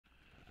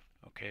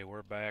Okay,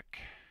 we're back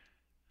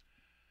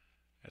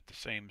at the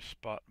same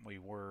spot we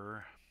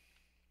were.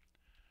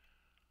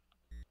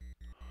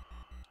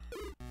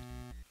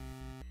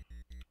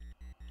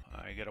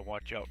 You gotta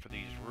watch out for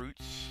these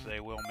roots.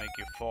 They will make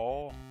you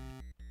fall.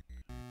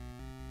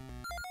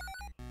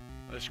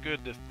 It's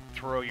good to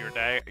throw your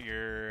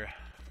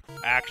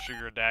axe or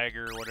your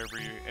dagger, whatever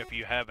if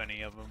you have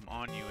any of them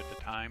on you at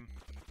the time.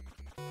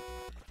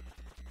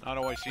 Not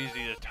always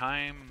easy to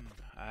time.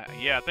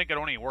 Yeah, I think it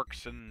only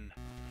works in...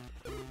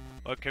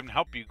 Well, it can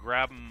help you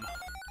grab them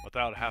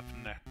without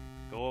having to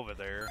go over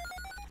there.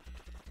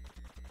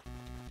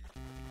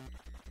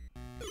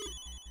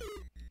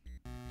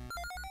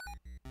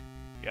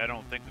 Yeah, I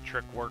don't think the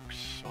trick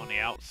works on the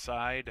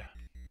outside.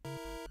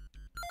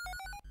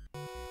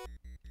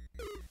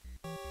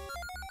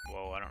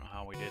 Whoa, I don't know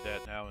how we did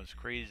that. That was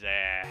crazy.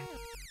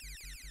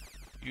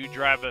 You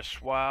drive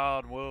us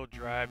wild, we'll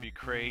drive you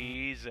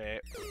crazy.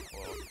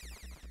 Whoa.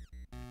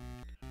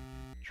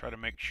 Try to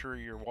make sure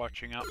you're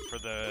watching out for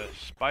the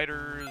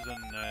spiders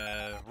and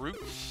the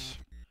roots.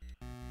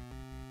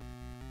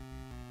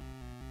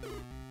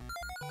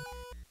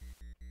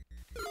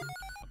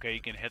 Okay,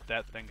 you can hit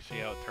that thing, see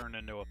how it turned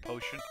into a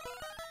potion.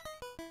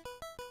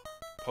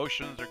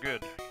 Potions are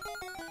good.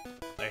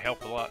 They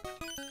help a lot.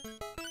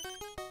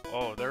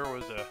 Oh, there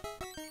was a...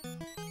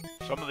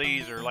 Some of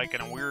these are like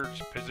in a weird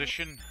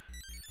position.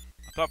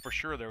 I thought for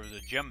sure there was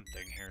a gem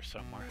thing here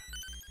somewhere.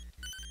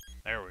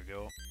 There we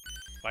go.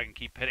 If I can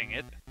keep hitting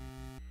it.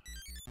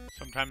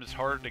 Sometimes it's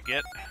hard to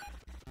get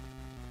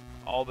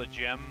all the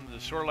gems.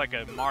 It's sort of like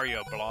a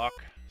Mario block.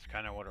 It's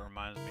kind of what it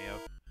reminds me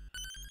of.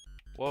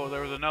 Whoa,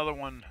 there was another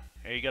one.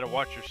 Hey, you gotta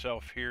watch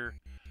yourself here.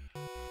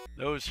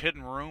 Those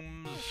hidden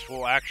rooms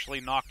will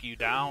actually knock you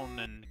down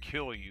and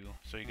kill you,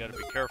 so you gotta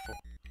be careful.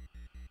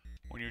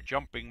 When you're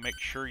jumping, make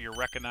sure you're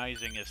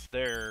recognizing it's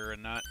there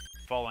and not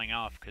falling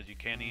off, because you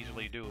can't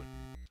easily do it.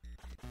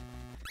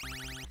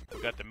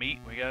 We got the meat,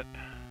 we got...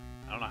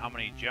 I don't know how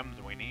many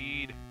gems we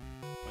need.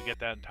 We get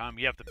that in time.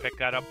 You have to pick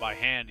that up by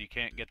hand, you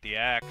can't get the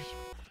axe.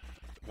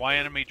 Why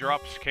enemy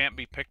drops can't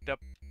be picked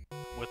up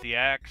with the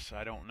axe,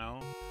 I don't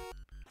know.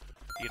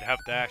 You'd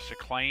have to actually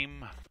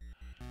claim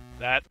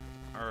that,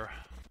 or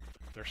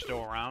if they're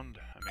still around.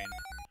 I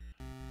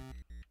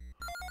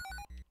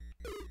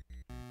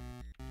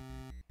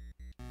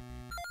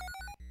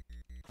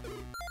mean,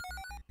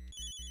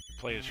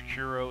 play as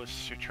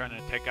Kuros. You're trying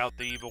to take out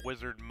the evil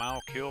wizard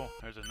Malkill.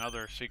 There's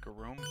another secret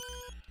room.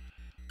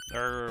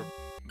 They're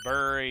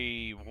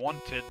very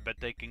wanted, but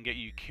they can get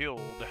you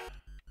killed.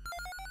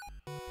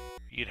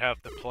 You'd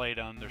have to play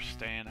to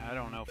understand. I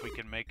don't know if we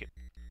can make it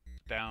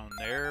down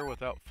there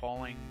without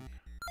falling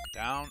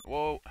down.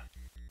 Whoa.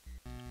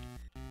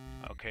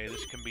 Okay,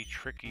 this can be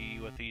tricky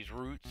with these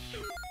roots.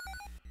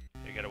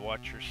 You gotta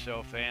watch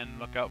yourself and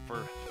look out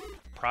for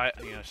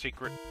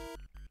secret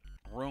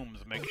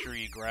rooms. Make sure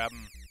you grab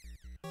them.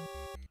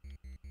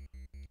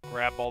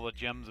 Grab all the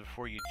gems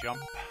before you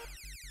jump.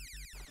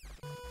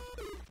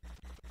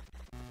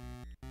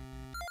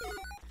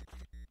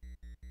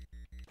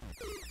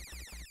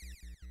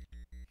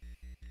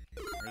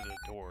 There's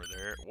a door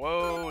there.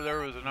 Whoa, there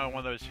was another one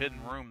of those hidden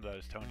rooms I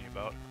was telling you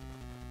about.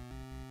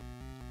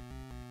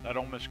 That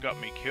almost got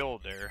me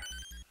killed there.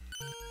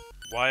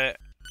 Why?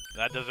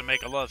 That doesn't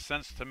make a lot of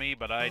sense to me,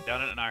 but I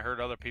done it and I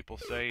heard other people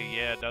say,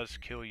 yeah, it does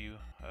kill you.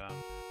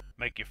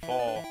 Make you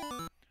fall.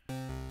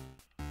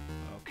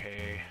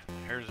 Okay,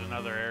 here's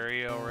another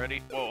area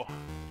already. Whoa.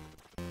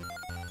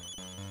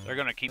 They're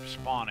gonna keep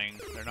spawning.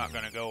 They're not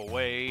gonna go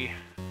away.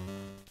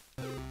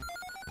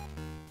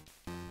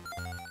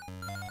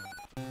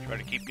 Try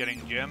to keep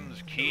getting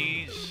gems,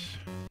 keys.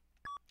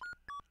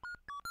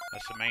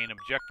 That's the main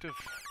objective.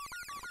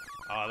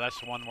 That's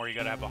the one where you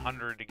gotta have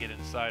 100 to get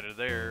inside of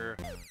there.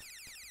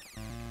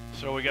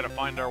 So we gotta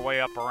find our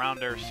way up around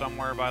there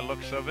somewhere by the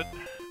looks of it.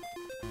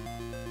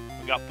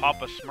 We got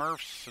Papa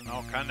Smurfs and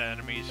all kind of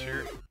enemies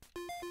here.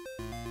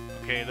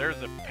 Okay,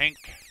 there's a pink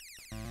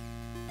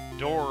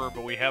door,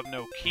 but we have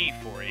no key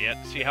for it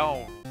yet. See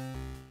how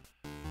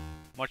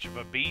much of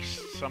a beast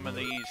some of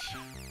these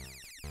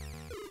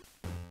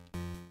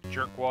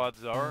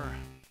jerkwads are?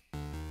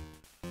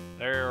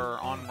 They're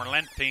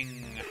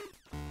unrelenting,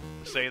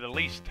 to say the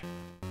least.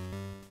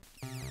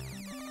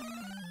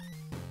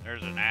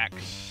 There's an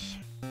axe.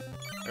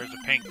 There's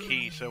a pink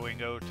key, so we can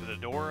go to the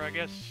door, I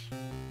guess.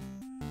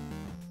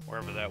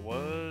 Wherever that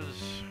was.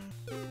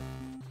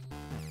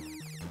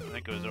 I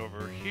think it was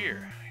over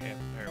here. Yep,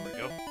 there we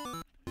go.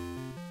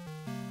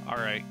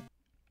 Alright.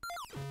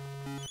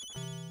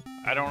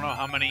 I don't know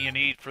how many you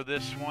need for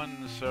this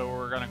one, so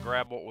we're gonna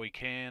grab what we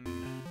can.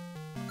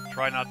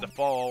 Try not to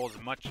fall as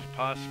much as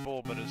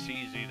possible, but it's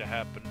easy to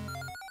happen.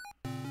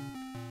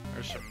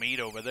 There's some meat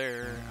over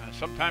there.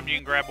 Sometimes you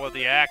can grab with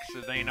the axe.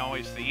 It ain't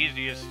always the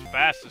easiest,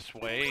 fastest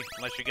way,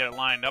 unless you get it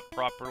lined up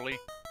properly.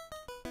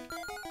 It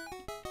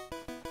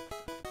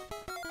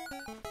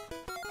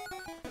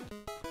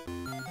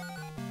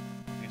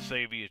can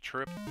save you a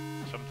trip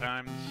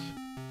sometimes.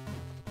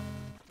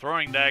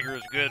 Throwing dagger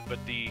is good,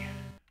 but the...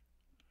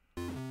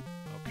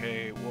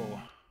 Okay, whoa.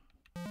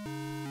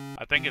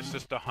 I think it's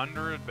just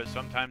 100, but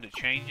sometimes it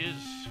changes.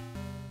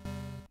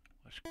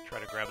 Let's try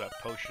to grab that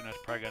potion. That's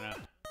probably gonna...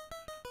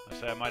 I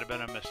say it might have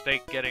been a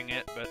mistake getting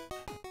it, but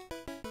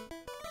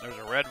there's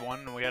a red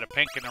one. We had a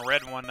pink and a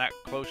red one that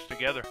close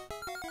together.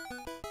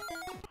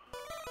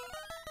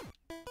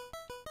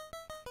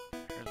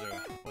 Here's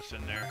a... what's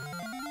in there?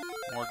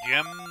 More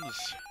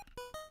gems.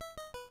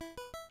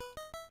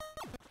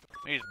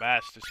 These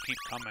bats just keep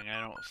coming. I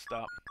don't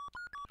stop.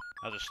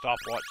 There's a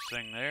stopwatch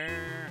thing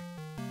there.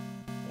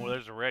 Well,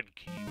 there's a red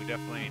key. We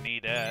definitely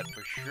need that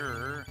for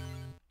sure.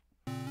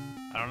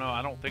 I don't know.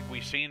 I don't think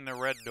we've seen the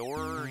red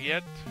door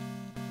yet.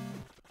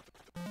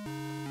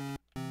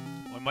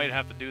 We might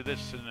have to do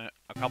this in a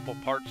couple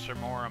parts or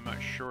more. I'm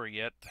not sure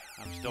yet.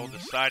 I'm still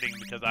deciding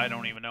because I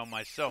don't even know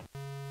myself.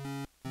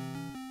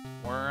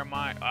 Where am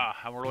I? Ah,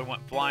 I really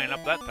went flying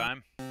up that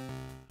time.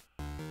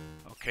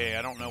 Okay,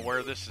 I don't know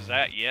where this is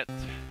at yet.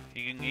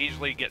 You can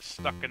easily get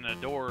stuck in the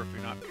door if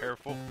you're not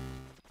careful.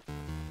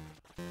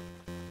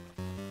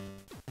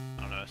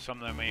 I don't know,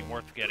 some of them ain't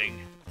worth getting.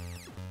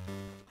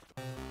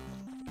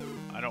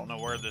 I don't know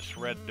where this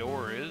red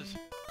door is.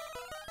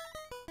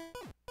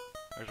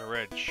 There's a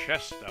red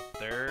chest up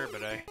there,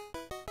 but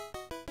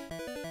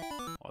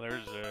well,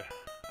 there's a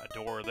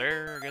door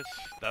there. I guess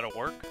that'll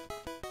work.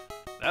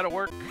 That'll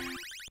work.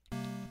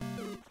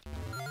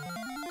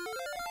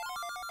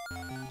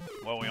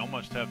 Well, we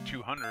almost have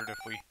 200 if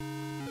we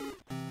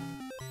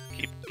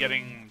keep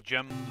getting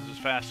gems as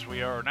fast as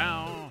we are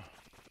now.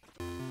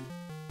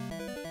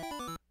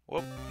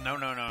 Whoop, no.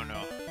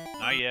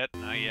 Not yet.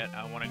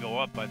 I want to go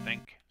up, I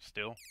think,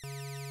 still.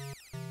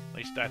 At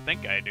least I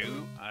think I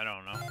do. I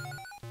don't know.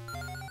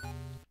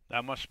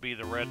 That must be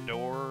the red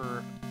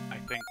door. I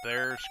think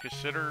there's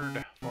considered,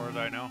 as far as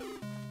I know.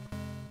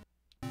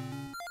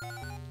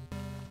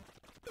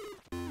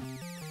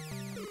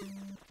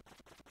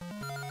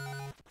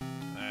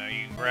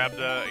 You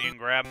can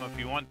grab them if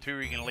you want to.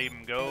 You can leave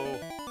them go.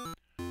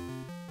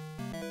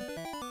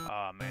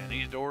 Ah, man,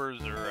 these doors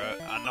are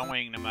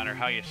annoying no matter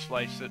how you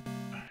slice it.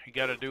 You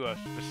got to do a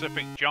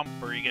specific jump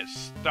or you get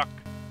stuck.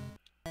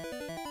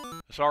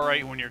 It's all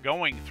right when you're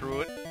going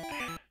through it.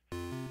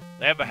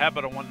 They have a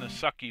habit of wanting to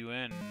suck you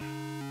in,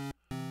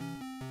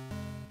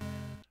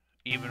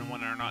 even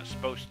when they're not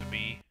supposed to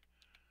be.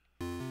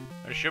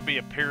 There should be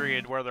a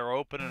period where they're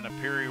open and a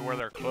period where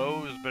they're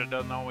closed, but it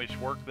doesn't always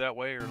work that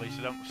way, or at least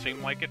it doesn't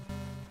seem like it.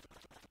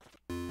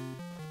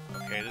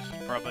 Okay, this is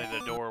probably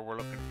the door we're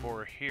looking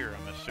for here,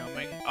 I'm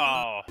assuming.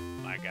 Oh,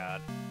 my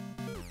God.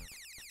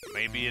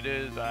 Maybe it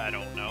is, I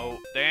don't know.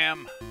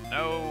 Damn,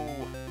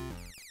 no.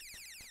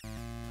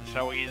 That's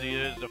how easy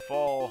it is to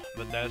fall,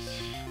 but that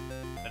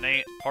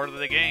ain't part of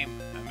the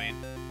game. I mean...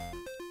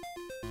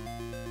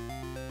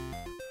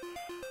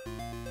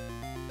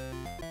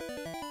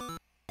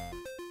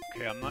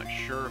 Okay, I'm not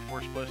sure if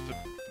we're supposed to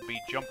be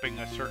jumping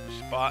a certain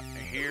spot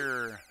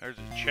here. There's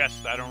a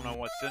chest, I don't know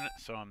what's in it,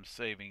 so I'm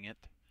saving it.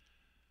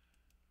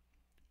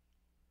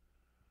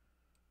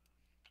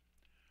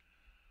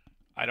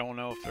 I don't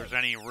know if there's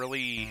any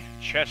really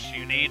chests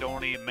you need,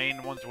 only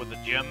main ones with the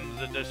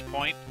gems at this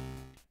point,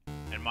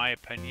 in my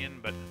opinion,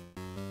 but...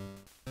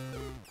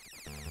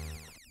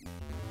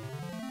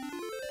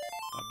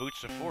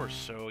 Boots of Force,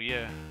 so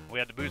yeah, we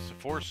had the Boots of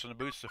Force, and the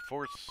Boots of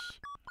Force,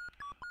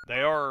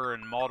 they are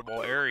in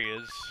multiple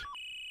areas.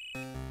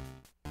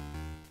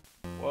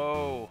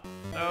 Whoa,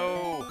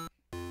 no!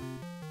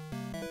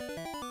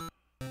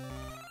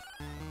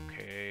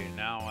 Okay,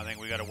 now I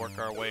think we gotta work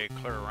our way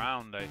clear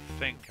around, I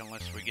think,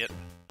 unless we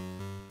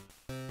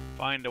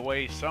find a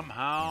way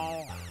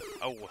somehow.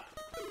 Oh.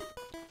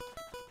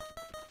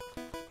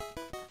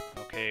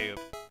 Okay.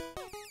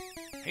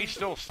 He's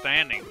still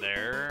standing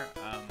there.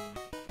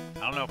 I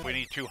don't know if we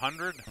need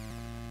 200.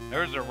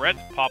 There's a red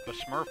Papa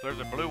Smurf.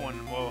 There's a blue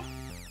one. Well,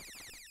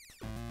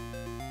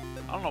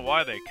 I don't know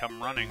why they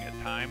come running at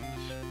times.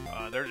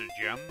 There's a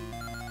gem.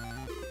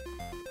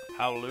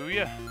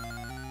 Hallelujah.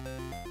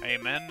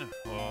 Amen.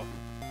 Well,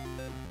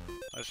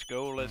 let's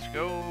go.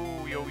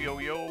 Yo, yo,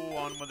 yo.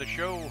 On with the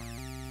show.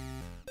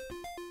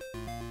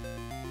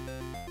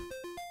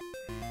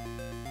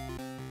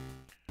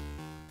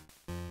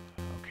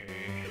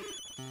 Okay.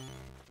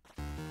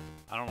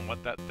 I don't know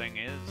what that thing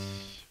is.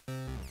 I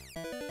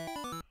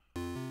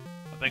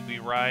think we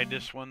ride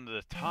this one to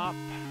the top.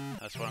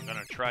 That's what I'm going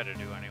to try to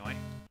do anyway.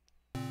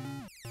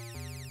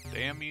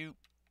 Damn you.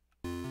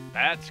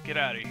 Bats, get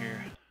out of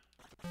here.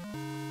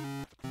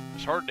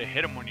 It's hard to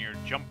hit them when you're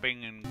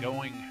jumping and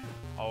going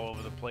all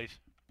over the place.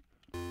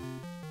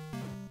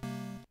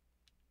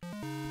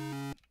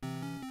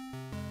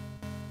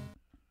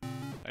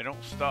 They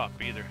don't stop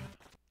either.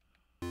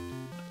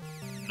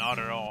 Not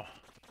at all.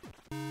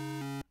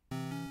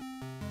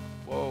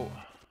 Whoa.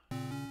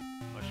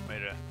 Must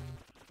made a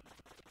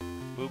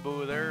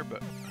boo-boo there,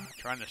 but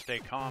trying to stay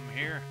calm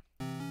here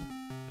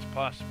as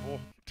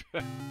possible.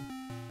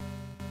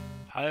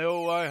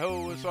 Hi-ho,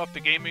 hi-ho, it's off to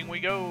gaming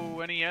we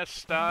go, NES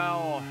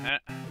style.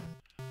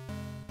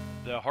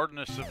 The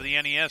hardness of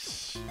the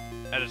NES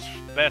at its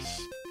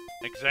best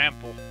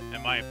example,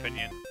 in my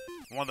opinion.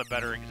 One of the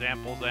better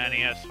examples of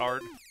NES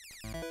hard.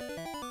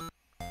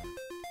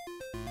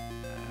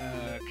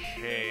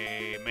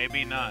 Okay,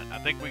 maybe not. I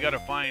think we gotta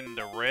find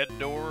the red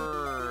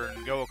door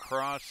and go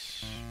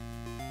across.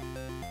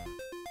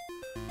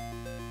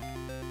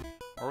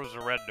 Where was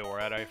the red door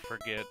at? I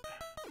forget.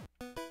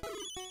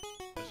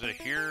 Was it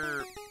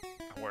here?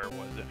 Where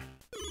was it?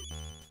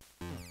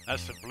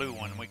 That's the blue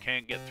one. We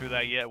can't get through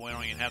that yet. We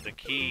don't even have the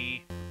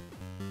key.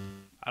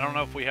 I don't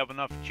know if we have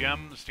enough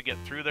gems to get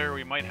through there.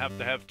 We might have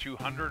to have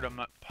 200. I'm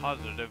not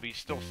positive. He's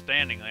still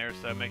standing there,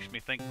 so that makes me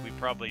think we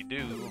probably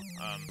do.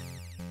 I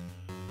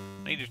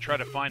need to try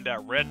to find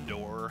that red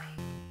door.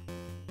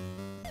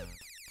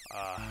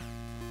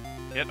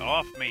 Get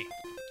off me.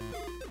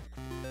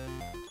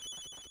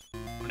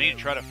 I need to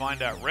try to find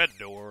that red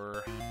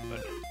door,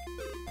 but...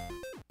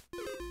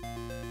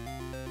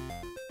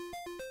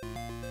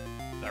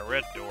 That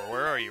red door.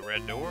 Where are you,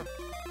 red door?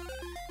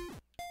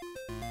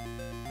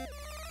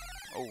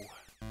 Oh.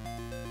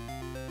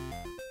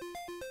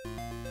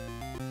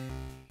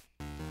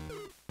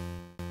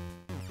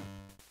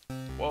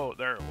 Whoa,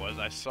 there it was.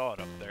 I saw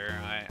it up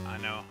there. I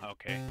know.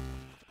 Okay.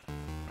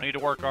 I need to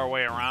work our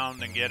way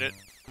around and get it.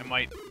 It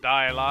might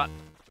die a lot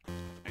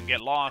and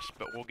get lost,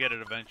 but we'll get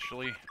it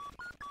eventually.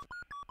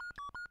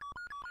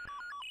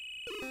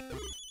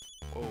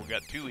 Whoa, we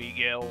got 2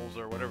 eagles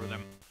or whatever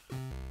them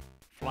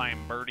flying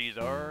birdies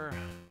are.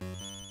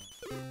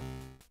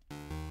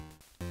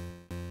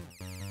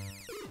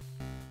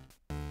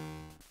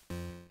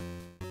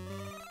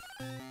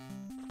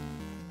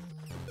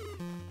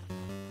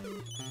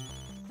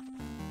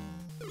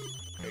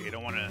 Okay, you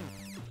don't want to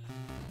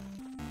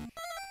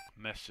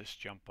mess this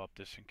jump up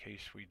just in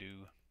case we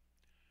do.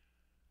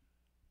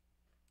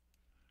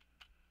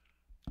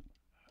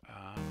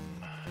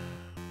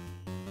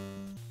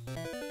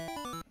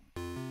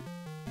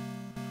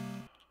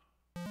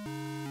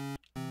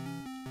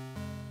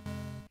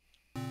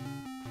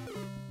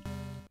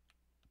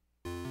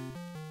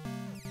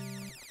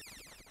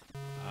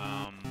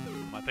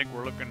 I think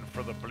we're looking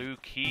for the blue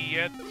key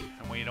yet,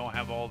 and we don't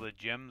have all the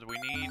gems we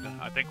need.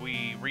 I think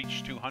we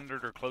reached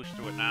 200 or close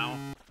to it now.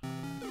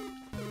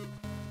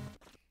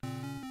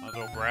 Might as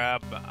well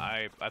grab.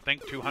 I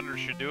think 200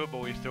 should do it,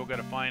 but we still got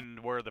to find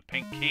where the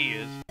pink key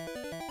is.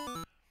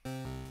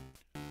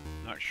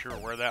 Not sure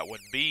where that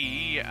would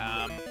be.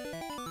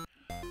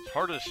 It's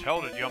hard as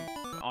hell to jump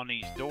on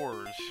these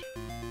doors.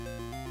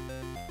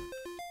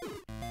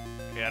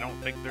 Okay, I don't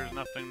think there's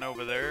nothing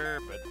over there,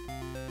 but...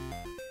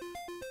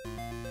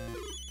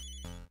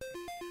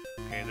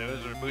 Okay,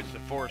 those are Boots of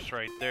Force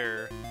right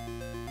there.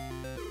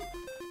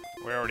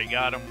 We already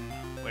got them.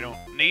 We don't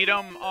need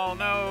them. Oh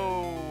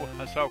no!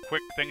 That's how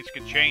quick things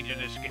can change in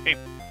this game.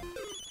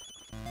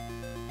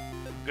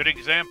 Good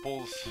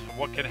examples of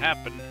what can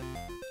happen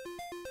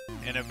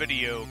in a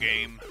video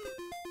game.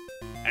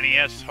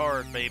 NES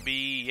hard,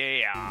 baby.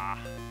 Yeah.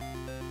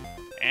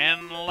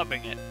 And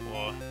loving it.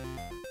 Well,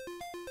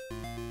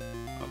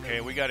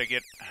 okay, we gotta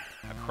get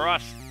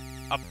across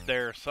up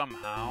there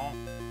somehow.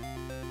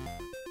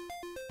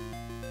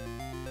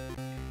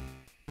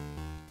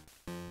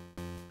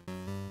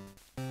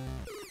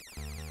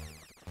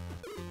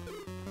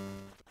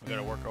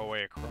 Gotta work our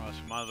way across.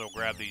 Might as well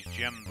grab these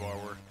gems while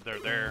they're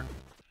there.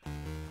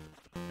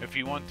 If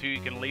you want to,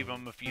 you can leave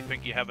them if you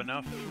think you have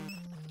enough.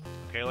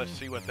 Okay, let's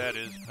see what that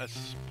is.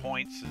 That's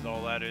points is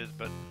all that is,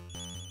 but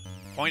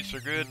points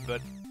are good,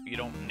 but you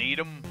don't need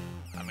them.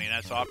 I mean,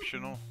 that's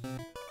optional.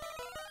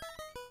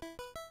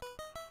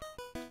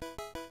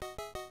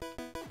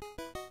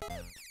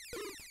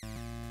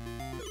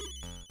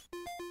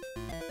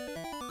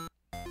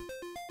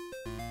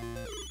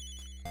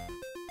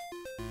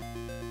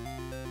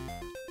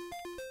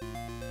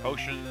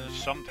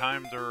 Potions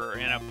sometimes are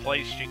in a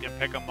place you can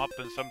pick them up,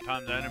 and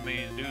sometimes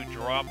enemies do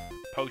drop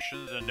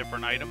potions and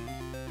different items.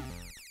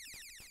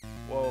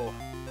 Whoa,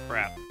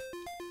 crap.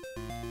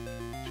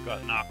 Just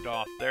got knocked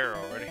off there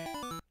already.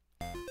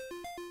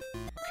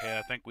 Okay,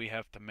 I think we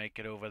have to make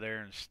it over there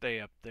and stay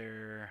up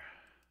there.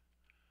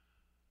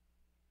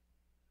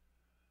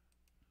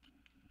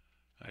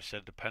 I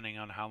said depending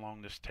on how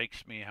long this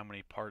takes me, how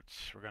many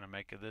parts we're going to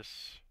make of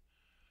this.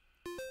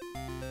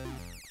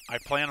 I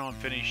plan on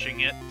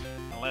finishing it.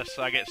 Unless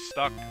I get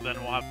stuck, then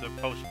we'll have to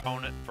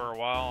postpone it for a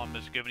while. I'm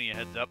just giving you a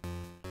heads up.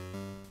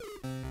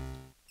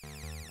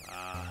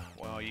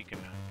 Well, you can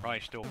probably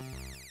still...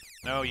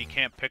 No, you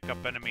can't pick up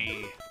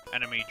enemy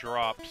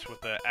drops with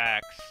the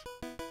axe.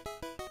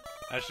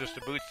 That's just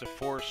the Boots of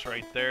Force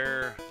right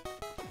there.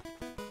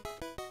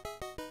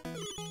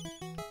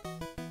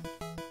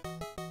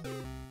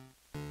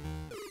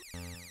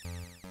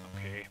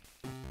 Okay.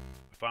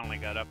 Finally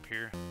got up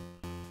here.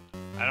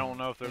 I don't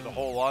know if there's a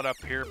whole lot up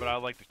here, but I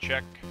like to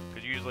check,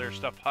 because usually there's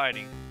stuff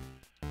hiding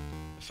at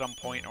some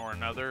point or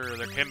another.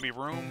 There can be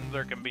room,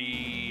 there can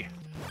be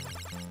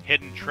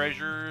hidden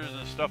treasures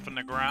and stuff in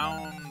the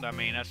ground. I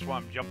mean, that's why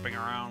I'm jumping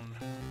around.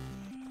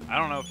 I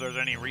don't know if there's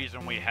any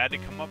reason we had to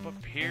come up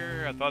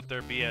here. I thought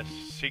there'd be a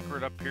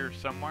secret up here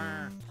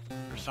somewhere,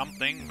 or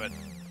something, but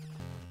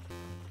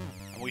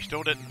we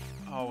still didn't.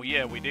 Oh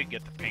yeah, we did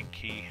get the pink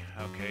key.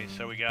 Okay,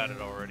 so we got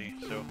it already.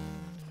 So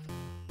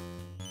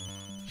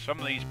some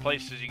of these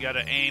places you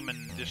gotta aim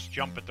and just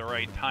jump at the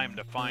right time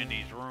to find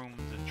these rooms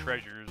and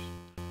treasures.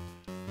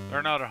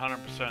 They're not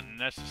 100%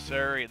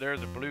 necessary.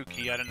 There's a blue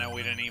key. I didn't know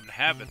we didn't even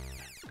have it.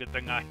 Good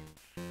thing I...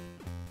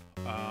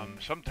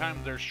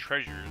 sometimes there's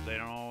treasures. They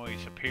don't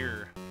always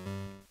appear.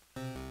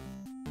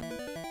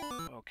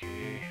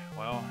 Okay,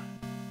 well...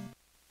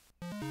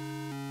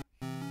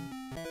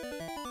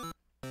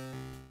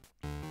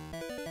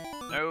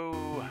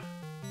 No!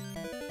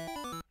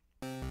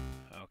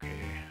 Okay.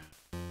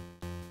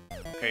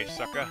 Okay,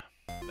 sucker.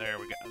 There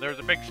we go. There's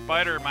a big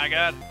spider, my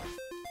god.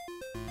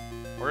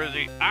 Where is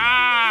he?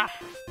 Ah!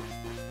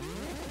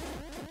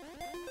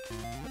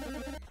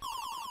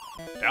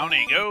 Down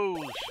he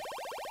goes.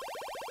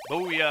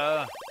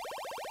 Booyah.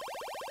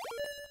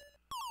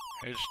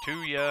 Here's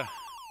to ya.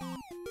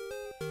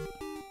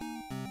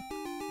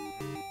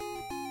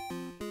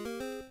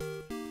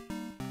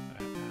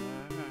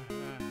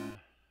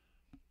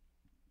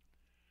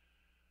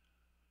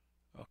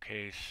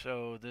 Okay,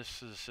 so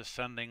this is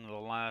ascending the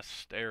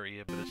last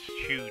area, but it's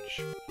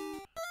huge.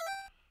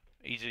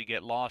 Easy to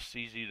get lost,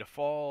 easy to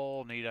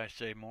fall. Need I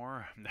say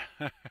more?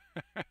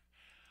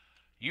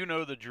 You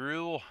know the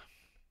drill.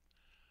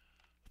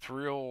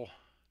 Thrill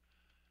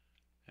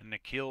and the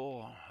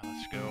kill.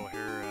 Let's go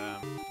here.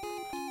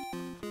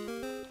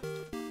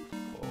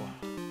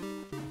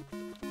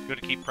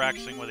 Good to keep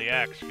practicing with the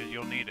axe because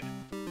you'll need it.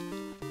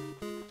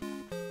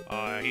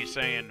 He's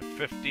saying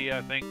 50,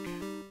 I think.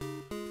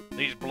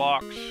 These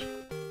blocks.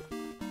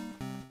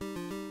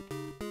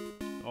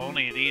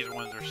 Only these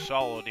ones are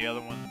solid. The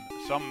other ones,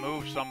 some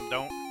move, some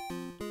don't.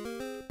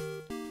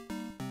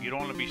 You don't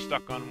want to be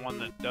stuck on one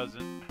that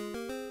doesn't.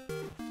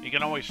 You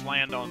can always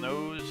land on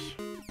those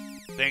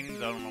things.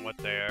 I don't know what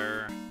they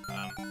are.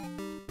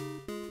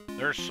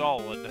 They're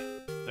solid.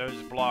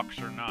 Those blocks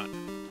are not.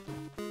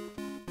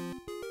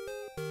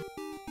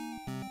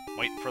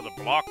 Wait for the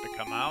block to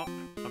come out.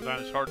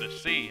 Sometimes it's hard to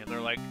see.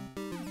 They're like,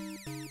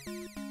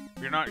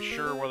 if you're not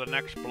sure where the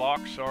next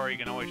blocks are, you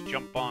can always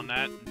jump on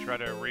that and try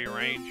to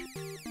rearrange.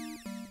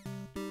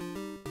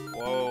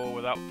 Whoa,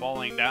 without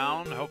falling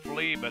down,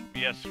 hopefully, but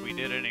yes, we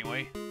did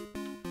anyway.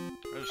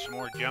 There's some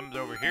more gems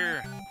over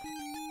here.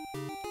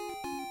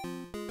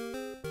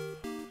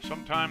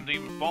 Sometimes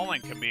even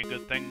falling can be a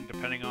good thing,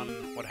 depending on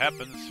what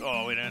happens.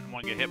 Oh, we didn't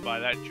want to get hit by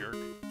that jerk.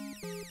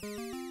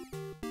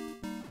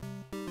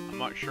 I'm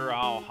not sure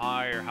how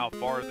high or how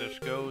far this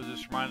goes.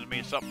 This reminds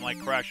me of something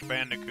like Crash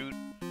Bandicoot.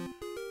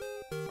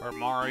 Or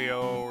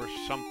Mario or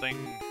something.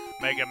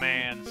 Mega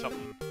Man,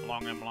 something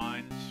along them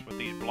lines with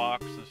these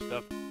blocks and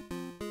stuff.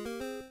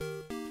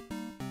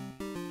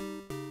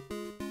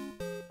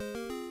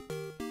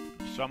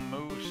 Some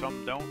move,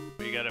 some don't,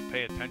 but you gotta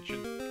pay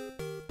attention.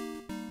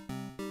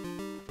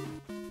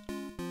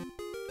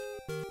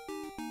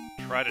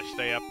 Try to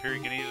stay up here.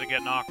 You can easily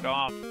get knocked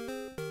off.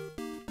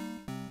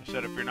 I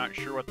said if you're not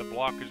sure what the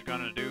block is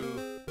gonna do,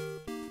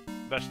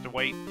 best to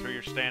wait until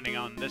you're standing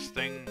on this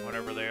thing,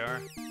 whatever they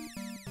are.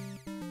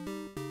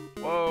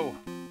 Whoa!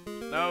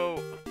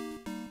 No!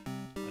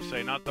 I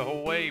say not the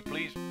whole way,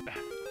 please.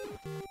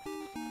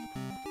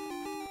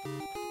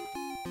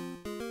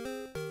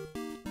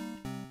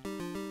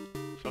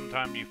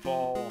 Sometimes you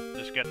fall,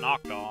 just get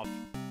knocked off.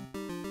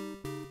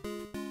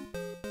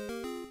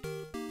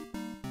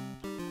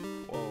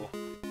 Whoa.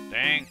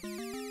 Dang.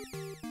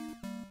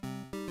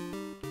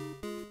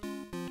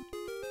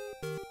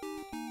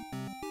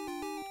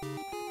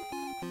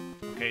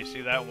 Okay,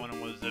 see that one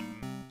was the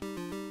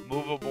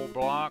movable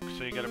block,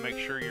 so you gotta make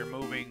sure you're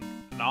moving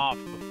it off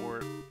before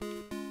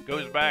it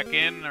goes back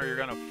in or you're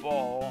gonna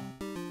fall.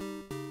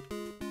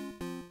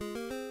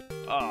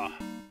 Ah,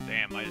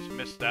 damn, I just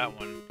missed that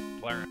one.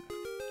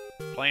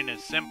 Plain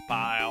and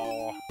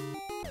simple.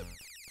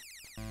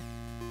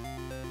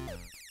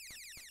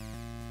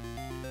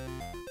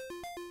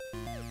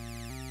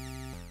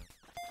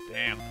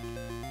 Damn.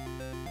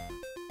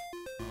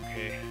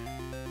 Okay.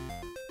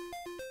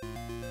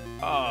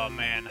 Oh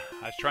man,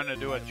 I was trying to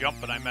do a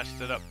jump and I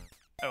messed it up.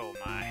 Oh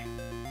my.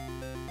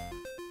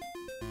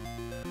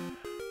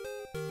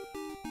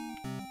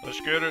 Let's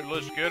get it,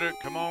 let's get it.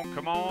 Come on,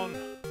 come on.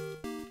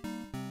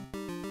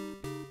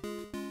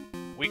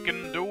 We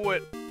can do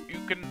it. You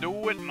can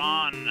do it,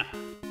 man.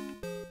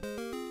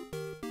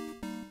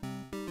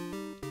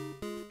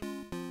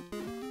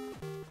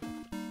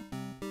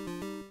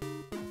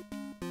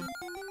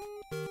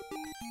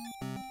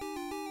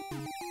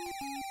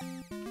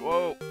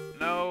 Whoa.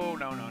 No,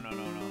 no, no, no, no,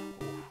 no.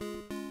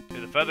 See,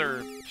 the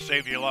feather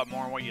saved you a lot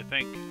more than what you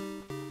think.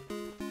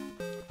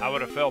 I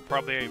would have fell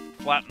probably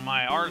flat in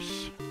my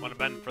arse. Would have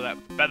been for that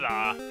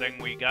feather thing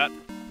we got.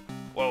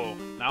 Whoa.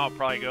 Now I'll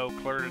probably go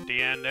clear at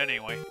the end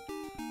anyway.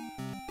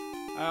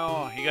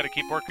 Well, you gotta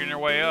keep working your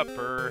way up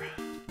or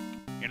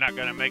you're not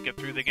gonna make it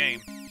through the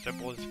game.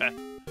 Simple as that.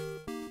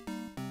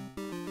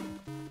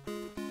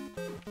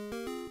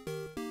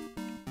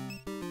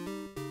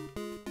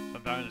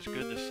 Sometimes it's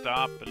good to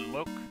stop and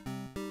look.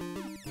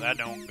 That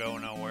don't go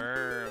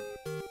nowhere.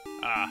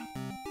 Ah.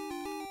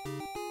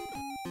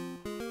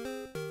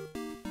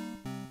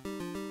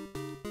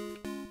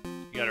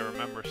 You gotta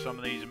remember for some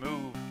of these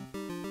move.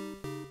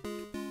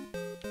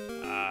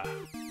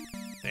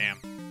 Damn.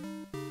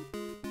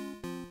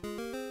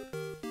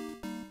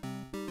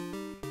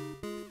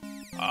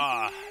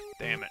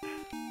 Damn it.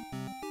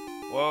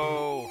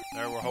 Whoa,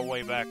 there we're whole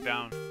way back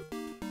down.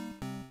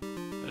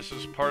 This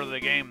is part of the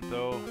game,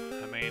 though.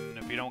 I mean,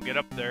 if you don't get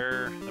up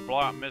there, the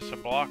block, miss a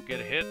block, get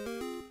hit,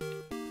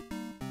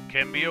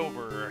 can be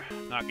over.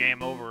 Not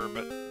game over,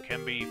 but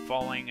can be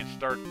falling and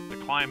start the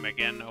climb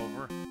again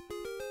over.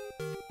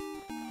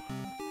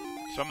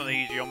 Some of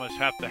these you almost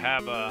have to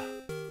have a,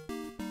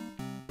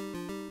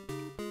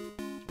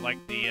 like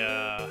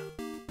the,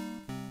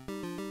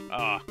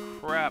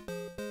 crap.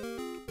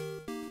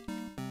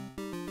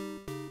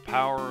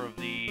 Power of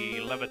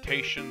the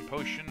levitation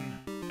potion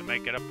to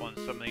make it up on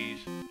some of these.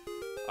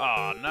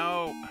 Oh,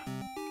 no.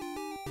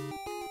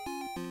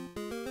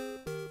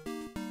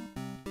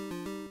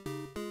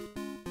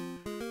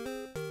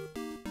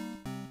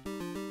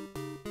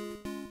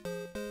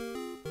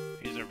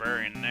 These are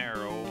very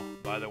narrow,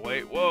 by the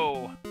way.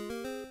 Whoa.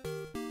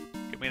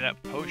 Give me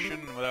that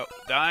potion without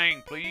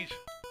dying, please.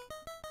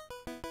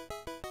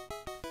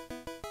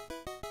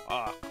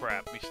 Oh,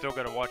 crap. You still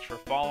gotta watch for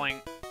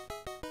falling.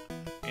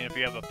 And if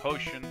you have a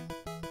potion.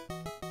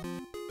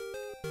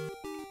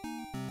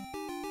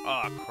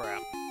 Oh,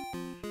 crap.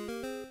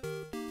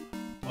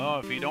 Well,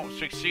 if you don't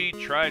succeed,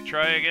 try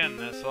again.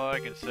 That's all I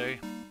can say.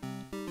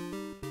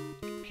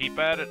 Keep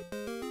at it.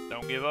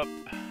 Don't give up.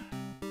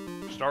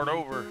 Start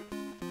over.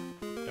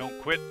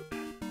 Don't quit.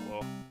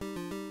 Well,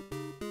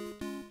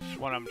 that's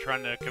what I'm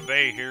trying to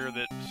convey here,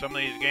 that some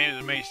of these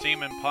games may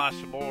seem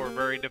impossible or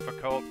very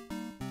difficult.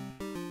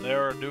 They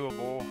are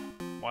doable.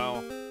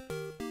 Well,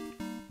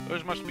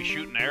 those must be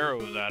shooting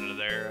arrows out of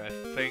there, I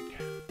think.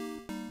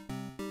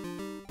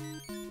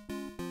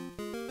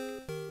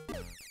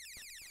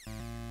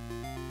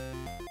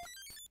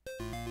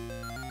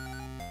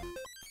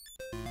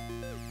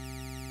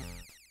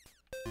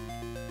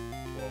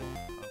 Whoa,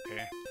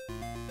 okay.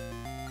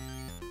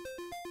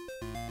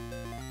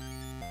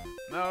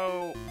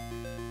 No!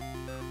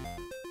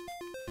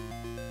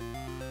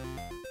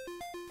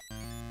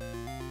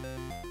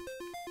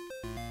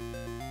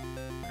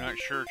 Not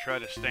sure, try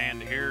to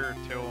stand here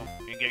till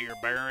you get your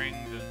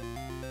bearings and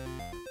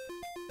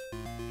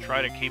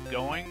try to keep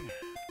going.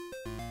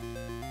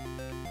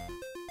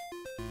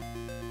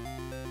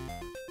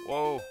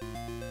 Whoa,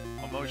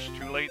 almost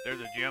too late.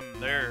 There's a gem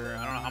there.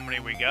 I don't know how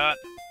many we got.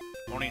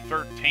 Only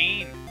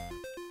 13.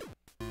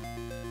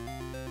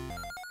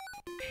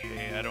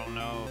 Okay, I don't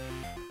know.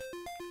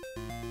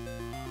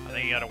 I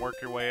think you gotta work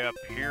your way up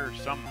here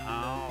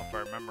somehow, if I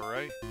remember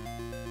right.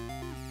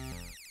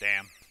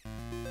 Damn.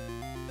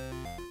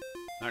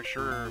 Not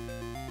sure.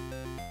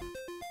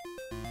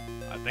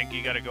 I think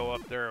you gotta go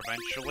up there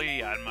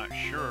eventually. I'm not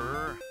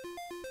sure.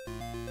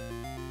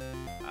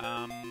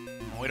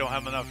 We don't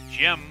have enough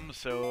gems,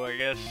 so I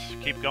guess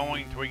keep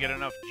going till we get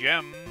enough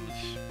gems.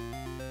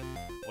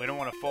 We don't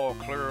want to fall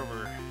clear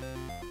over.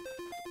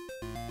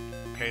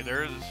 Okay,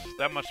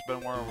 that must have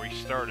been where we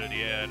started.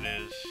 Yeah, it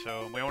is.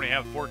 So we only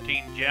have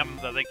 14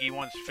 gems. I think he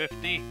wants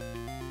 50.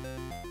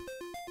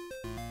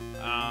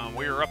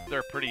 We were up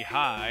there pretty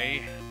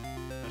high.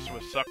 That's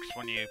what sucks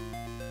when you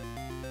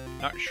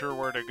not sure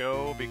where to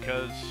go,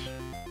 because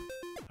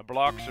the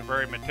blocks are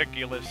very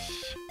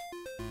meticulous.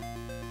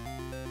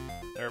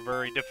 They're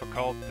very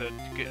difficult to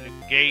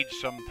gauge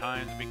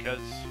sometimes, because,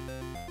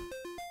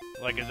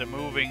 like, is it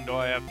moving? Do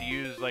I have to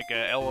use like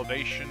a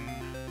elevation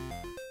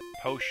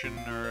potion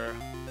or?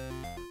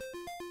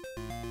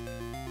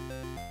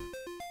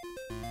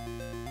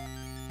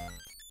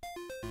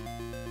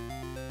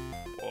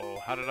 Whoa,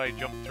 how did I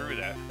jump through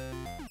that?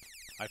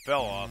 I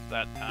fell off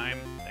that time.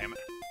 Damn it.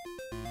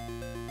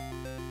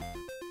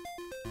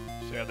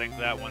 See, I think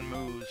that one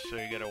moves, so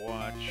you gotta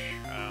watch.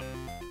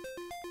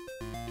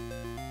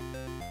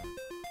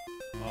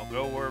 Well,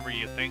 go wherever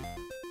you think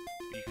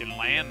you can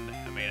land.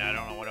 I mean, I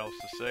don't know what else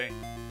to say.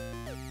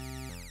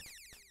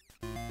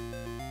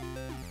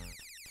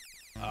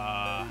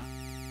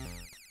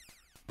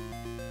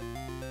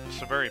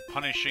 It's a very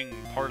punishing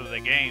part of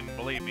the game,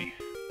 believe me.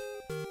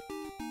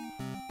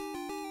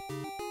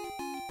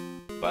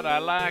 But I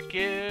like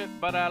it,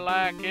 but I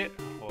like it.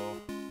 Whoa.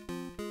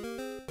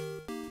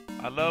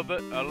 I love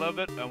it, I love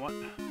it. I want...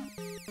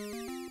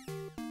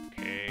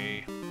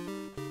 Okay.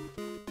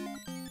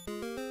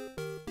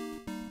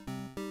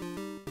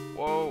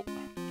 Whoa.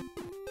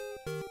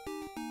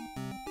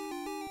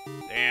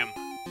 Damn.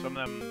 Some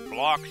of them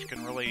blocks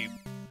can really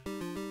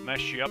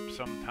mess you up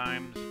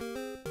sometimes.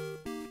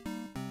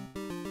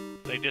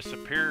 They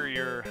disappear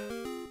your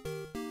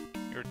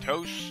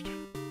toast.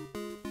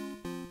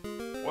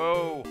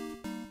 Whoa.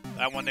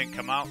 That one didn't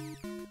come out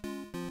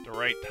at the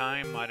right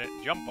time. I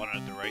didn't jump on it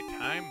at the right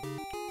time.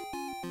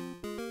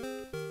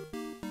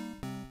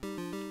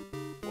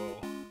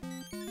 Whoa.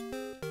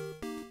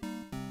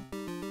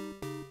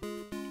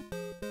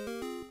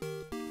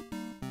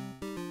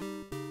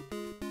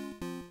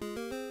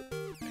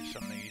 There's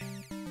some of these.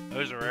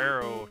 Those are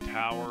arrow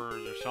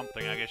towers or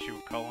something, I guess you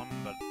would call them,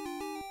 but...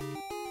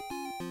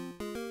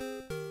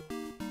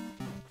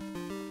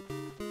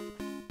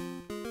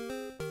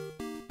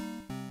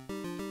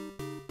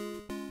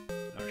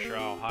 sure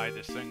how high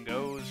this thing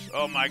goes.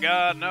 Oh my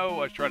god, no!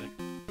 I was trying to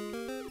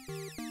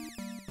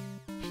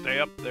stay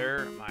up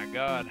there. My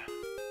god.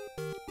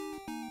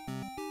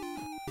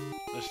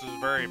 This is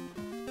very,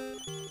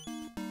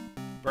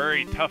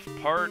 very tough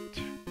part,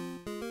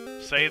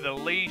 say the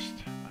least.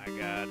 My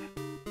god.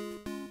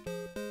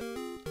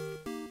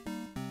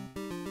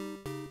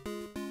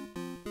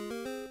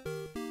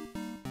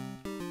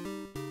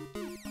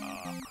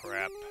 Oh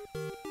crap.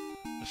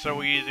 It's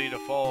so easy to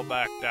fall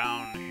back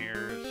down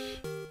here.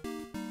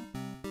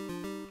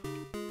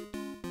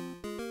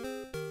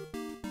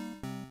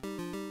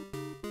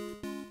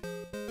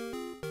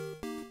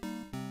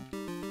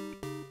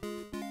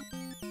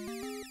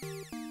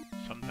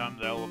 Sometimes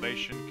the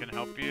elevation can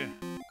help you.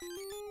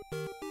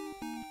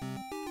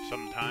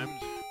 Sometimes.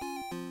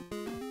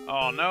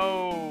 Oh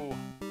no!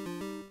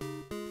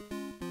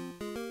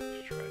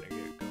 Let's try to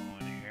get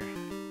going here.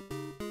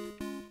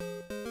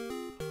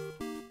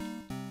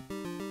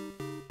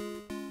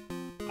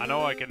 I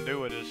know I can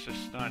do it, it's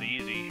just not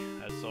easy.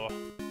 That's all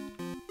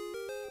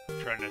I'm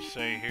trying to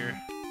say here.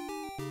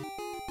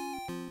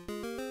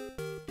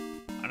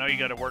 I know you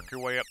gotta work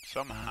your way up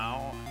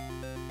somehow.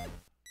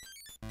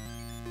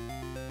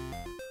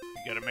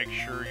 You gotta make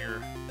sure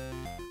you're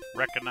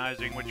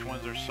recognizing which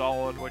ones are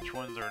solid, which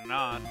ones are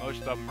not.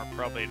 Most of them are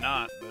probably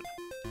not, but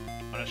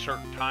on a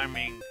certain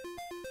timing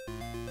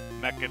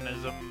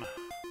mechanism.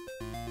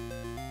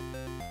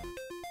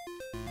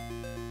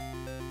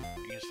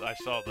 I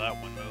saw that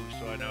one move,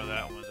 so I know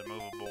that one's a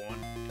movable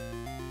one.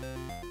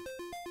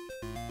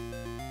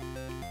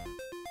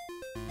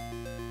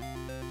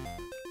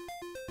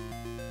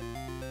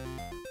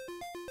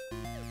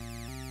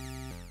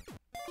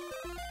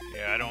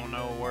 Yeah, I don't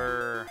know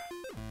where...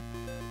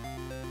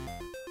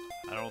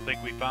 I don't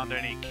think we found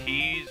any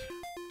keys.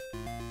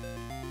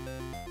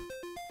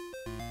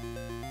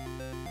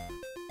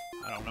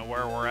 I don't know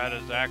where we're at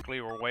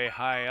exactly. We're way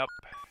high up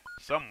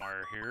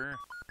somewhere here.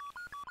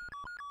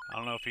 I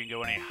don't know if you can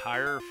go any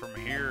higher from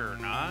here or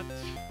not.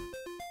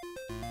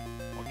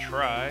 We'll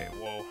try.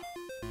 Whoa.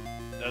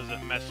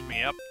 Doesn't mess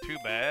me up too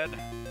bad.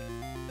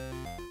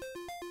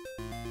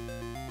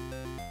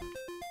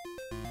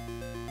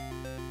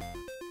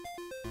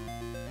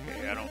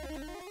 Okay, I don't...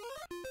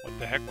 What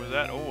the heck was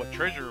that? Oh, a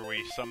treasure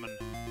we summoned.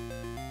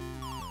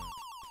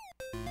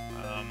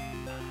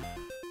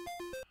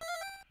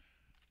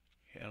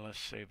 Yeah, let's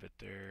save it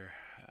there.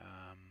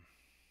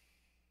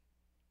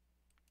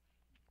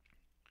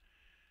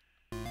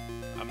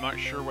 I'm not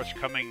sure what's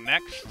coming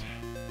next.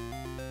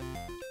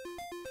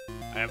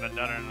 I haven't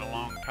done it in a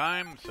long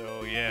time,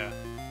 so yeah.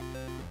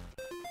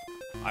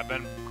 I've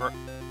been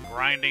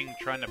grinding,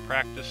 trying to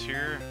practice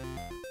here.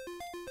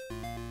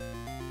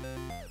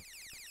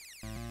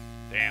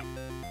 Damn.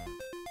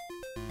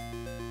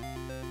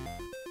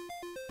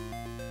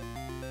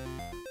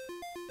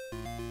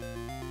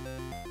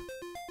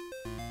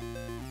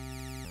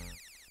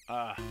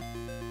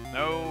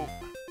 No.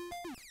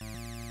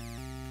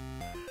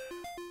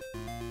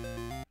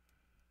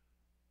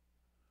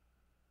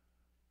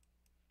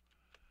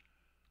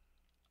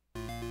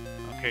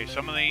 Okay,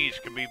 some of these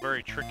can be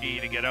very tricky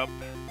to get up.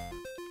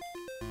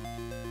 You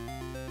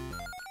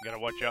gotta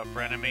watch out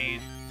for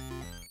enemies.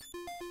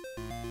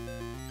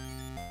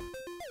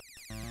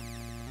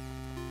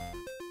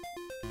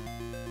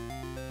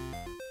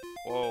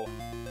 Whoa.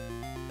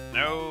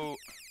 No.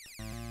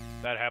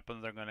 If that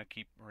happens, I'm gonna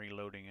keep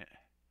reloading it.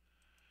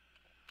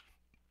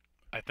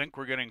 I think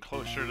we're getting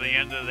closer to the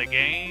end of the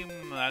game.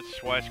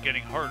 That's why it's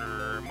getting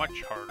harder,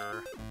 much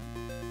harder.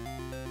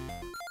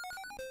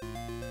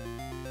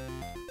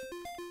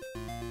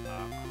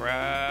 Oh,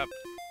 crap.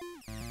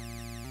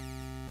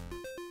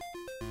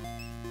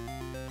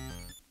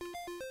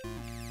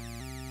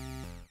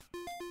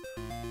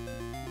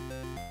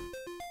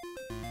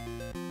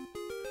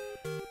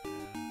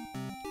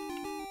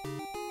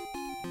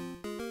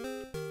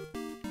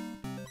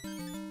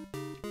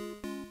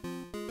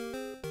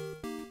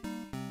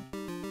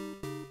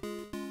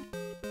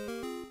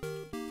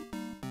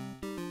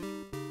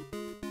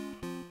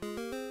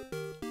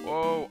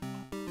 Whoa. I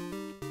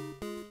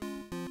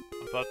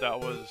thought that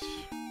was...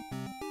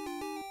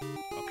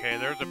 Okay,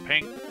 there's a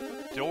pink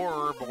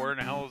door, but where in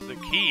the hell is the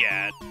key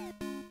at?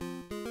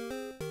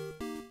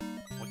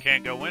 We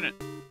can't go in it.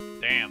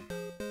 Damn.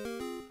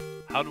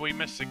 How do we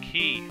miss the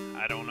key?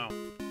 I don't know.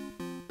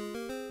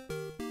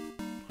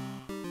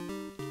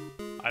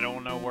 I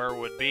don't know where it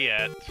would be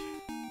at.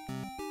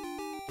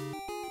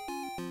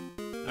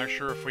 Not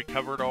sure if we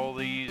covered all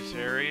these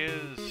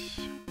areas.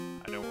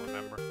 I don't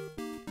remember.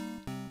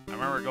 I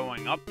remember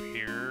going up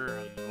here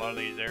in a lot of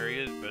these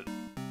areas, but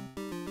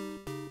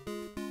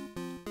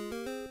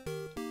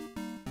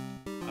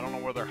I don't know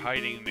where they're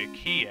hiding the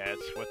key at,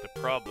 what the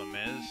problem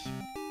is.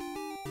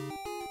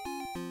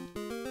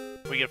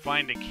 If we could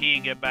find a key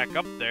and get back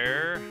up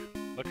there.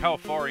 Look how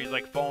far he's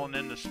like falling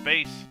into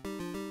space.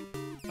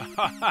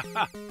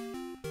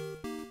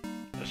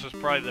 This is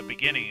probably the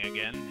beginning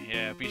again.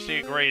 Yeah, if you see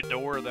a gray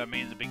door, that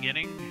means the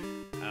beginning.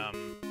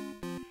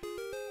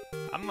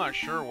 I'm not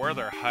sure where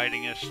they're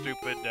hiding a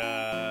stupid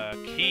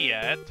key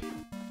at.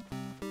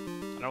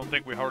 I don't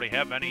think we hardly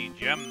have any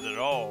gems at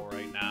all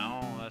right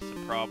now. That's the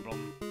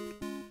problem.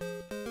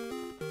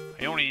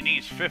 He only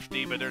needs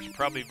 50, but there's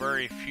probably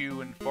very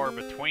few and far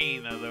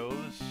between of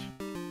those.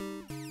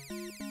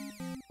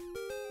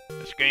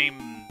 This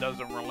game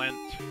doesn't relent.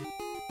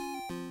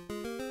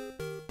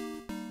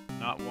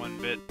 Not one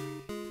bit.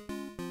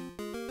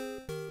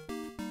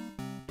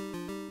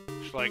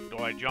 It's like, do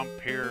I jump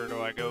here,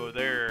 do I go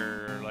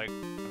there? Like,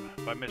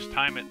 if I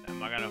mistime it,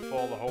 am I gonna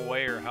fall the whole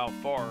way, or how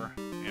far?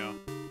 You know.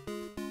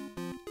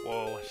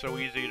 Whoa, it's so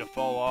easy to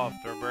fall off.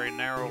 They're very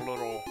narrow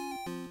little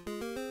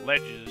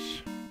ledges.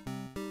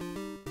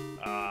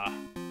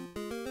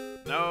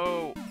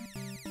 No!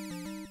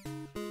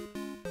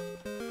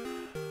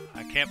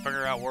 I can't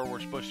figure out where we're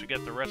supposed to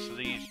get the rest of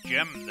these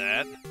gems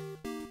at.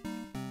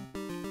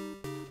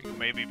 We can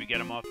maybe get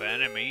them off of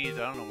enemies.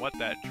 I don't know what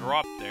that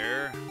dropped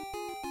there.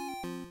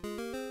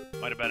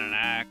 Might have been an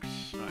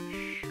axe, not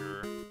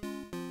sure.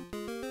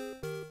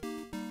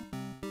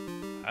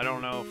 I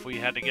don't know if we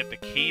had to get the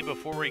key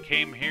before we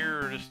came here,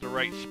 or just the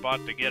right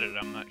spot to get it,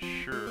 I'm not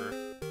sure.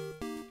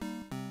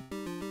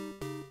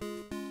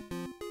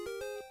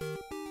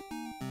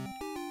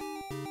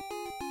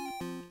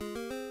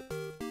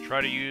 Try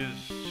to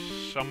use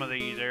some of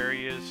these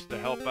areas to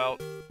help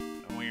out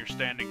when you're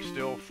standing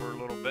still for a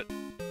little bit.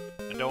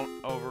 And don't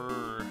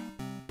over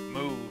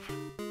move.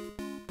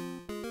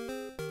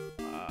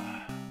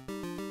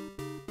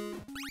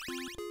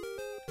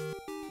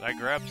 Did I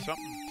grab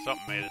something?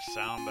 Something made a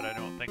sound, but I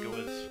don't think it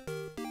was.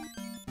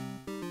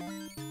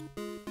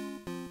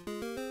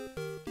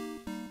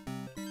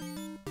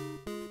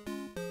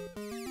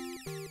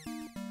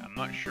 I'm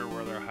not sure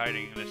where they're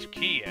hiding this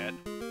key at.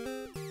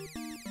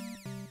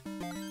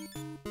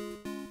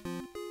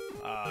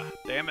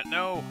 Damn it,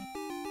 no!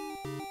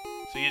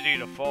 It's easy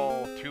to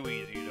fall, too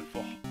easy to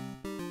fall.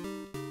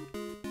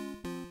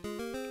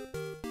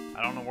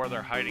 I don't know where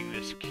they're hiding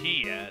this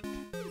key at.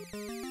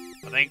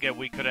 I think that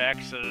we could have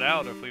exited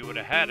out if we would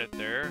have had it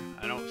there.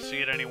 I don't see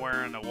it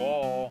anywhere in the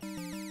wall.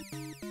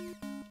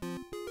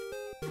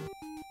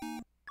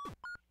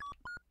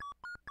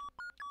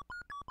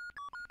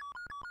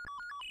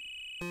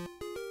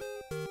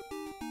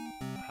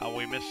 How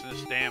we missing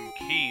this damn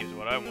key is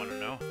what I want to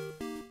know.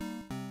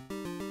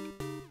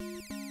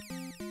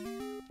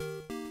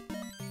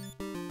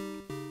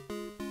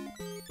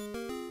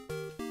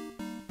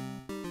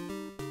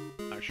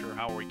 Not sure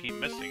how we keep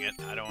missing it.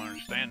 I don't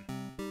understand.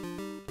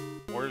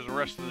 Where's the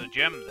rest of the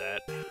gems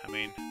at? I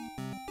mean...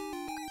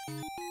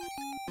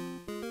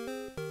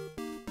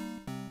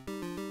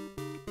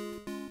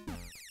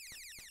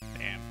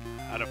 Damn.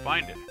 How to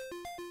find it?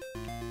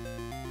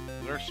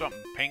 Is there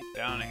something pink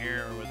down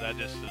here, or was that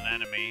just an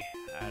enemy?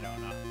 I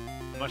don't know.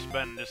 Must have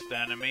been just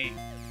an enemy.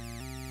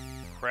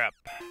 Crap.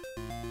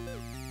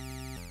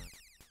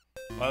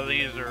 A lot of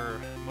these are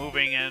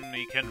moving and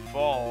you can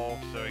fall,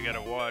 so you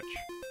gotta watch.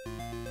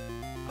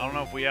 I don't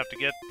know if we have to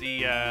get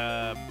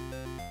the,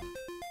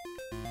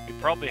 we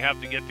probably have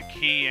to get the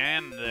key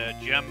and the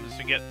gems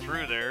to get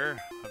through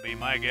there, would be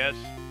my guess.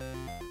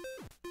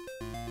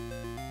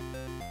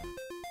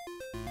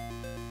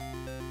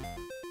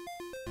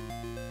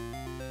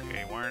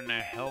 Okay, where in the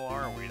hell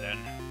are we then?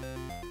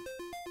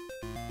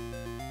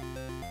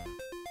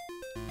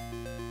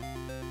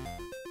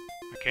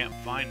 I can't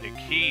find a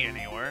key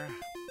anywhere.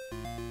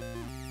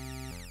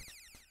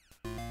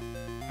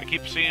 I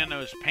keep seeing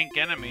those pink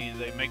enemies,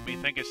 they make me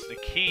think it's the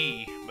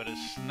key, but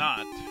it's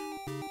not.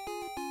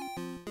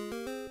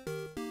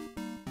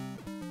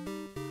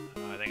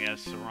 I think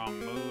that's the wrong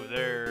move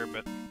there,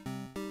 but...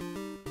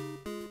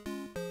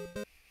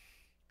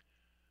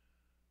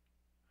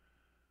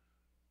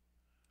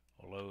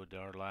 We'll load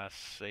our last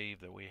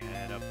save that we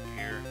had up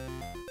here.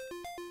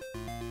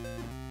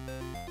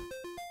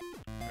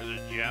 There's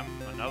a gem,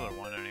 another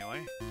one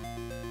anyway.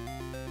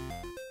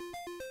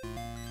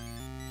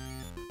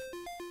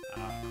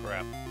 Ah,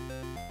 crap.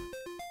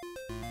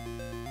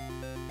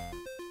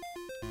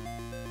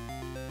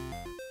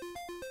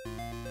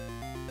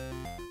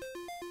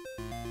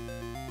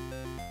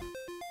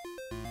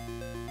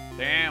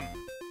 Damn.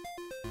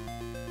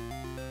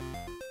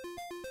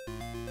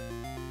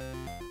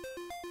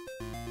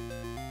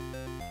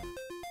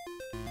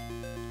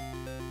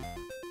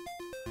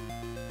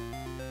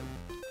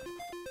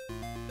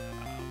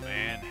 Oh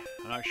man,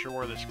 I'm not sure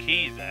where this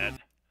key's at.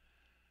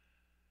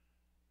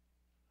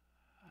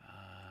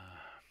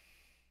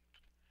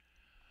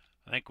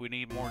 I think we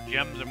need more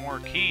gems and more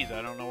keys.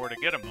 I don't know where to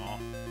get them all.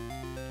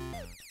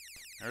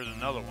 There's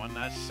another one.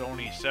 That's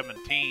only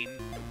 17.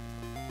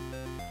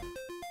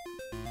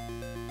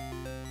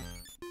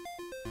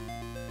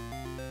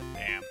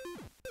 Damn.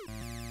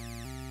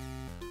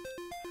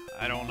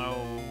 I don't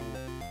know.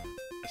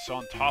 It's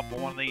on top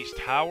of one of these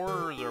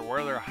towers or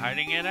where they're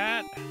hiding it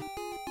at.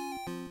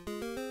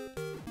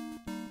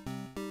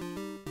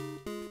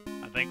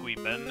 I think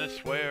we've been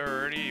this way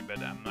already, but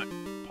I'm not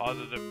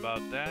positive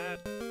about that.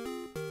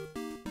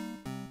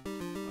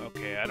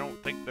 Okay, I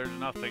don't think there's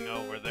nothing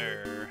over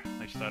there.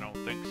 At least I don't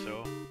think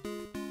so.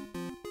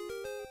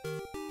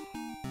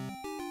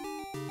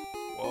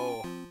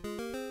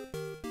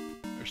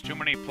 too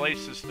many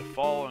places to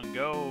fall and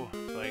go.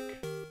 Like,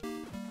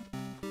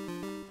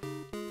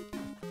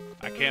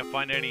 I can't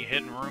find any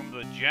hidden rooms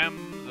with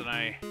gems, and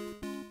I'm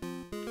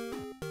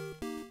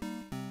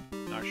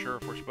not sure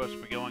if we're supposed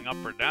to be going up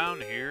or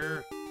down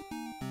here.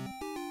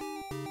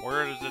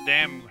 Where is the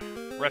damn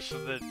rest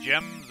of the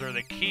gems or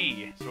the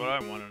key? That's what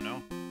I want to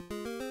know.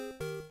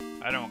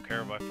 I don't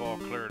care if I fall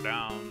clear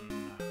down.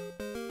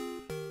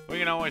 We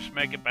can always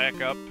make it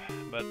back up,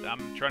 but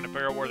I'm trying to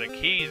figure out where the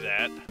key's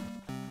at.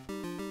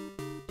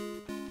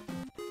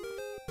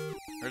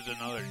 There's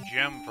another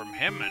gem from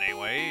him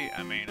anyway.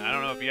 I mean, I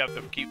don't know if you have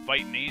to keep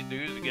fighting these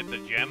dudes to get the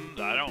gems.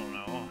 I don't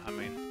know. I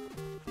mean,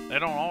 they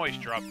don't always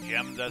drop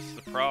gems. That's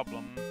the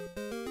problem.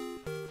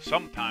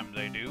 Sometimes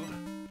they do.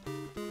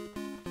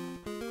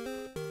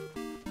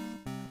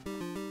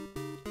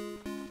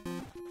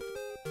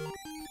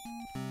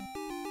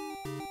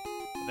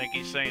 I think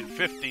he's saying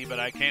 50, but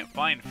I can't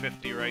find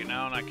 50 right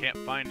now, and I can't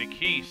find a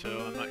key, so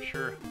I'm not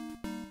sure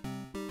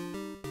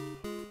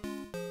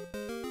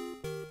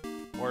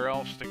where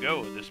else to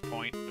go at this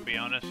point, to be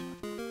honest.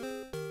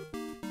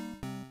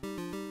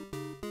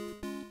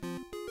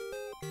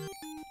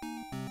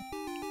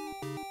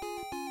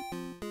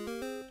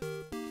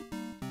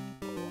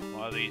 Oh, a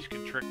lot of these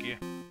can trick you.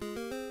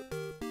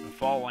 The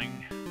falling.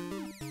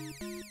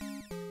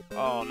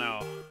 Oh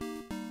no.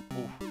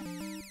 Ooh.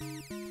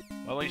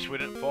 Well, at least we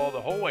didn't fall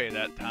the whole way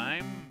that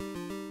time.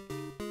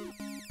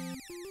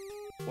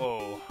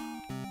 Whoa.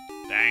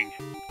 Dang.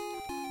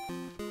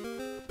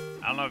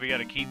 I don't know if you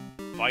gotta keep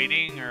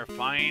fighting or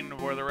find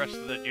where the rest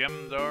of the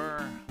gems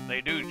are. They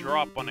do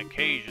drop on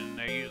occasion.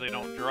 They usually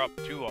don't drop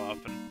too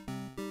often.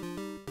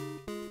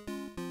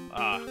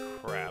 Ah,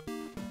 crap.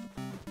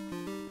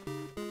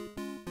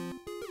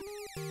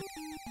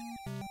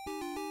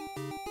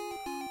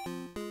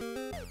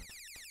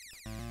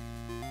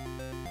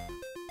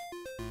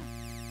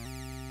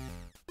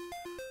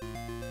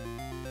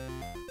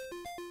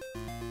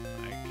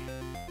 Like,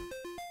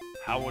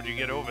 how would you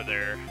get over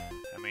there?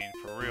 I mean,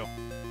 for real.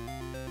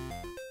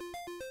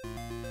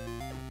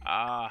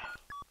 I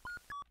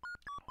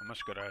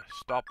must got a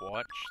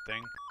stopwatch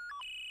thing.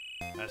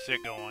 That's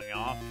it going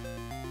off.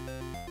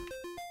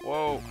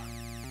 Whoa.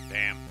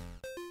 Damn.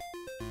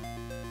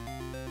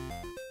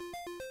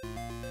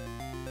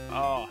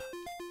 Oh.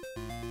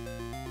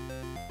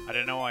 I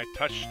didn't know I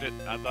touched it.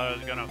 I thought I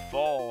was gonna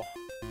fall.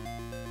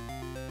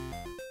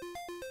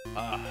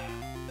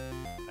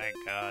 Thank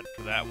God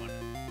for that one.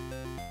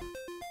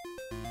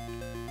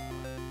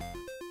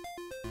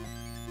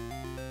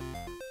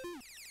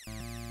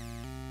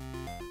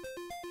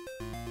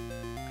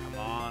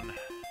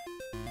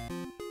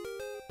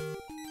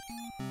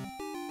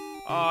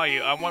 Oh,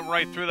 I went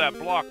right through that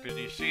block. Did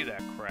you see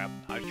that crap?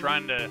 I was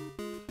trying to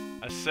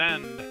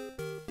ascend,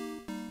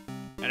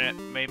 and it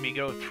made me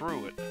go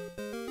through it.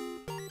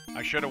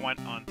 I should have went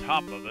on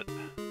top of it.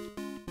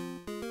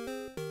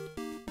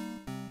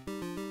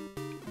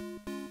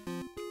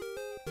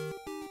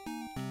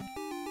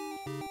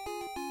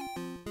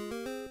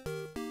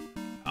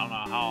 I don't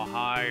know how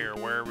high or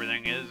where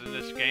everything is in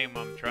this game.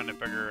 I'm trying to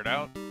figure it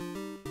out.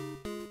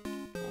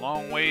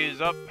 Long ways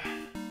up.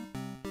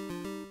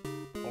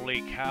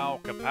 Holy cow,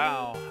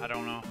 kapow, I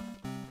don't know.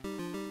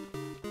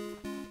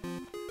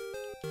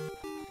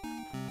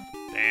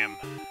 Damn.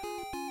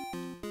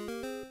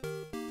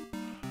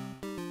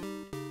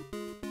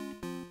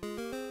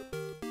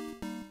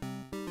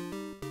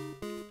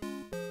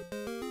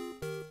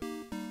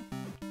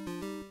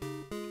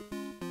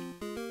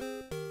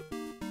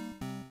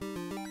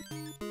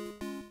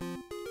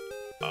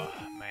 Oh,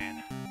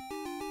 man.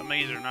 Some of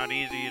these are not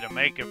easy to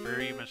make if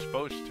you're even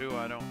supposed to,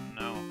 I don't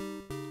know.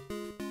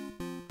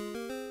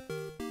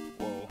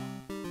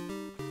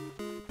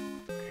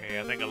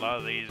 I think a lot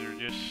of these are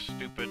just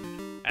stupid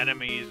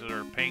enemies that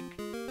are pink.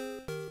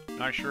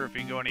 Not sure if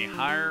you go any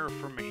higher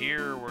from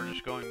here, we're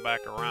just going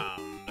back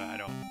around. I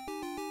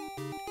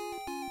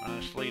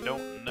honestly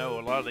don't know.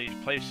 A lot of these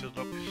places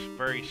look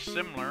very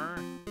similar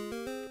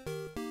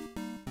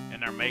in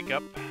their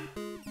makeup.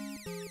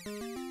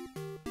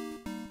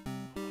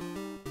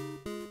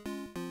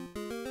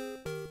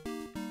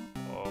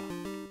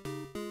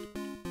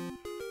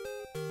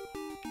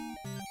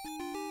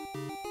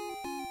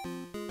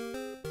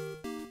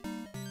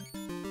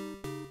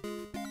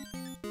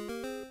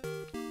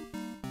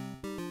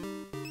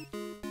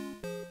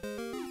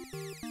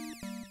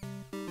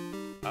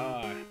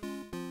 Oh.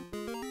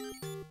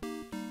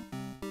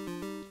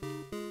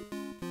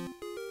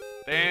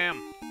 Damn!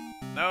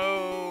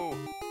 No!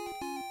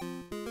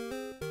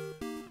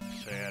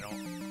 Let's say I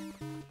don't...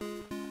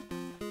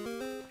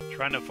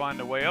 Trying to find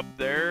a way up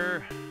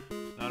there.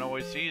 Not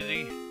always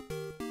easy.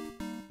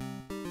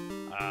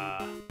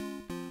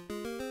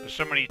 There's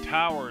so many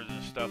towers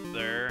and stuff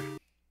there.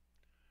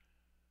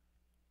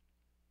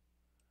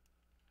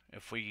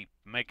 If we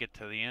make it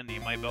to the end,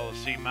 you might be able to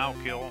see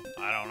Malkill.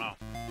 I don't know.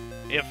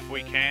 If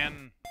we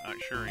can. Not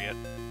sure yet.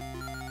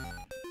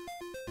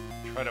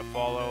 Try to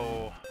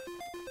follow...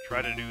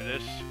 Try to do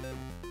this.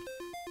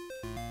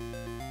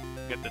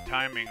 Get the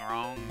timing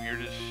wrong. You're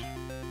just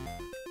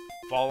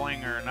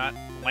falling or not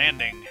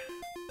landing.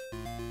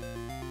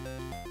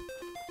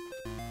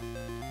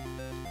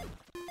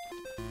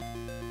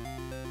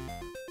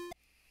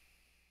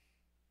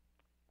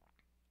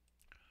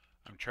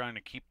 I'm trying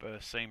to keep the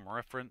same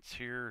reference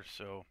here,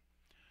 so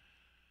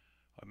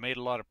I made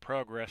a lot of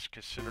progress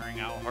considering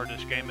how hard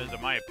this game is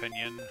in my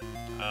opinion.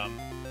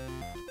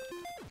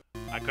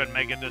 I couldn't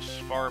make it this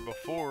far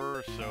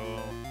before,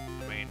 so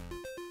I mean,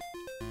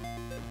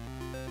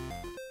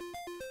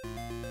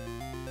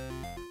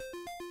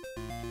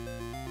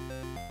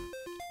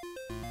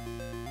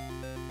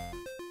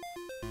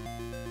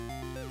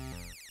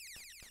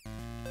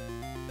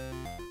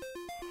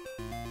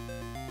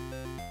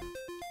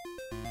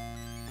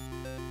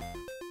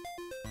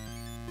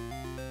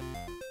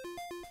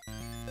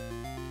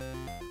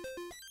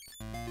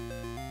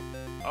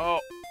 oh,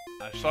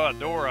 I saw a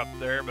door up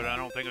there, but I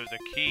don't think it was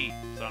a key,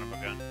 son of a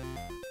gun.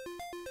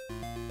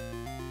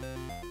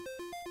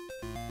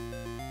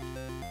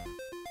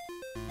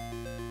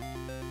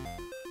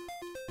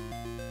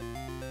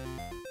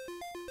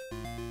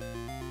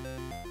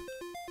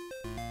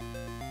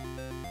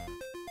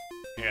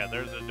 Yeah,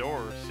 there's a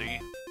door, see?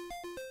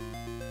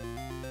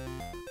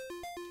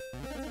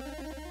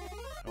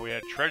 We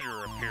had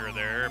treasure appear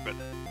there, but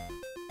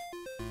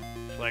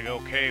it's like,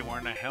 okay, where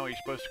in the hell are you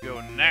supposed to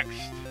go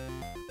next?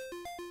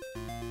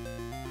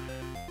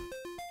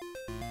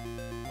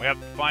 We have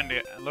to find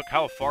it. Look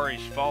how far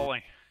he's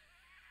falling.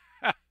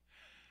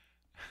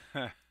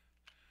 I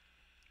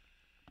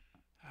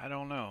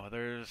don't know.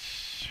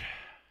 It's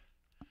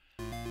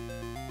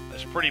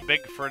pretty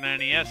big for an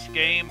NES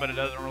game, but it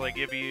doesn't really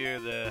give you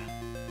the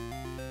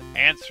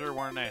answer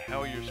where in the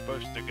hell you're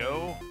supposed to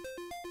go.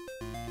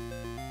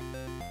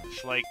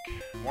 It's like,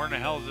 where in the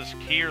hell is this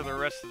key or the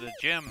rest of the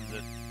gems?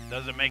 It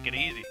doesn't make it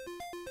easy.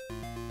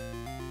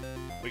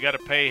 We got to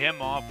pay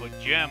him off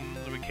with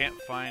gems. We can't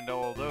find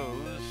all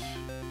those.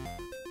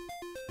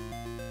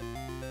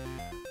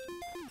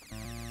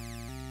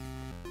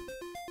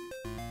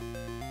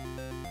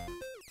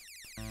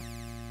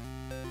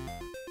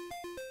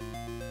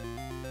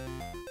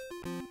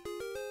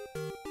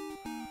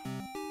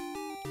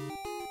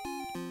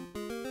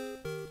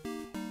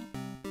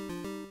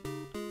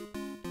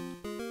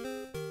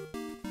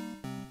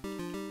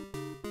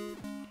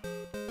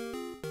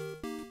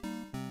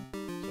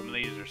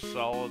 These are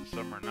solid,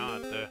 some are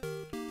not.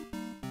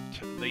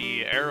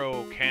 The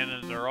arrow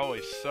cannons are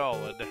always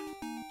solid.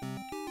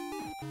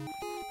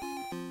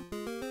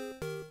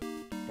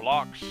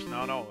 Blocks,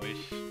 not always.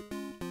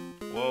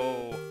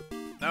 Whoa.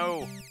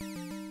 No!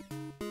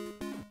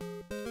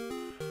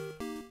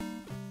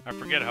 I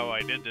forget how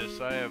I did this.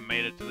 I haven't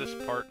made it to this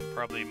part in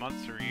probably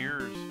months or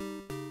years.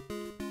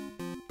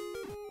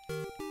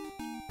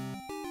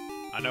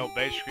 I know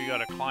basically you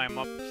gotta climb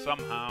up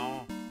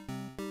somehow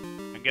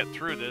get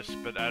through this,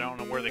 but I don't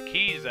know where the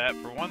key's at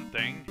for one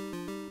thing.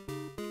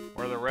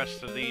 Where the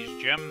rest of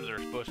these gems are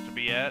supposed to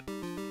be at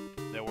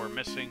that we're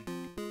missing.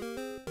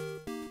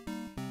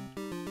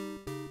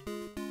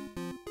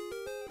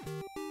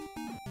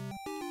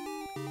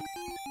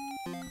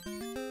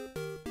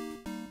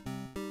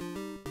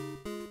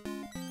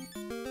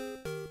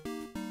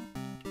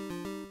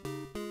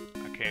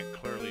 I can't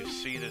clearly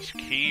see this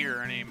key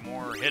or any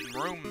more hidden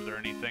rooms or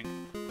anything.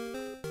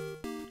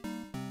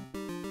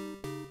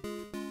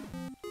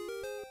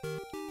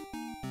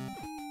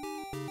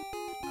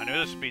 I knew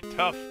this would be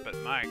tough, but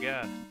my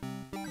god.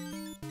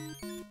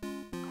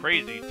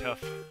 Crazy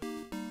tough.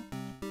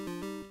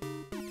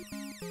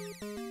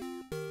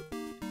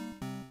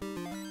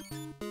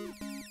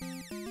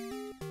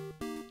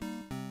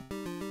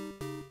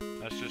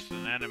 That's just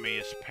an enemy,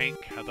 it's pink.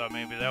 I thought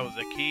maybe that was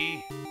the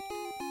key.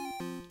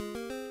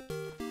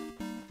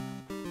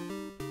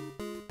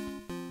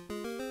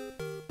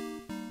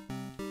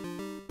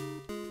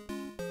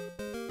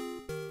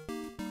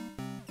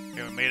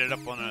 Okay, we made it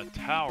up on a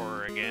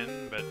tower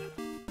again, but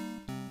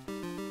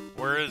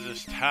where is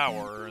this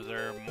tower? Is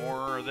there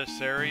more of this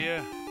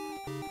area?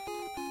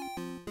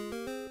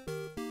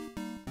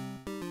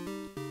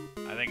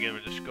 I think it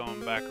was just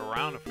going back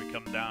around if we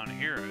come down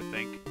here, I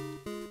think.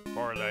 As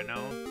far as I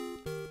know.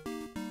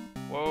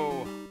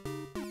 Whoa.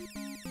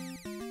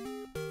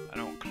 I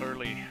don't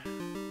clearly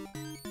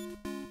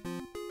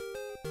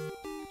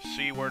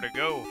see where to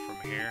go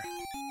from here.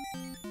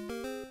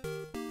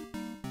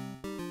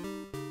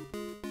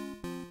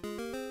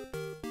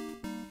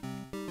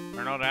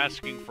 They're not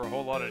asking for a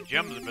whole lot of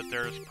gems, but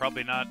there's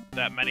probably not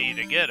that many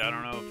to get. I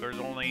don't know if there's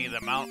only the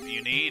amount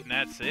you need and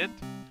that's it.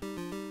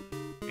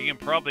 You can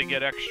probably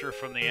get extra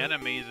from the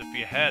enemies if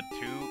you had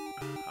to.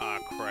 Ah,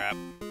 crap.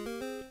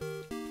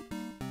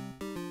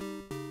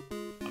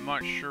 I'm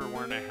not sure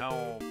where in the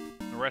hell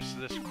the rest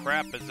of this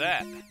crap is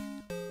at.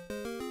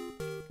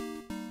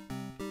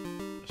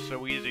 It's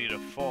so easy to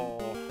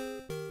fall.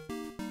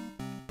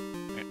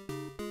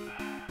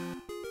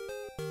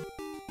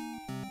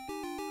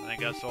 I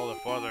think that's all the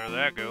farther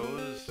that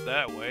goes,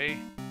 that way.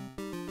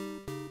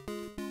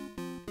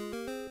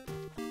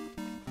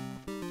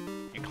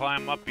 You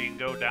climb up, you can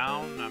go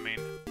down, I mean...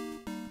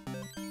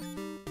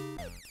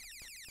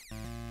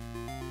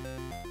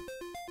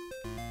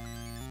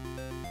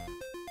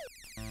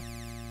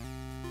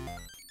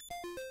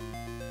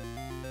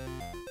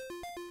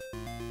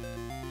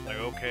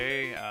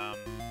 okay.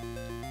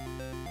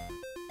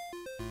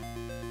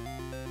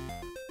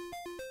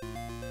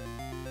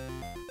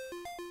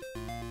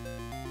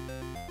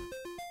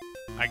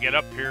 I get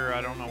up here,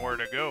 I don't know where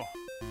to go.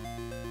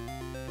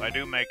 If I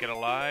do make it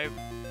alive.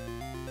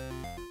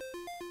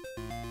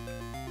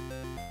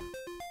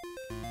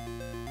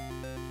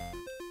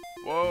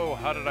 Whoa,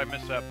 how did I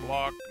miss that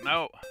block?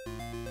 No.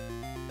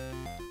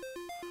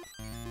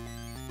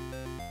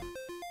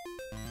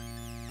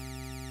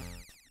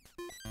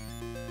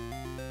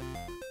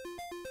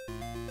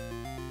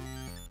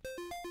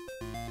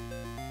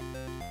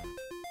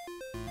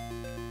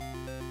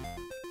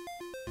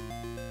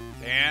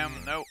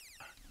 Damn, nope.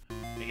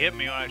 He hit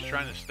me when I was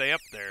trying to stay up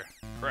there.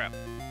 Crap.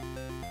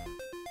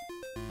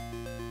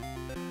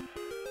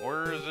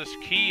 Where's this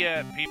key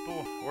at,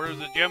 people? Where's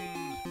the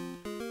gems?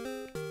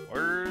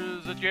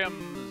 Where's the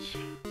gems?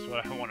 That's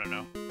what I want to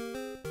know.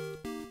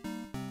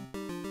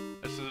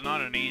 This is not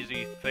an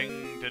easy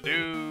thing to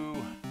do.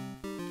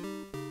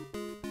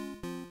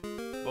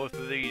 Both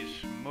of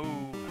these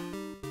move.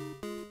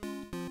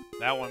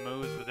 That one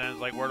moves, but then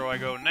it's like, where do I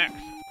go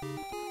next?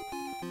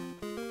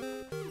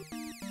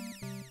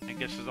 I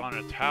guess it's on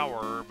a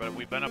tower, but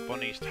we've been up on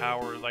these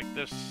towers like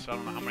this, I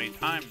don't know how many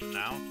times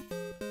now.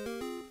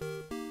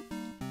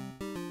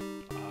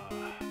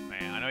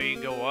 Man, I know you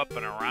can go up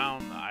and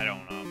around. I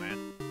don't know, man.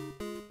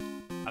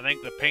 I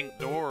think the pink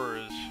door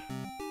is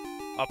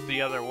up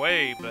the other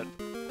way, but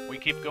we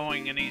keep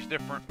going in these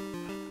different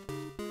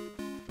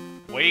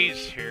ways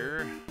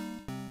here.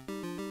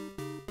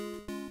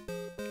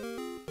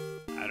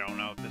 I don't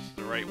know if this is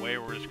the right way.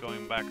 We're just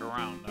going back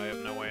around. I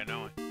have no way of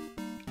knowing.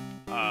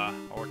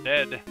 Or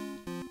dead.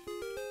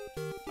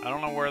 I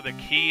don't know where the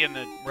key and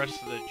the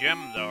rest of the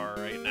gems are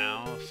right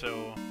now,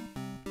 so...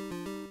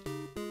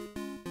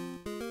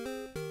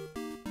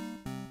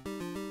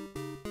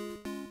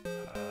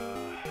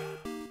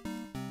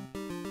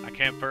 I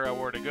can't figure out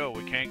where to go.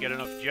 We can't get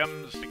enough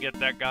gems to get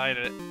that guy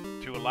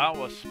to allow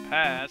us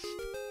past.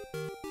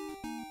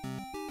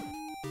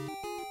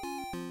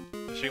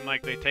 It seems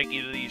like they take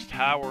you to these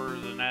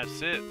towers and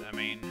that's it. I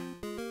mean,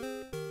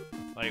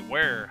 like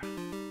where?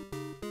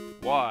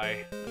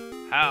 Why?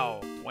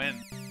 How?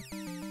 When?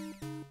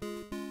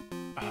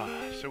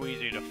 So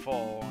easy to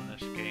fall in this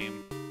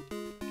game.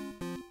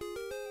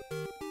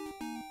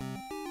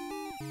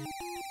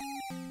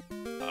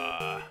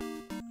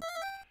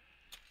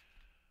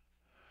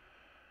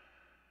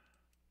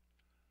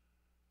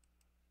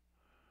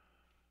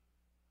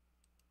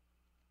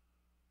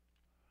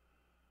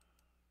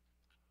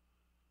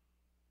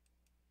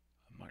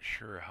 I'm not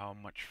sure how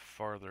much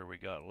farther we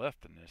got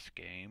left in this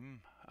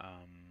game.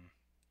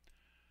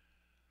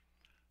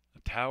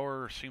 The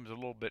tower seems a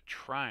little bit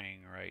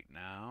trying right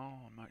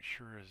now. I'm not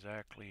sure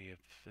exactly if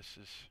this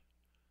is...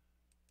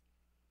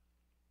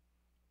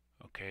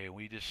 Okay,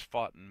 we just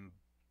fought and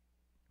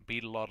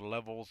beat a lot of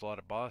levels, a lot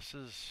of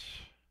bosses.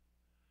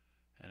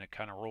 And it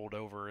kind of rolled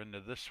over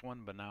into this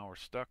one, but now we're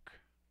stuck.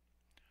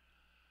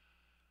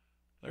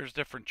 There's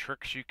different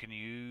tricks you can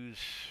use.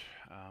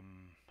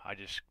 I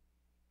just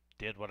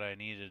did what I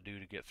needed to do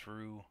to get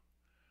through.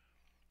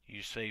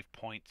 Use save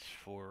points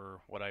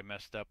for what I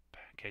messed up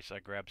in case I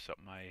grabbed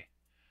something I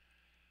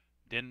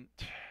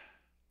didn't.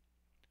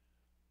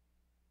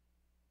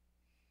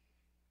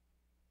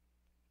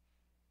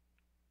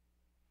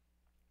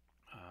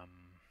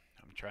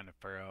 I'm trying to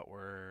figure out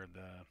where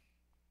the...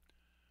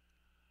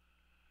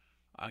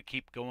 I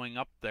keep going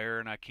up there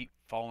and I keep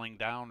falling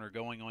down or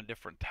going on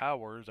different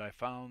towers. I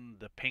found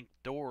the pink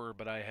door,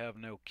 but I have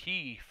no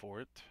key for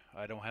it.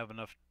 I don't have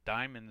enough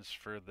diamonds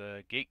for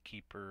the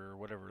gatekeeper or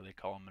whatever they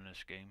call him in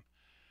this game.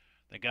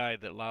 The guy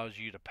that allows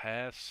you to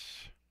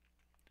pass.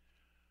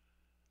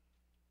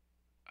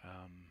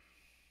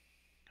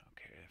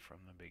 Okay,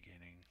 from the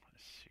beginning.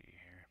 Let's see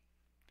here.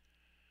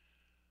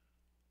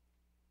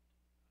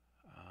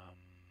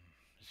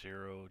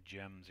 0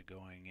 gems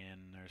going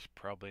in. There's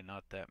probably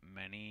not that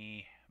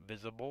many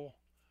visible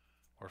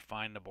or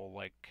findable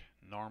like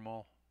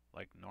normal.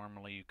 Like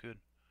normally you could.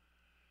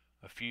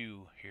 A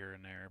few here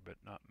and there, but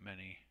not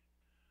many.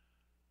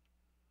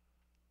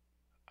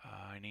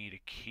 I need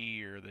a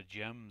key or the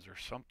gems or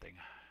something.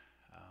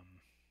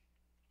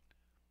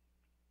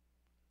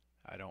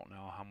 I don't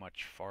know how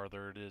much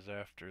farther it is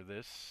after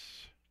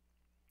this.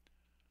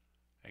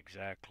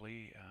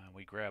 Exactly.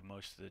 We grabbed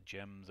most of the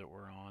gems that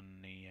were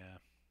on the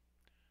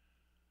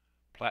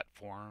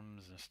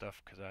platforms and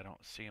stuff because I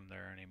don't see them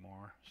there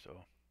anymore.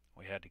 So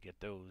we had to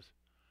get those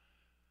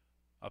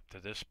up to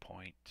this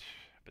point.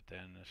 But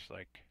then it's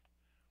like...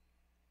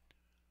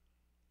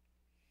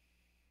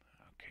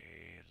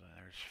 Okay,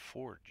 there's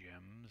 4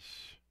 gems.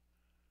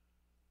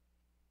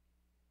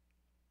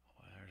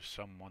 Well, there's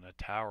some on the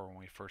tower when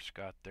we first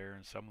got there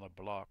and some of the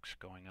blocks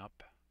going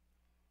up.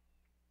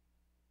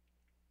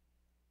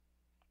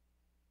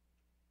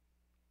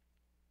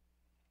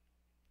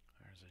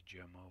 There's a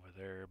gem over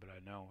there, but I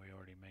know we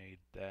already made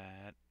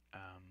that.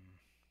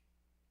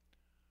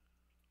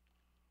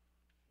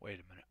 Wait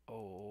a minute.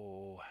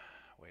 Oh,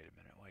 wait a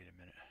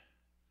minute.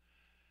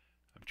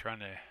 I'm trying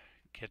to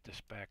get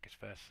this back as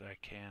fast as I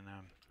can.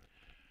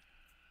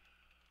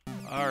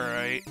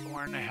 Alright,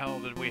 where in the hell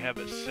did we have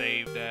it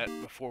saved at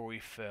before we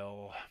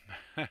fell?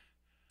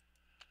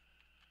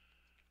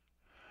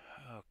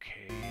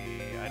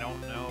 Okay, I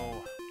don't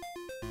know.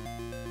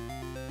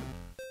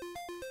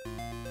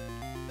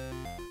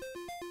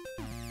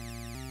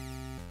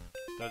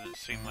 This doesn't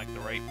seem like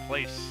the right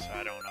place.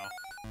 I don't know.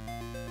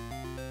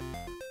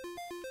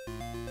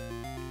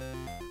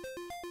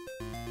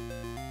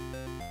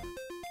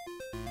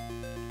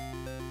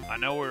 I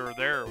know we were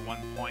there at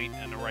one point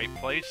in the right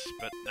place,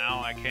 but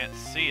now I can't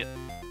see it.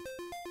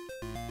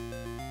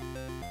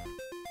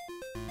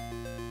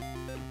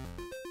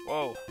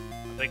 Whoa,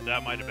 I think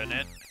that might have been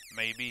it.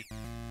 Maybe.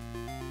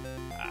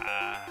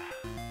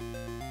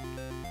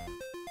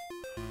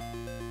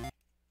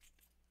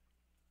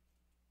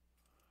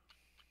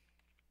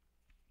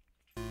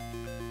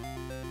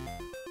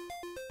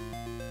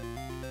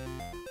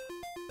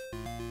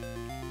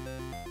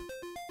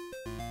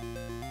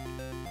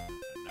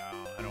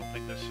 I don't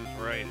think this is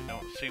right. It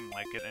don't seem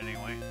like it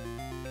anyway.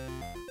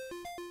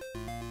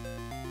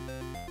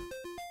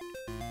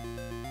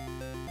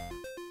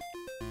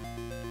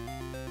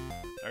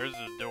 There's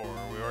the door.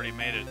 We already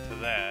made it to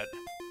that.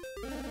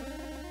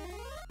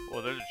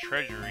 Well, there's a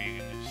treasure you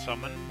can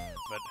summon,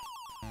 but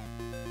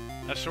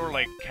that's sort of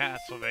like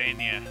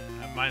Castlevania.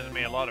 It reminds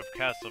me a lot of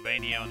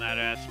Castlevania on that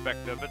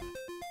aspect of it.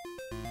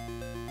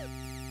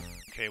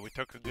 Okay, we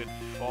took a good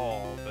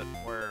fall, but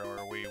where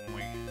are we when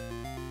we...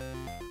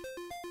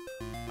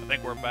 I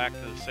think we're back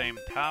to the same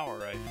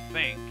tower, I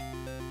think.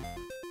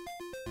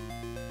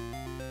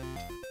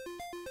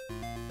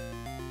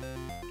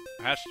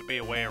 There has to be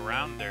a way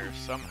around there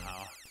somehow.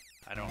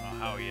 I don't know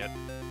how yet.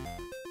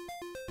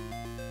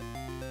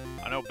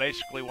 I know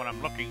basically what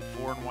I'm looking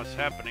for and what's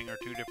happening are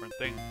two different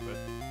things, but...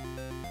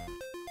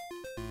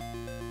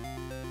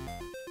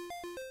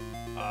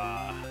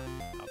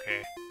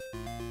 okay.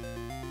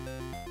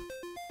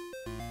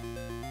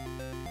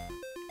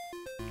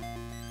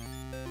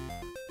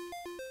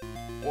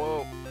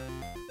 Whoa!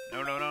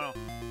 No, no, no, no.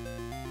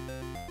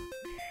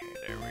 Okay,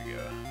 there we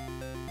go.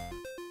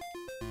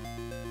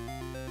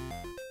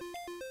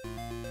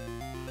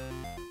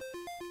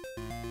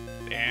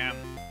 Damn.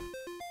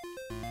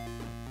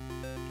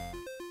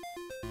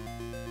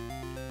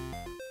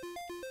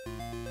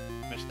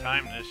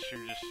 Mistimed this,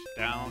 you're just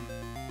down.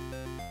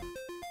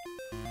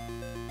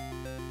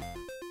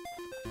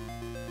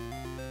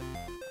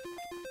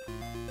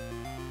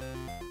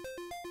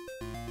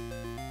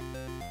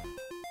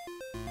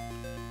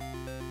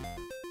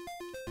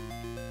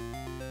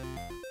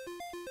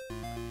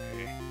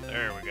 Okay,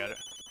 there we got it.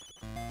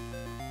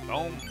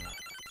 Boom.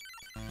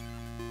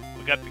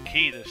 We got the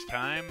key this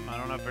time. I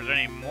don't know if there's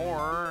any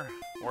more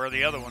where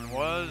the other one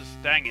was.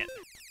 Dang it.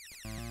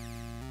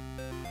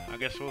 I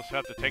guess we'll just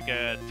have to take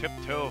a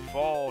tiptoe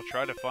fall,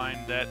 try to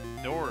find that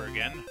door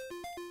again.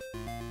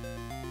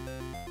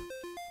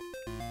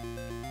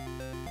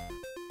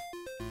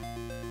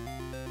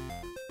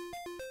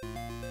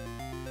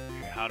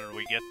 Okay, how did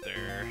we get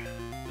there?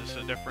 This is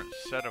a different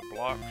set of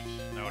blocks?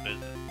 No, it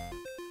isn't.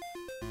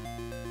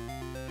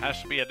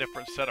 Has to be a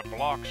different set of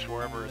blocks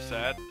wherever it's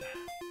at.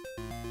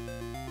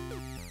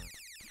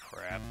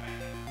 Crap.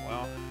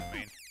 Well, I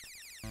mean...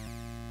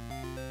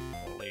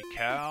 Holy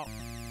cow.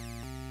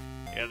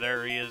 Yeah,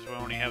 there he is. We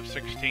only have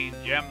 16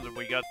 gems and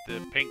we got the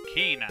pink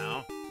key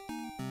now.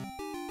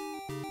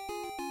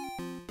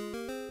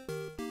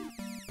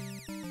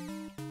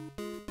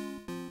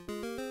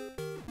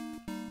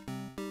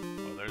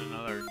 Well, there's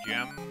another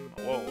gem.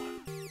 Whoa.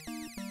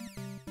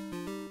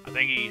 I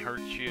think he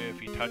hurts you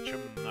if you touch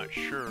him. I'm not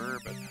sure,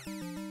 but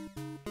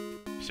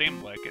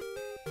seemed like it.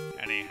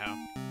 Anyhow.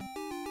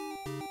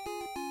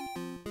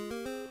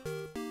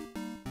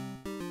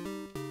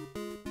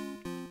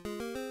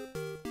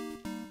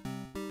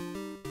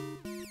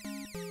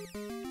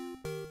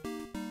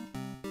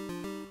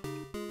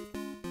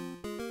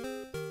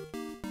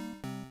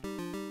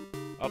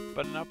 Up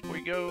and up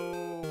we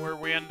go. Where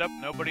we end up,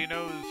 nobody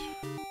knows.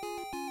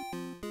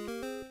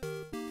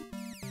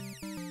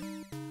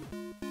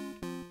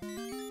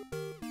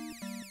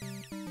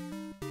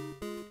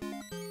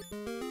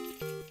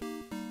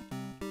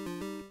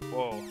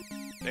 Whoa,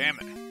 damn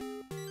it.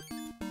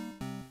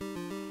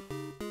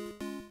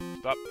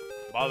 Stop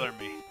bothering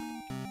me.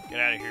 Get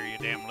out of here, you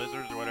damn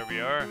lizards or whatever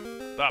you are.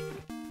 Stop.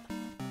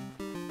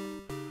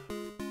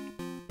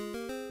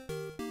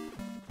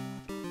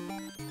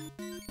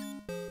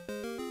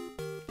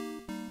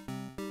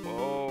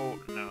 Whoa,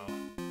 no.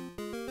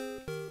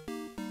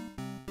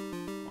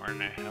 Where in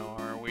the hell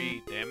are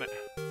we? Damn it.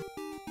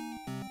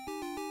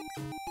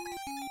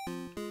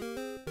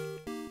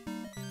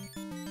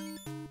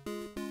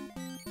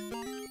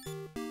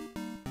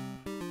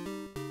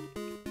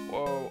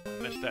 Whoa, I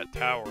missed that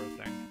tower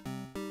thing.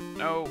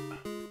 No.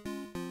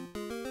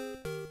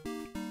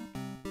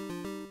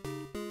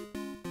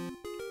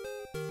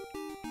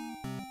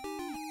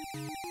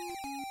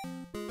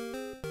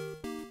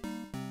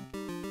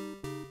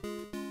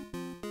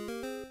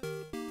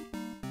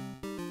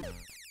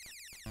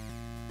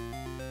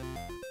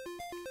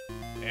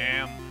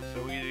 Damn,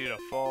 so easy to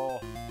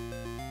fall.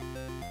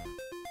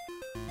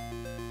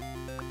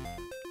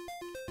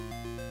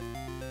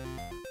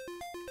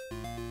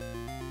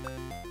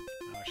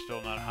 We're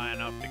still not high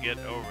enough to get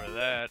over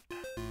that.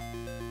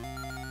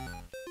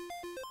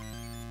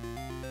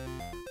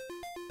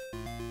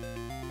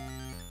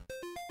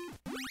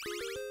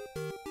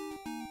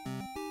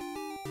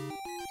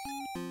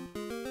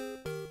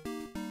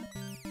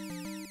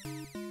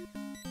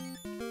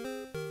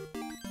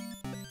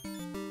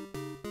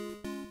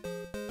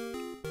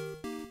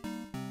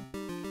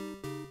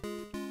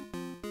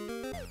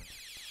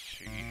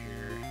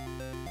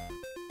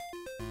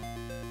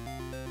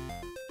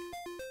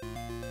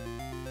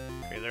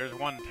 There's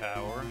one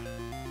tower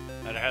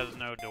that has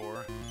no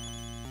door.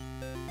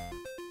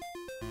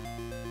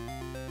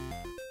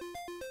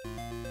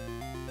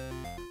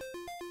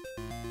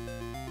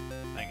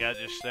 That guy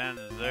just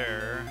stands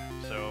there,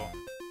 so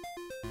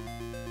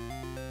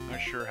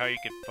not sure how you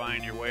could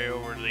find your way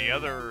over to the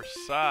other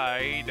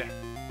side.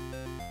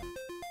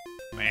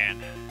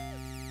 Man.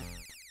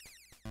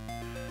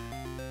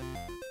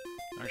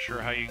 Not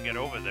sure how you can get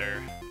over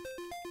there.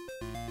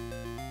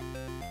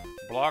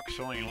 Blocks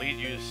only lead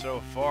you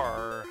so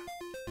far.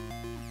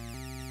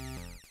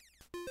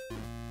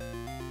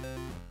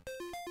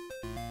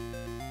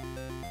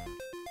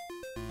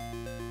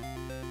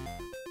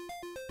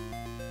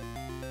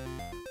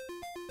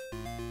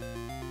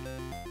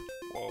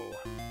 Whoa.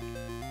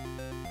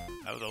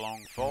 That was a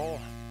long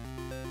fall.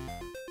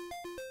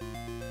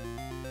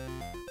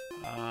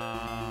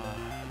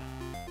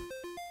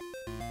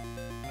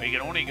 Well, you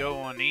can only go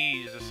on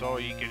these. That's all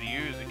you can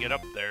use to get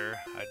up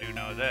there. I do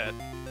know that.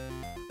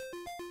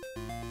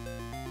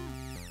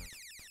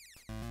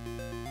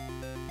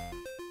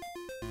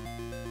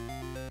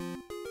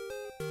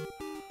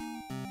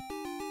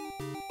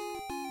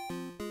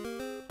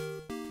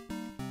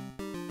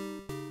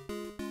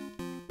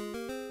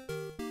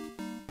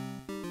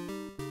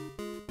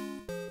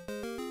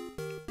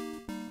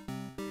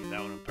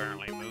 That one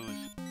apparently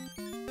moves.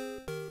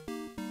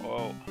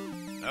 Whoa.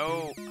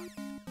 No.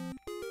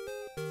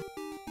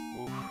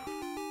 Oof.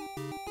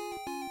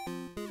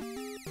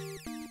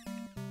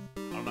 I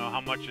don't know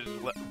how much is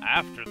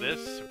after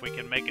this, if we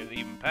can make it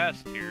even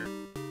past here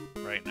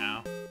right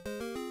now.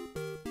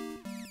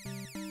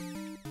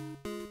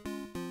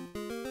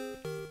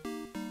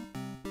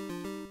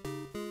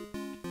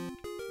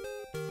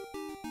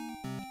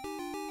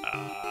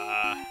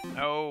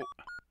 No.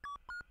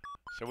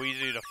 So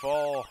easy to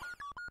fall.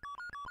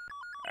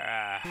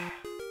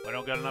 We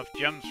don't got enough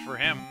gems for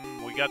him.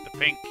 We got the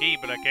pink key,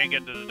 but I can't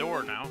get to the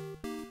door now.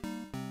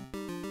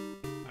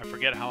 I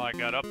forget how I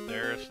got up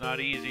there. It's not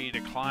easy to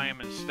climb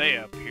and stay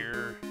up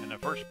here in the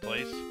first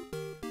place.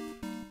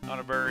 Not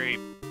a very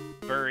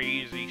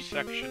easy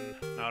section.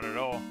 Not at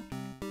all.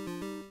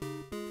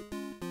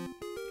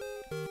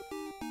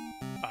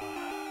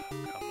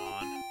 Come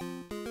on.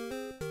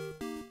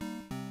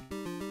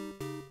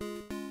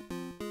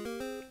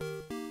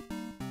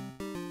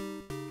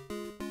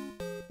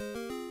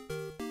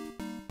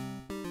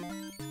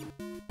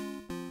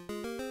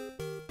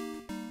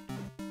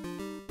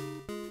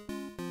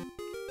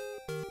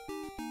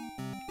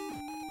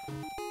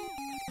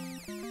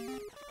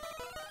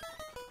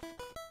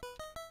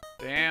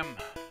 Damn.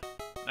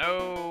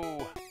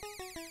 No.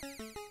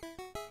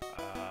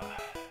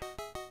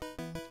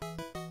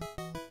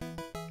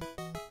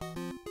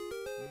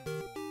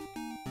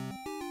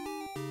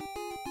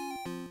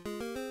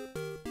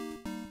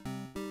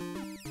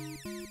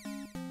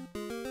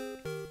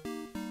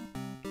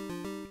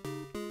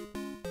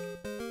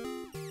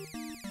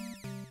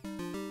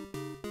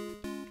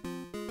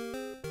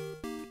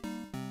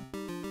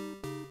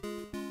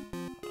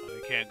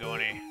 We can't go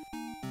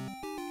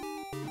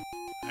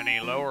any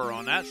lower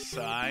on that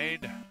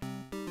side.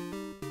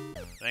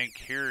 I think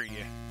here it's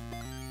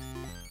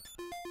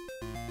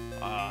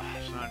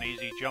not an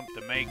easy jump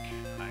to make.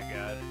 My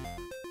God.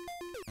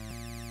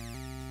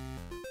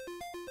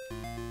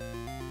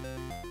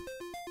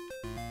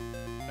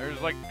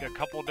 There's like a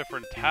couple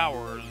different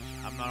towers.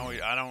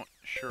 I don't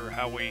sure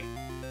how we.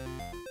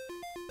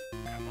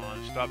 Come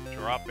on, stop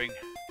dropping.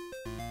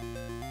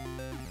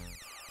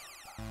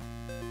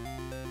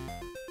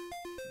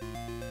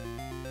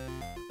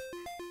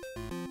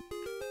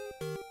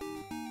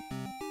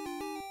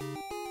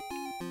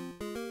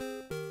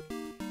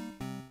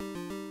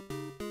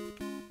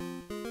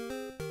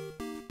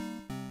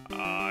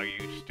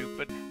 You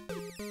stupid.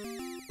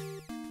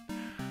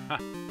 Huh.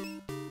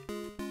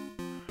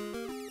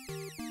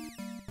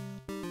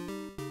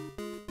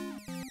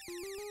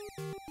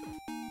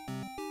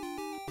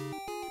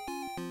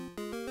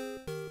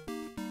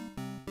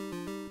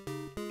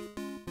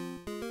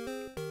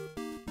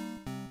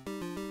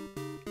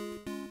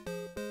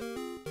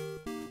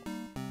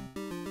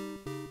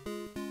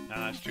 No,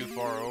 that's too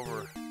far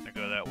over to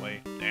go that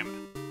way. Damn it.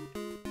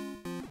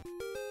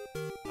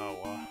 Oh,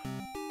 well.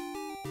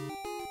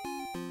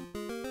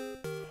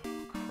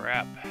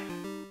 Crap.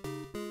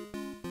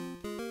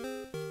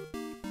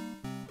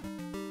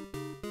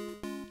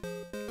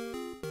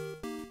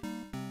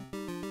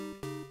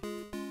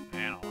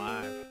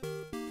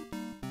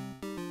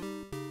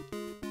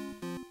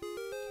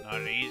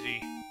 Not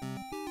easy. I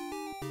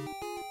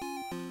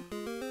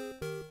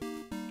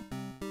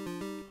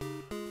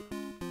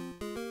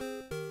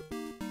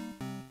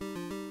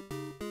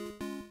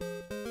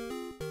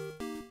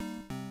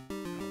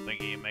don't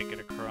think you can make it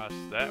across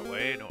that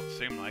way. Don't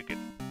seem like it.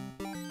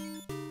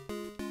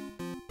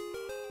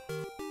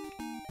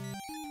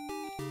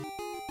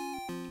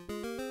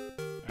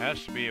 There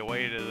has to be a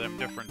way to them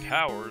different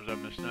towers.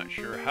 I'm just not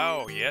sure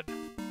how yet.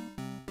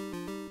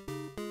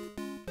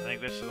 I think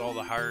this is all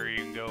the higher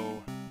you can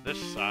go this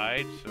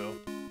side, so...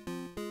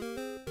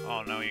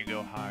 Oh no, you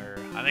go higher.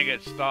 I think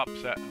it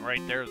stops at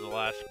right there, the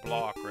last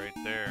block right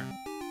there.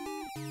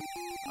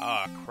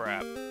 Ah,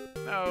 crap.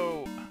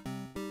 No!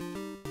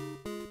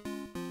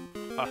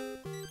 Huh.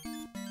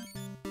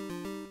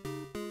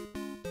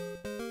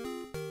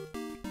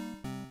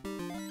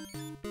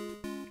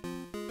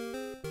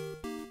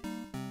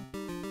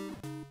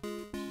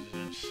 This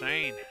is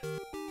insane.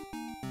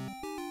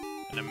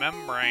 And the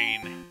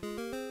membrane.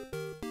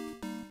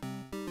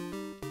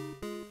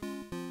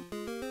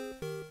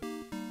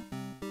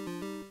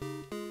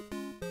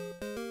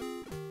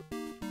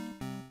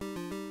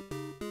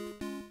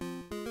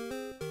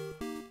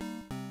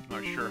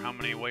 Not sure how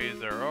many ways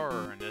there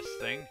are in this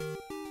thing.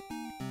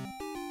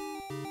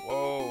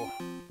 Whoa.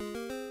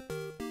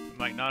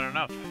 Like not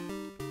enough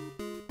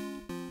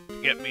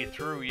to get me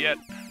through yet.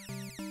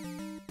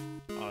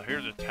 Oh,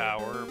 here's a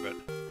tower, but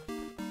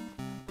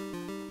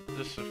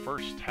this is the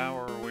first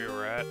tower we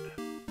were at.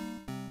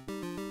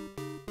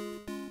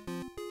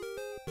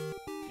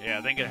 Yeah,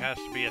 I think it has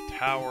to be a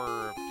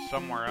tower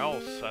somewhere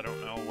else. I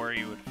don't know where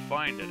you would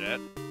find it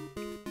at.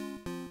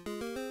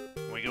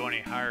 Can we go any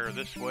higher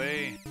this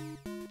way?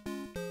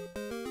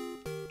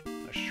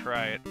 Let's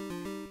try it.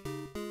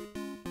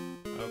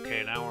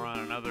 Okay, now we're on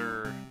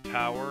another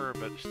tower,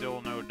 but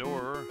still no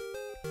door.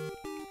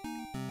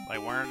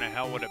 Like, where in the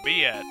hell would it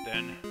be at,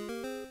 then?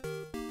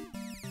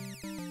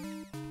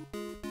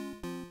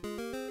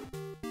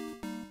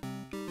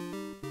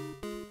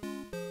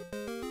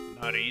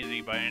 Not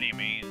easy by any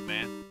means,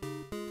 man.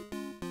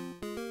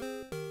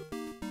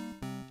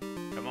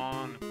 Come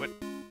on, quit.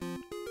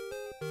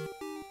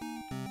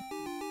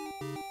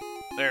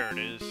 There it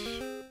is.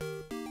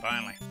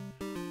 Finally.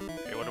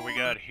 Okay, what do we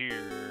got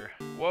here?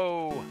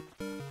 Whoa!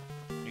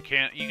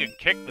 You can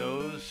kick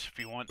those if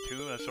you want to.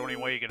 That's the only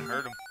way you can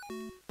hurt them.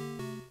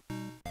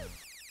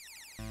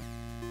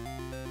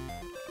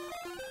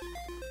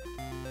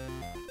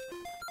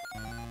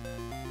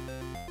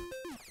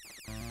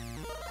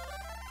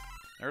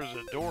 There's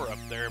a door up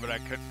there, but I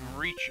couldn't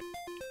reach it.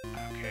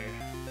 Okay.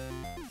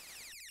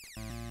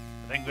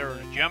 I think there was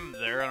a gem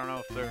there. I don't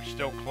know if they're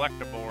still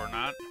collectible or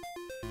not.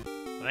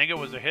 I think it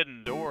was a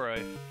hidden door,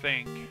 I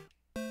think.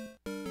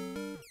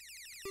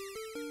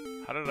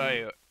 How did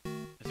I...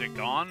 Is it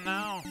gone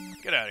now?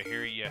 Get out of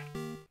here, you.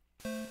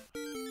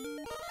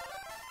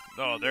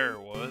 Oh, there it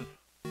was.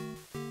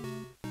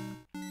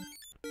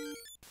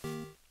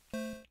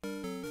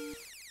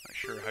 Not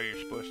sure how you're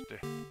supposed to...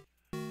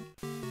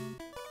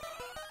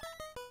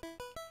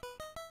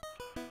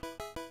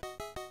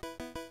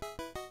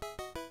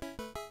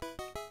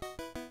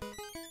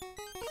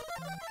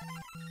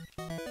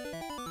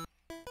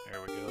 There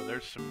we go.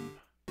 There's some...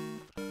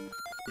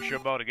 We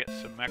should be able to get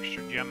some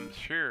extra gems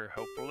here,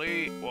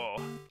 hopefully.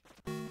 Whoa.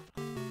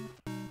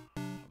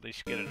 At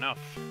least get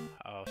enough.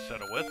 I'll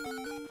settle with.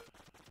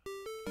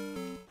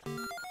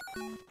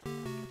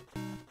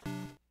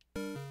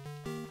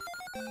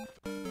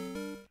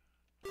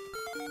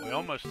 We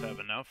almost have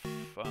enough.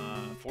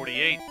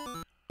 48.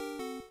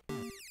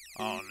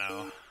 Oh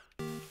no.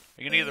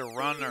 You can either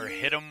run or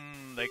hit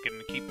them. They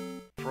can keep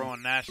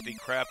throwing nasty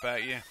crap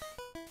at you.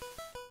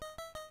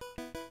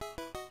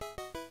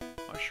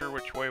 Not sure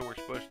which way we're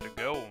supposed to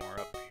go when we're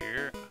up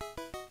here.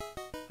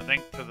 I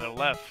think to the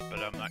left, but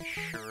I'm not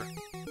sure.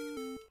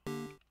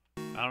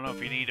 I don't know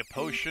if you need a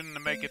potion to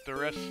make it the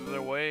rest of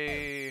the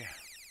way.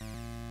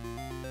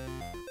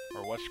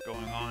 Or what's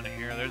going on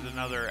here. There's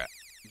another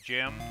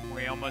gem.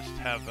 We almost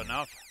have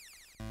enough.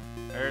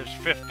 There's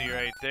 50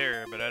 right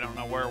there, but I don't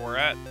know where we're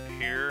at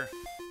here.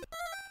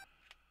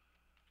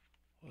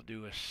 We'll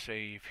do a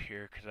save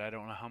here, because I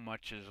don't know how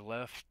much is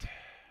left.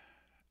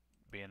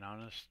 Being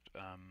honest,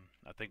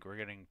 I think we're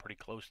getting pretty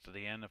close to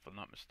the end, if I'm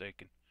not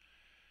mistaken.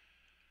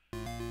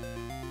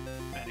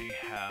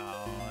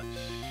 Anyhow,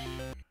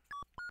 let's...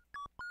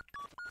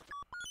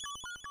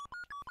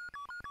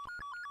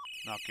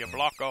 Knock your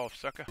block off,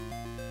 sucker.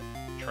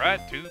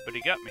 Tried to, but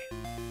he got me.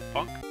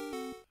 Punk.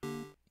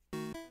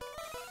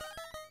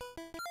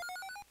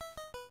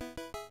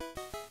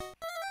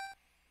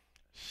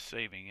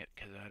 Saving it,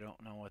 because I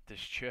don't know what this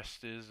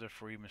chest is,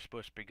 if we're even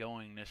supposed to be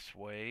going this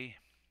way.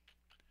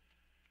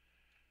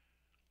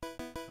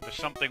 There's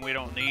something we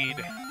don't need.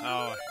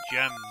 Oh,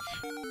 gems.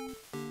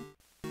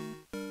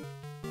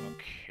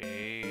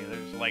 Okay,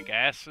 there's like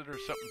acid or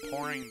something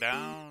pouring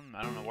down.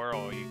 I don't know where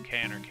all you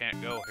can or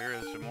can't go.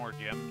 Here's some more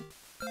gems.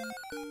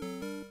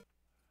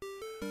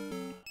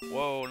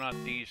 Whoa, not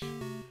these.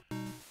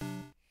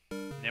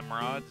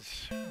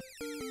 Nimrods.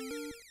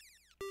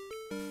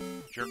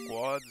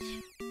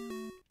 Jerkwads.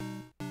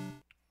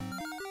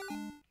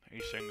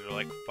 These things are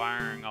like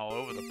firing all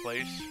over the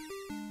place.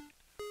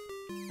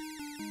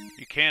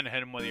 You can hit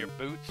them with your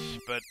boots,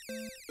 but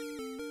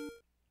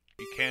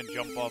you can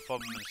jump off of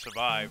them and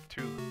survive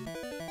too.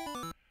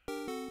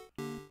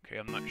 Okay,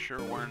 I'm not sure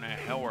where in the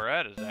hell we're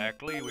at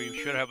exactly. We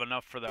should have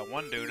enough for that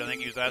one dude. I think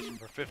he was asking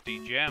for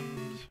 50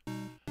 gems.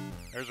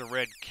 There's a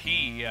red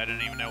key. I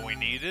didn't even know we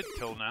needed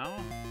till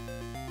now.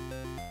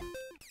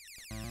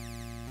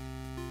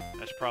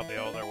 That's probably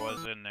all there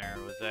was in there,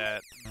 was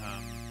that.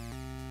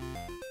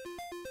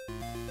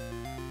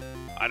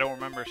 I don't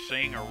remember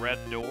seeing a red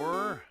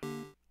door.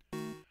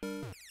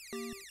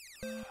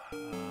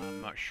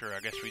 I'm not sure. I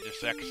guess we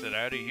just exit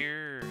out of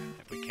here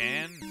if we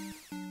can.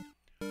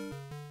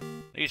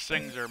 These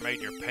things are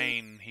major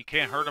pain. You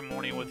can't hurt them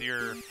only with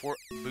your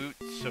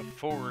boots of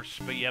force,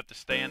 but you have to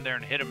stand there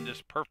and hit them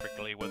just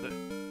perfectly with it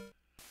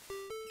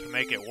to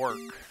make it work.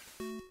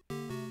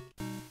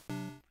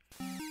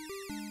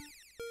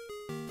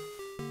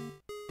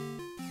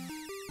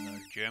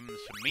 Another gem,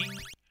 some meat.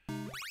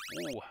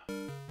 Ooh.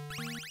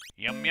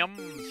 Yum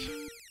yums.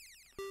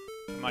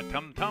 To my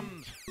tum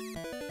tums.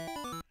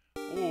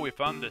 Ooh, we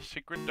found the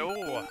secret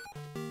door.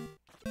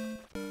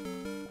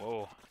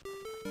 Whoa.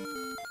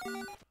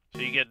 So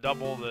you get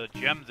double the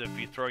gems if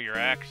you throw your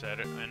axe at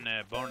it in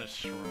the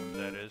bonus room,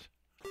 that is.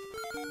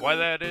 Why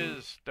that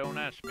is, don't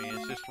ask me.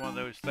 It's just one of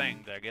those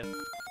things, I guess.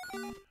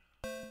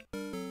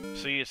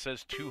 See, it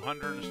says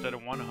 200 instead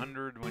of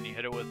 100 when you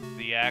hit it with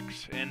the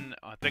axe.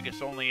 I think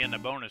it's only in the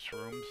bonus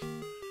rooms.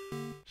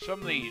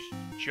 Some of these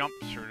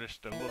jumps are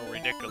just a little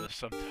ridiculous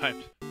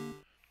sometimes.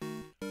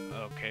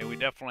 Okay, we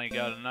definitely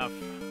got enough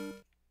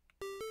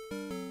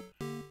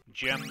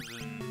gems,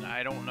 and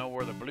I don't know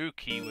where the blue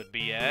key would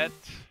be at.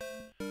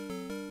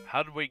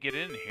 How did we get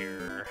in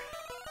here?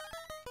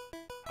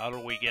 How do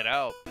we get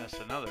out? That's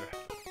another.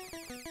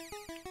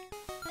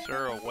 Is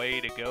there a way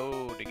to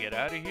go to get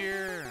out of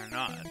here or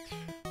not?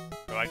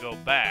 Do I go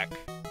back?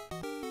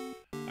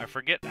 I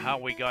forget how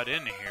we got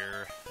in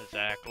here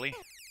exactly.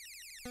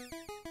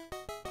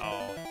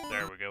 Oh,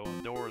 there we go.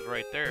 The door's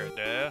right there,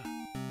 duh.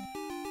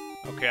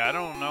 Okay, I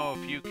don't know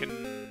if you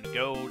can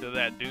go to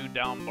that dude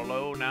down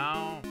below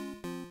now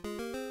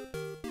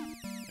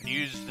and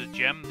use the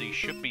gems. He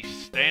should be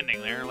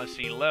standing there unless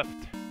he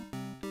left.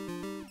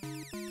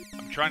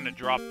 I'm trying to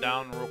drop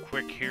down real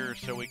quick here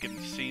so we can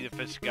see if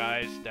this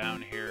guy's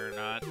down here or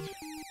not.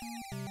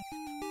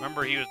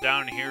 Remember, he was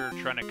down here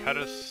trying to cut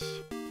us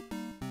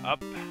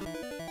up.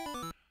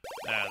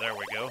 Ah, there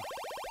we go.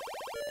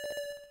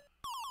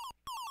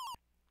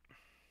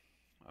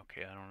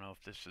 Okay, I don't know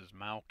if this is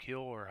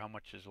Malkill or how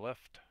much is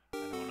left. I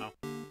don't know.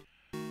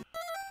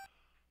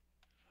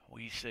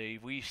 We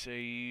save, we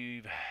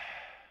save.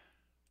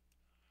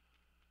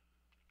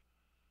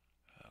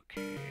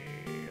 Okay,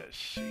 let's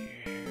see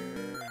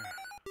here.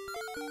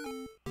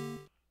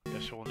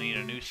 Guess we'll need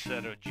a new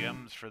set of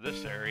gems for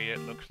this area,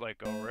 it looks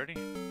like already.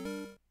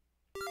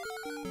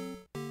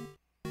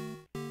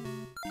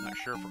 Not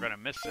sure if we're gonna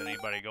miss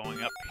anybody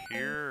going up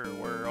here or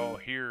where all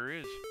here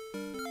is.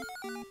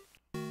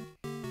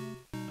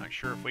 Not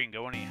sure if we can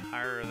go any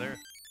higher there.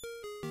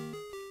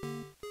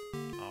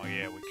 Oh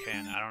yeah, we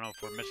can. I don't know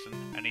if we're missing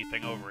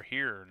anything over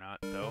here or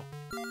not, though.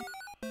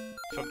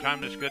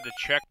 Sometimes it's good to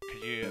check,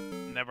 because you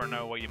never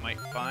know what you might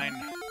find.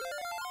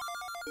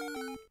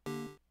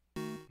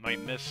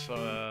 Might miss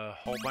a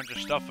whole bunch of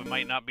stuff, it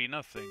might not be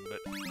nothing, but...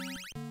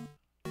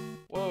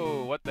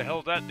 Whoa, what the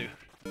hell's that dude?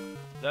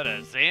 Is that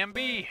a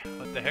Zambi?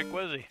 What the heck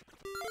was he?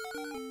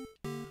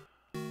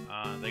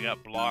 They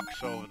got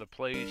blocks all over the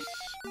place.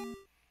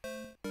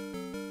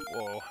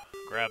 Whoa,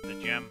 grab the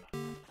gem.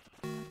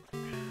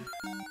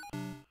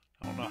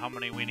 I don't know how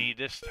many we need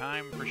this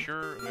time for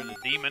sure. There's a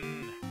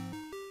demon.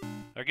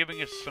 They're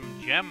giving us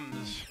some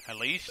gems, at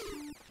least.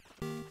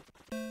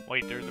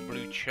 Wait, there's a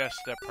blue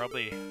chest that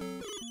probably...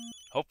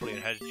 Hopefully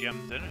it has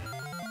gems in it.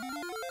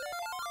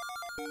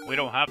 We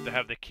don't have to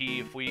have the key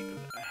if we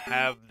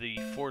have the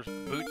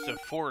boots of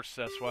force.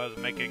 That's why I was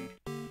making...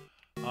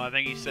 I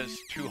think he says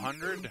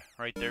 200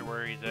 right there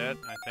where he's at,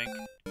 I think.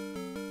 So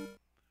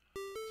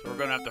we're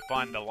going to have to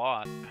find a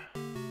lot.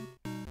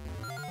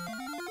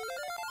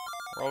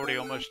 We're already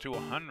almost to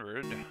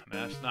 100. I mean,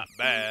 that's not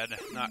bad.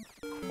 Not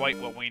quite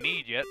what we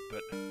need yet,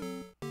 but...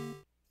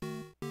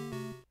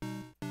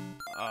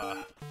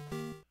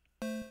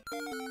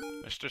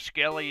 Mr.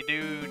 Skelly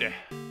Dude.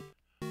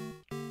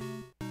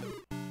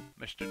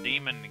 Mr.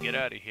 Demon, get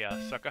out of here,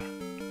 sucker.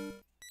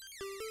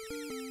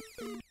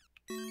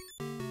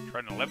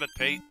 Trying to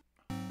levitate.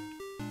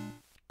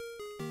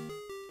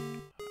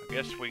 I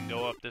guess we can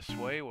go up this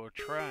way. We'll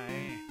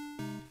try.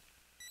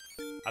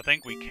 I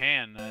think we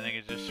can. I think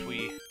it's just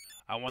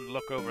I want to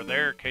look over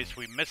there in case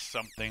we miss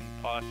something,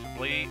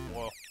 possibly.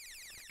 Well,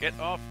 get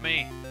off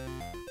me,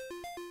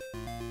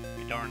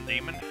 you darn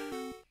demon.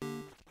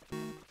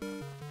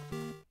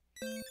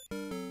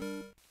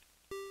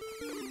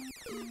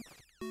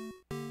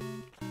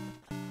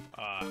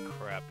 Ah,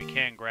 crap. You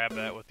can't grab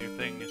that with your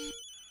thing. It's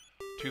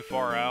too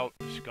far out.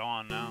 It's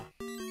gone now.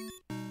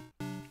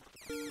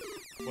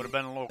 Would have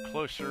been a little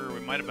closer. We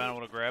might have been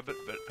able to grab it,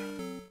 but...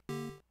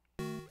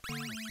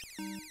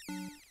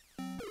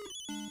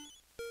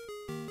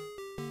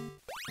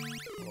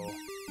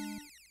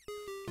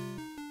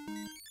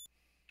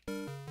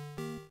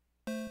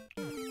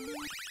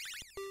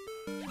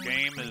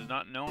 game is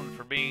not known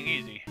for being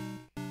easy.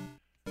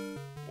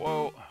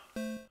 Whoa.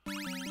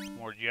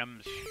 More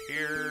gems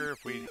here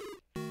if we...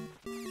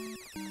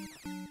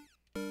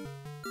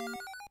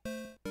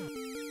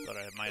 Thought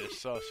I might have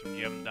saw some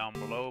gems down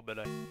below, but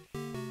I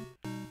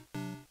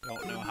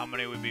don't know how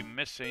many we'd be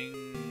missing,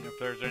 if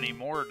there's any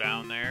more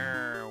down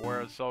there, or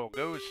where this all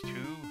goes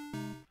to.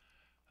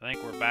 I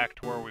think we're back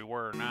to where we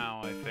were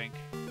now, I think.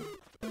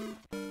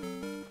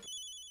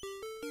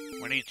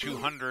 We need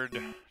 200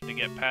 to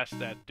get past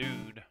that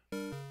dude.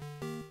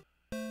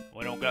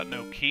 We don't got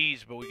no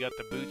keys, but we got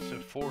the Boots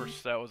of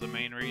Force. That was the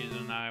main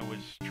reason I was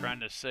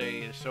trying to say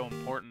it's so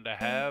important to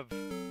have.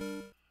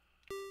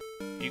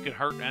 You can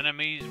hurt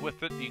enemies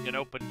with it, you can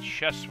open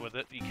chests with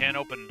it, you can't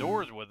open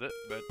doors with it,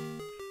 but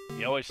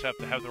you always have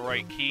to have the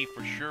right key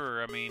for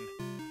sure. I mean,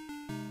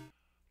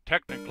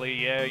 technically,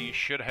 yeah, you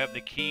should have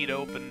the key to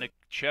open the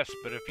chest,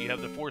 but if you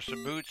have the Force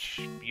of Boots,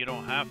 you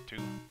don't have to.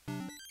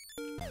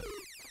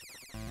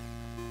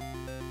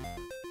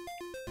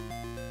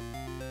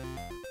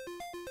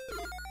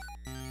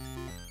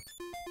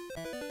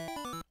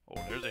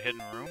 Oh, there's a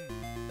hidden room.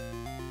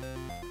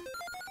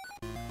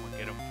 We'll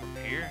get them from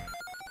here.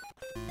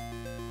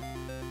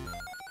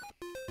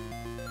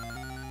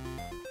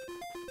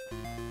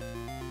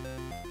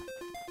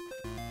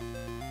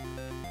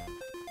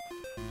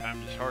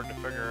 Sometimes it's hard to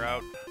figure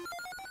out.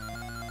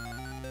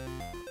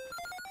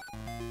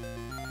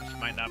 This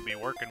might not be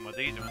working with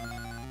these ones.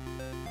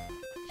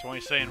 It's only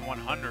saying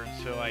 100,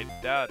 so I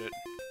doubt it.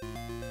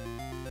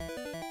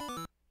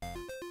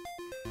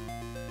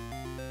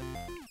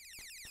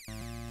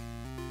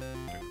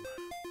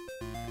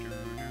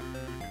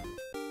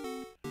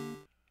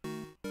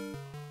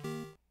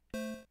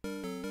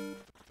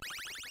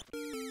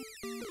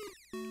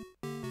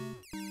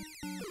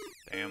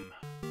 Damn.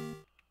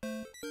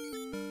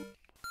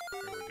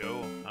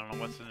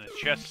 What's in the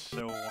chest,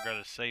 so we're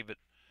gonna save it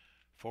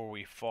before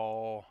we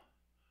fall,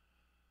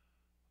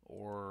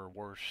 or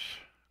worse,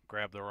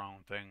 grab the wrong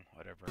thing,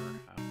 whatever.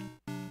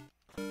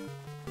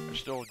 There's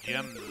still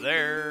gems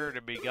there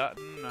to be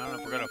gotten. I don't know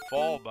if we're gonna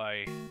fall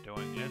by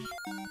doing this.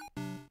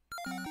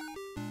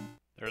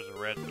 There's a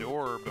red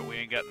door, but we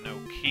ain't got no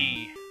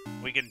key.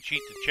 We can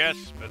cheat the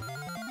chest, but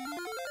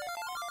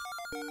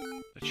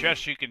the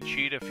chest you can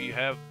cheat if you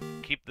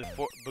keep the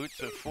Boots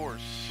of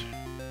Force.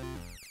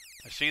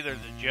 I see there's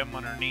a gem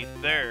underneath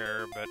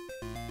there, but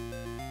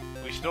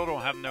we still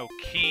don't have no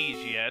keys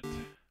yet.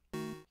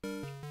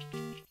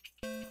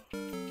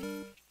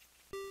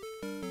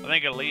 I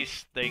think at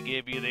least they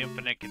gave you the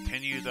infinite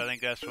continues. I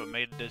think that's what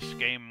made this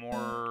game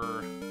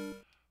more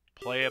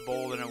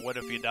playable than it would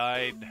if you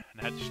died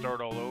and had to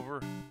start all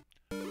over.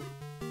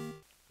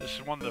 This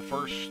is one of the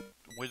first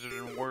Wizard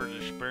and Warriors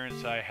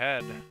experience I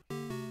had.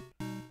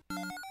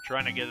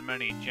 Trying to get as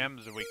many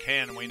gems as we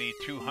can. We need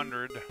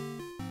 200.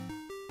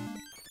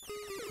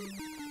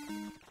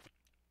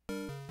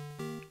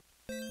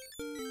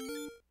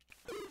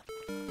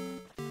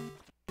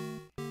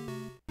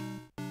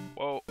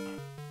 Whoa.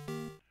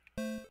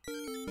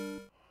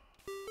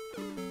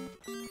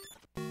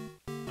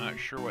 Not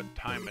sure what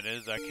time it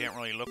is. I can't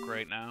really look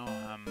right now.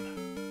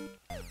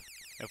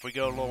 If we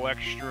go a little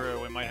extra,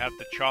 we might have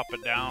to chop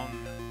it down.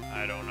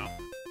 I don't know.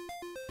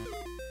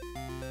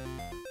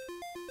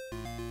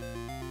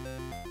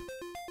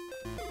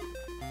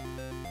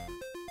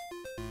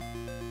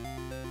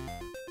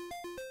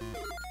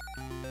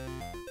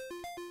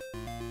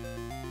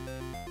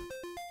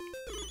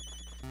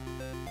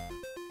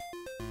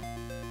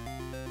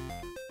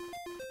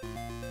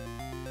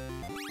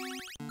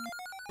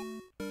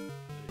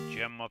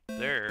 Gem up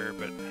there,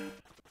 but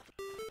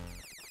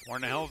where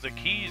in the hell's the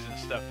keys and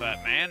stuff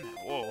at, man?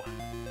 Whoa.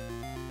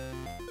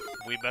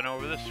 We been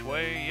over this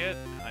way yet?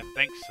 I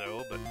think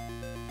so, but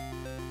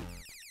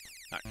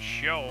not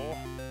sure.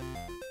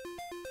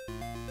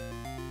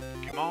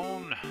 Come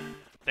on,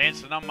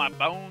 dancing on my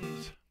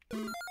bones.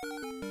 There's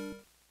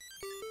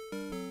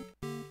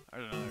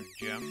another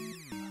gem.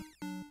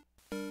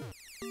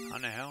 How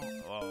the hell?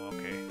 Oh,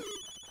 okay.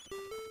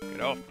 Get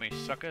off me,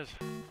 suckers.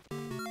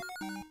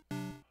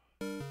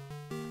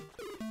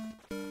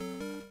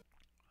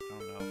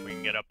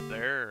 Get up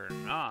there or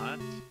not.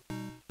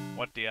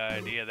 What the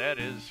idea that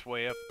is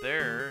way up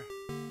there.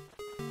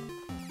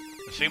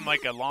 It seemed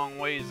like a long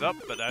ways up,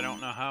 but I don't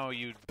know how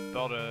you'd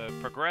thought to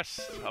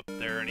progress up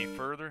there any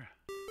further.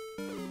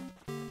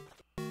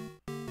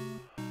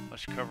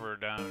 Let's cover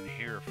down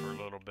here for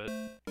a little bit,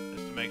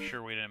 just to make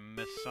sure we didn't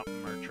miss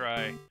something or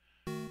try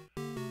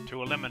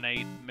to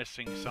eliminate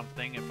missing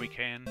something if we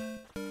can.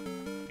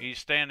 He's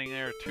standing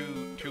there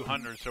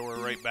 200, so we're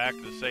right back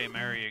to the same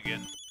area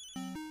again.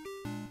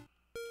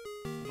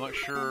 I'm not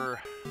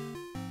sure.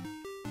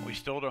 We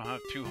still don't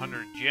have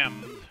 200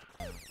 gems.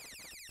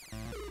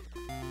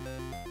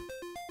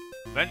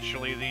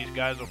 Eventually, these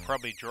guys will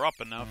probably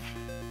drop enough.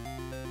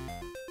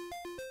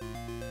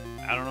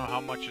 I don't know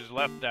how much is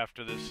left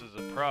after this is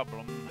a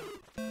problem.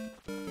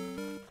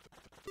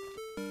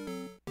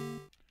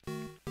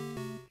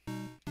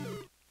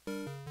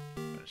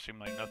 But it seemed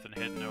like nothing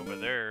hidden over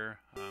there.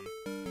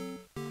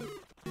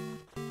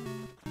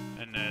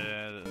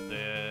 and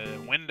the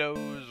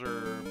windows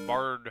or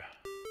barred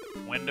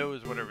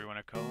windows, whatever you want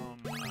to call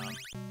them.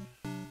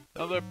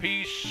 Another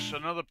piece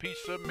of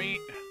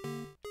meat.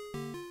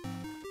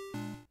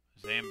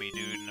 Zambi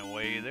dude in the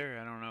way there.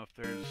 I don't know if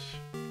there's...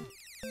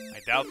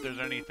 I doubt there's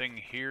anything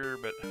here,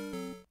 but...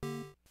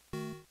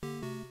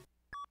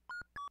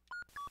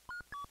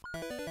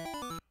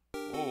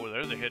 Oh,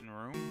 there's a hidden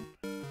room.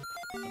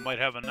 I might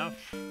have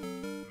enough.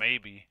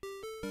 Maybe.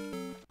 I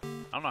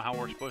don't know how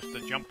we're supposed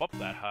to jump up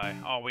that high.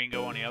 Oh, we can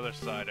go on the other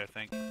side, I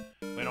think.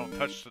 We don't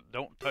touch the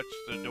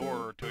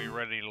door until you're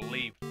ready to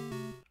leave.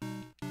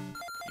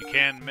 You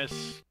can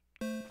miss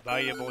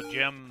valuable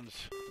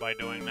gems by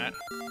doing that.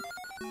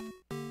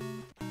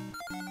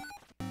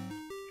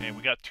 Okay,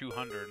 we got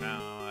 200 now.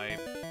 I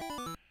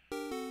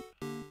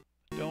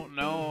don't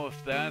know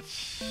if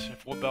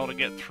we'll be able to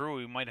get through.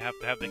 We might have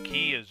to have the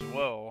key as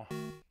well.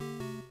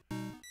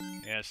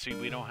 Yeah, see,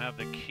 we don't have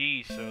the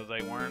key, so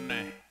they weren't...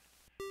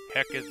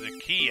 heck is the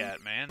key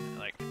at, man?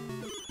 Like,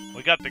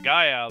 we got the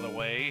guy out of the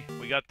way.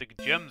 We got the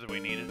gems we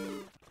needed.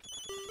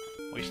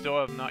 We still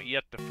have not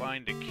yet to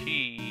find a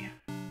key.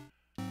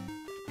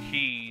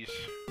 Keys.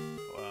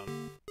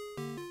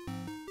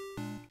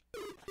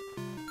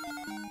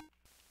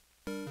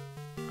 I'm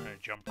gonna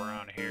jump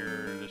around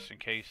here just in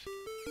case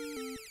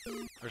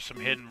there's some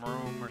hidden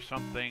room or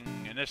something.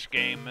 In this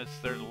game,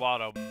 there's a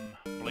lot of them.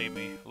 Believe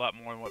me, a lot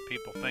more than what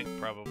people think,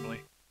 probably.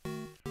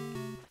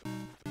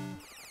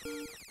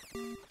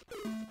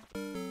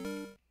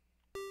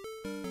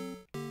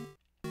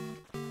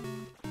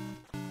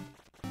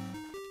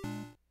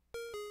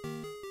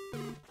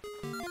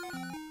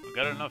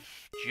 Got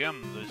enough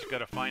gems. I just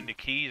gotta find the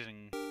keys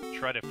and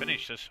try to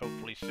finish this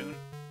hopefully soon.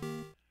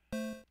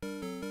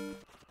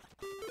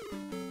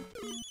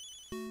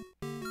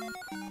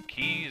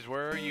 Keys,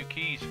 where are you,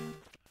 keys?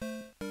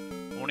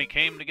 Only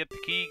came to get the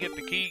key, get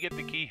the key, get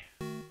the key.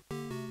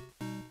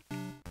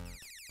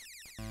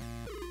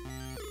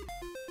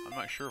 I'm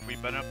not sure if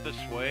we've been up this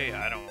way.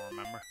 I don't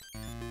remember.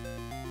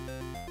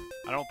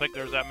 I don't think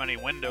there's that many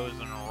windows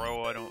in a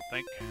row, I don't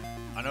think.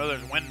 I know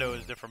there's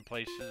windows different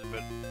places,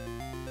 but...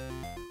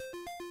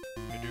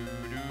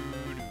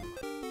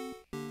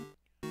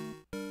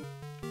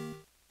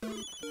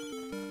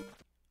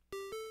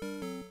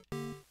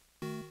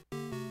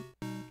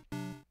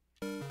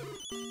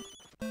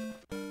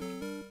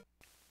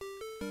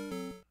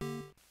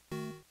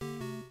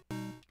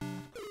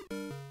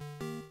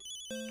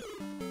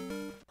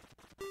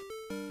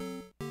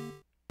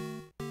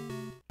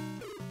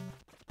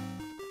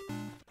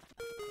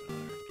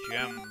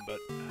 gem, but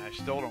I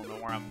still don't know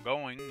where I'm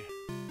going.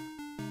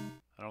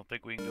 I don't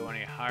think we can go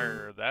any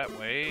higher that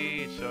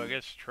way, so I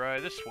guess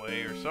try this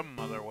way or some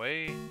other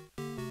way.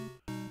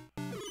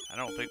 I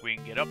don't think we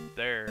can get up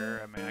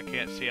there. I mean, I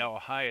can't see how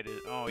high it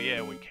is. Oh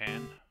yeah, we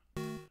can.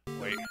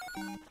 Wait.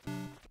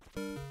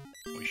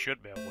 We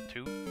should be able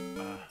to.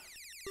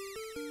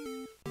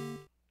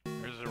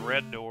 There's a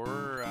red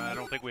door. I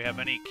don't think we have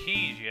any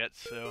keys yet,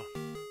 so...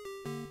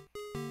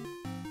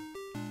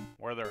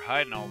 Where they're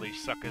hiding all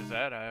these suckers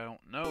at, I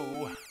don't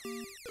know.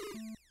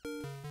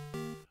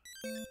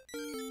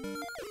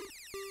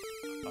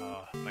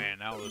 Man,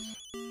 that was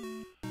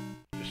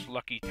just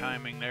lucky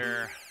timing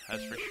there,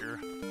 that's for sure.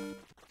 I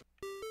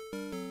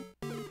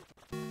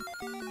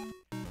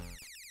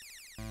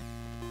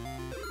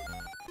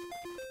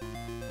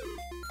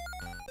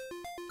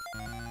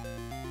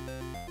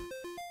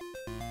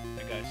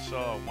think I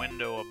saw a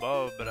window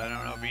above, but I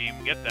don't know if you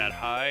even get that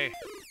high.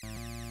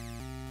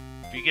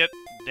 If you get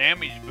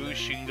damage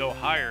boost, you can go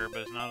higher,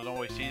 but it's not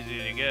always easy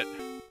to get.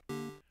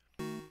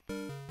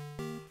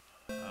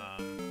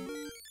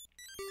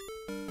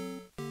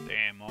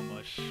 Damn,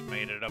 almost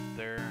made it up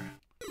there.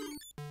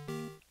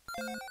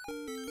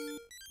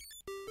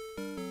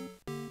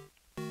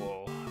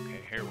 Whoa,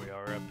 okay, here we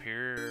are up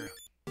here.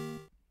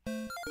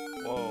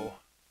 Whoa.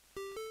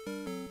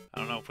 I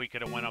don't know if we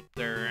could have went up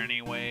there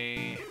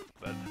anyway,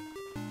 but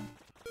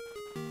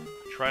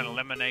try to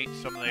eliminate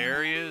some of the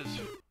areas,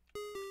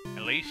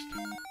 at least.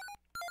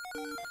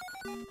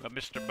 But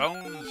Mr.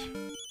 Bones,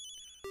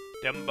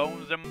 them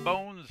bones.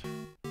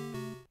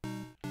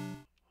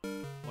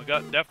 We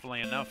got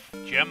definitely enough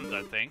gems,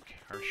 I think,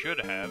 or should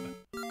have.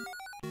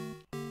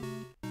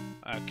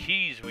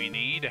 Keys we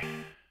need.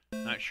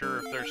 Not sure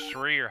if there's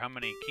 3 or how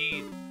many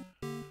keys.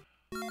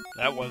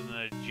 That wasn't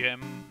a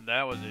gem.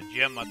 That was a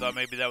gem. I thought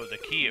maybe that was a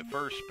key at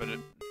first, but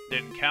it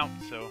didn't count,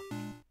 so.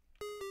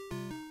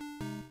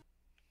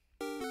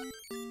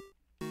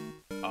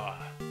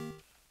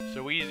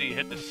 So easy to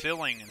hit the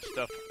ceiling and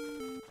stuff.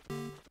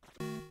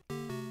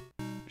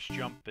 This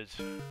jump is...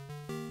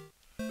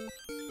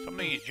 Some of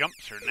these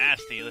jumps are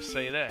nasty, let's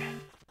say that.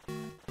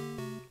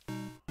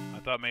 I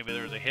thought maybe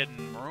there was a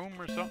hidden room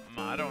or something.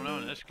 I don't know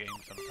in this game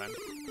sometimes.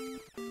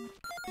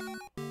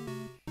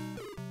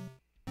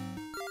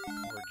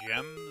 More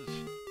gems.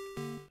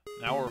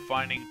 Now we're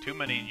finding too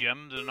many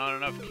gems and not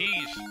enough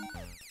keys.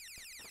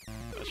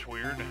 That's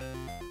weird.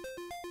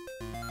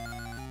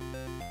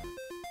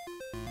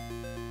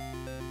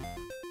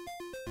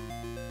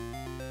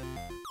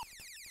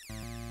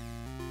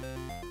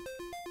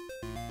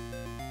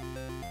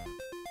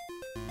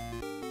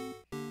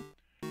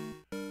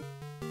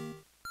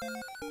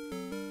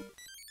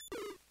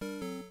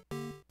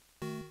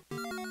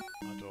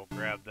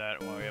 grab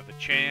that while we have the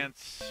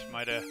chance.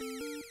 Might have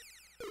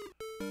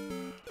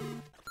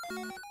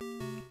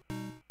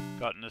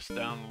gotten this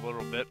down a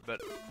little bit,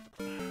 but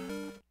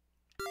you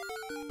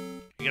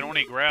can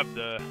only grab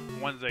the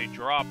ones they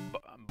drop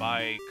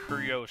by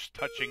Kurios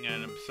touching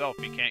it himself.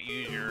 You can't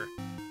use your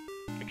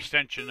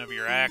extension of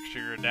your axe or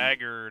your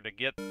dagger to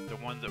get the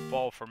ones that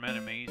fall from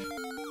enemies.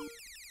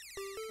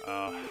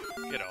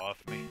 Get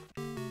off me.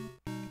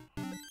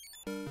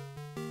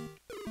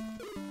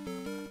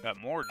 Got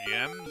more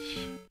gems.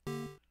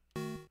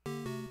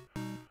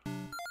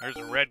 There's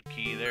a red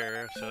key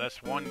there, so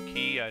that's one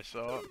key I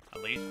saw,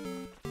 at least.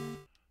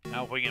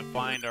 Now if we can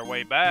find our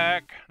way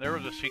back, there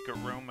was a secret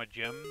room of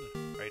gems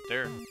right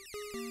there.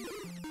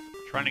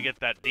 Trying to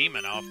get that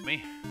demon off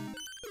me.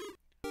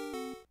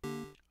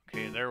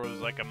 Okay, there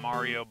was like a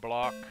Mario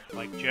block,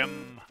 like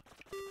gem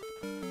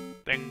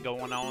thing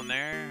going on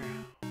there.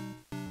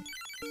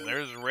 And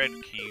there's a red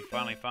key,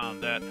 finally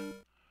found that.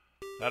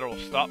 That'll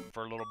stop them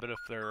for a little bit if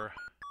they're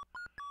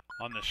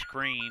on the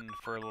screen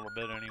for a little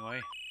bit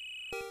anyway.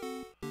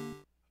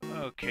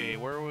 Okay,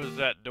 where was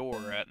that door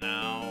at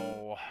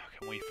now?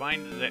 Can we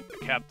find that,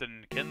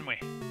 Captain? Can we?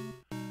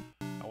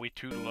 Are we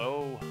too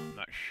low? I'm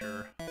not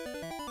sure.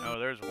 Oh,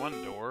 there's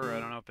one door. I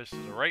don't know if this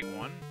is the right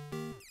one.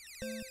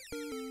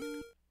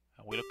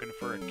 Are we looking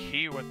for a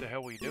key? What the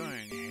hell are we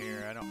doing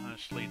here? I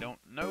honestly don't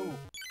know.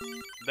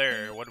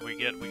 There, what did we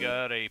get? We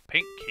got a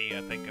pink key,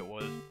 I think it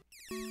was.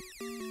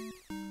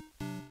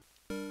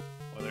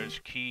 Well, there's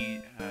key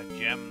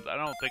gems. I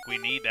don't think we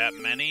need that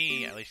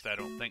many. At least I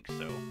don't think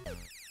so.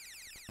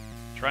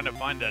 Trying to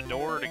find a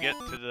door to get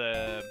to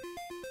the...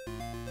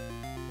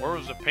 Where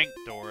was the pink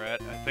door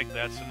at? I think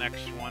that's the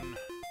next one.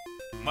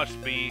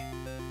 Must be...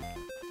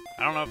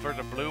 I don't know if there's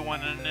a blue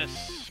one in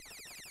this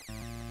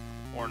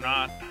or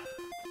not.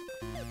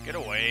 Get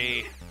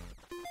away.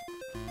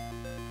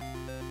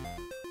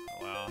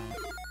 Well,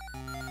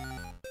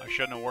 I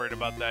shouldn't have worried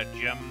about that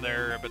gem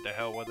there, but the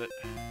hell with it.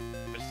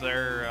 If it's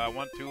there, I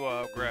want to,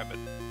 I'll grab it.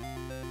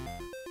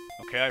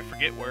 Okay, I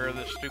forget where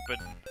this stupid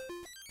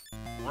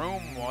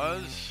room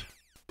was.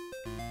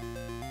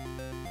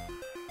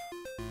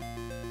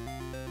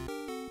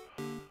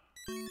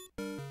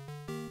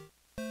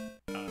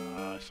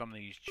 Some of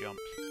these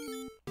jumps.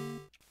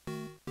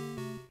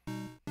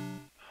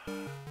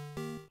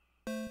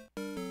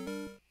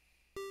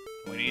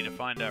 We need to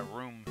find that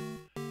room.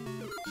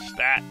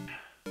 Stat.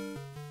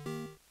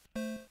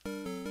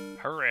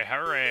 Hurry,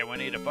 hurry, we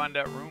need to find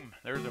that room.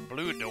 There's a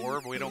blue door,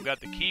 but we don't got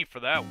the key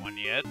for that one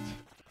yet.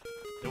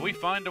 Did we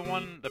find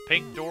the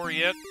pink door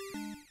yet?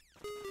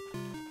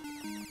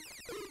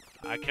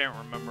 I can't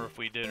remember if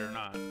we did or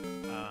not.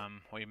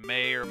 We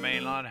may or may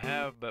not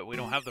have, but we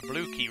don't have the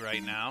blue key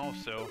right now,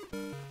 so...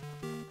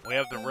 We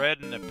have the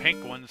red and the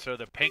pink one, so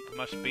the pink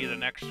must be the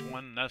next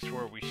one. That's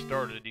where we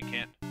started. You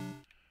can't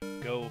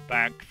go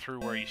back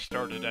through where you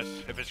started.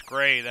 If it's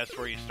gray, that's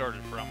where you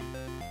started from.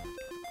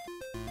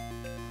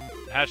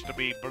 It has to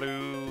be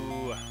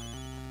blue,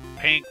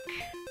 pink,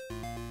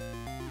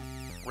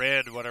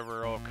 red,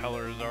 whatever all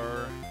colors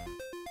are.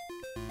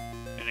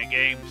 In a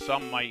game,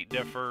 some might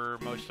differ.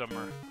 Most of them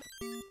are...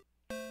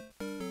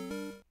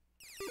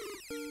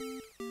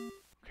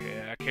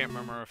 Okay, I can't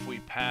remember if we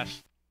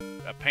passed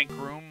a pink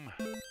room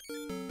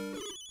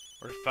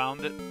or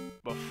found it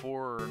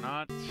before or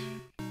not.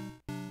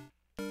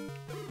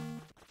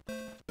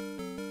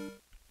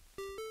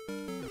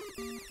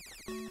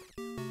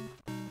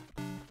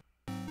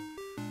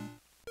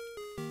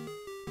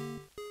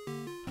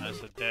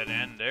 That's a dead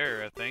end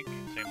there, I think.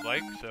 Seems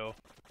like, so.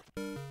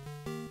 I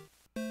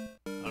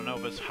don't know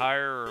if it's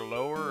higher or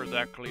lower or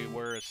exactly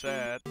where it's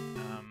at.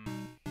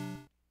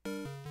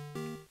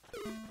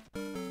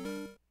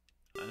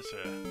 That's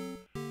a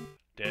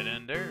dead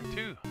end there,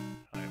 too.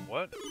 Like,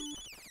 what?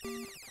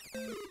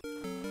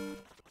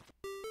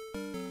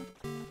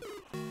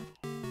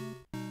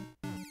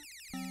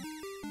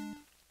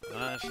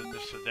 That's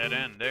just a dead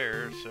end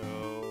there, so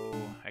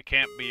I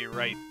can't be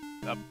right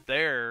up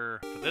there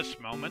for this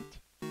moment.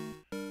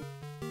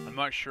 I'm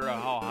not sure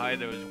how high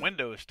those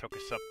windows took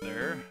us up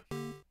there.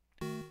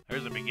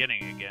 There's the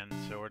beginning again,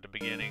 so we're at the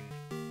beginning.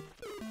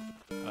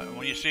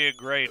 When you see a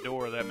gray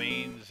door, that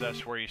means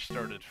that's where you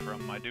started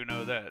from. I do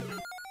know that.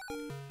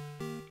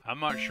 I'm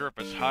not sure if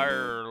it's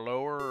higher or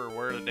lower or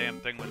where the damn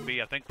thing would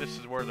be. I think this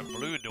is where the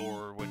blue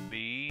door would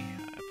be.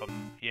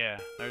 Yeah,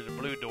 there's a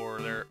blue door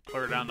there,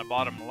 clear down the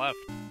bottom left.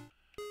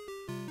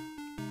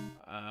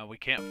 We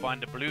can't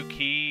find the blue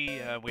key.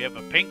 We have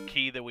a pink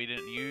key that we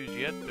didn't use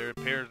yet. There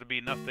appears to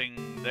be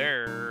nothing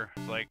there.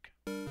 It's like...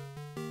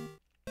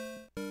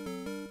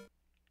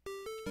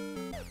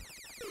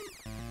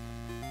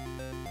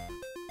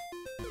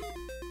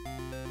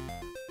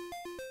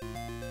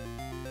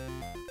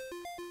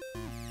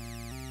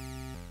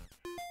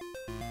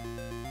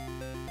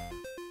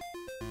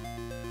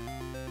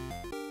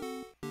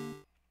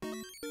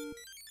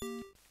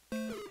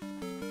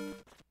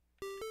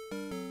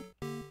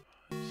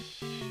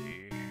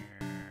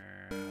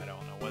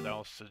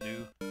 else to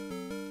do.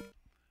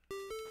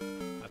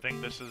 I think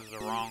this is the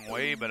wrong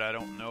way, but I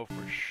don't know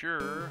for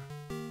sure.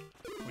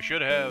 We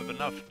should have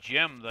enough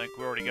gems. I think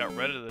we already got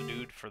rid of the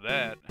dude for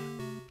that.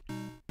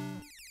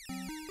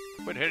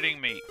 Quit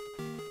hitting me.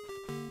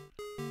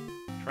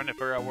 Trying to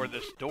figure out where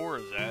this door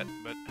is at,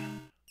 but...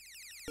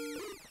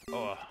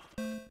 Oh.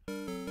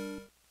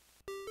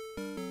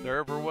 If there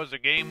ever was a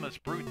game that's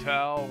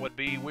brutal, would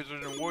be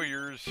Wizards and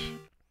Warriors.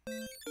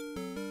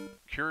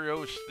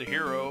 Curios the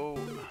hero.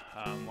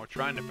 We're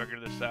trying to figure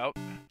this out.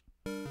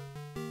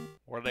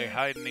 Where they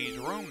hiding these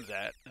rooms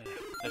at?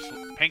 This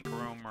pink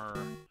room, or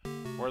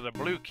where the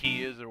blue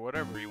key is, or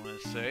whatever you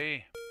want to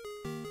say.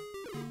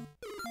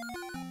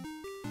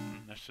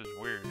 This is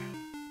weird.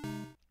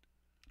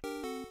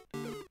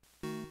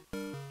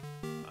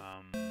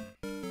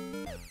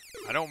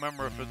 I don't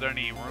remember if there's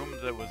any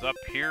rooms that was up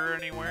here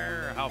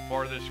anywhere, or how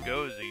far this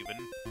goes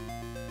even.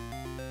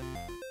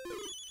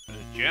 There's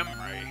a gem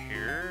right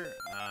here.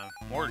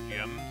 More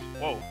gems.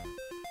 Whoa.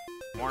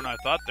 More than I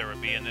thought there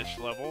would be in this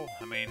level.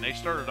 I mean, they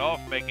started off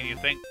making you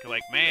think,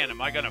 like, man,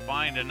 am I going to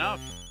find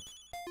enough?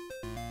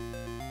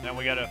 Then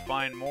we got to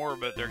find more,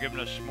 but they're giving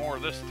us more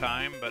this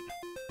time, but...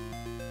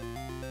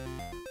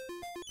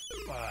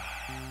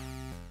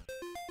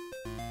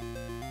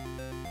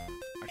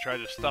 I tried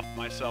to stuff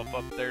myself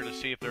up there to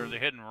see if there was a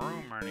hidden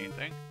room or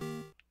anything.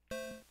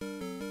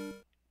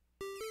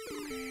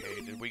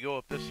 Okay, did we go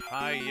up this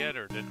high yet,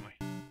 or didn't we?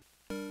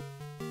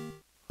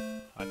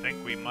 I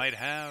think we might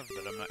have,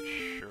 but I'm not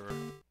sure.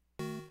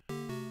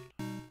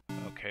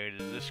 Okay,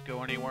 does this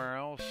go anywhere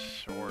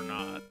else, or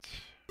not?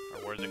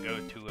 Or where does it go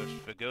to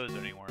if it goes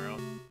anywhere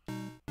else?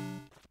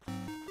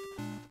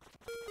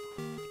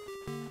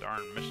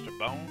 Darn Mr.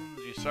 Bones,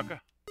 you sucker.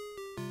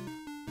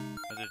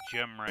 There's a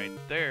gem right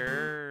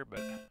there,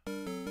 but...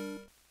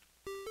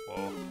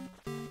 Whoa.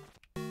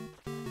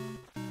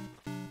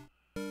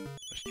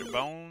 Mr.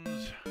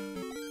 Bones.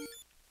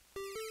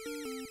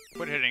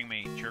 Quit hitting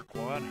me,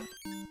 jerkwad.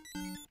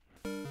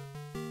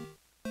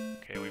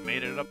 Okay, we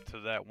made it up to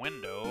that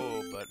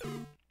window, but...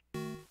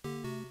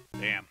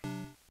 Damn.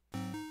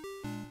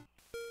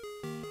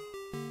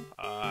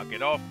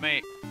 Get off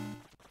me.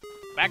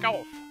 Back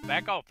off.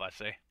 Back off, I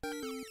say.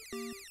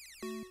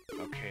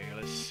 Okay,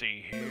 let's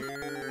see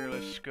here.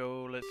 Let's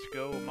go, let's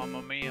go.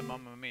 Mamma mia,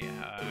 mamma mia.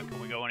 Can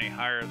we go any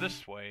higher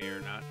this way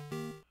or not?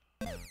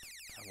 I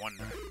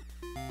wonder.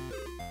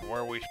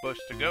 Where are we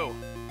supposed to go?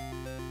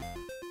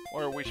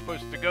 Where are we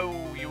supposed to go?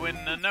 You in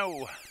the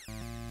know?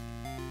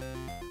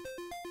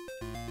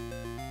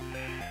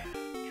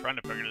 Trying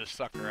to figure this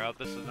sucker out.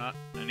 This is not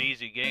an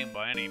easy game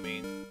by any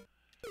means.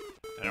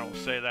 I don't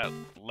say that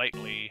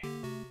lightly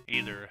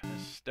either.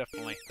 It's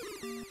definitely...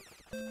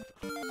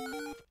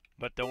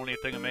 But the only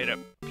thing that made it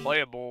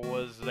playable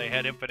was they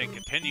had infinite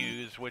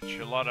continues, which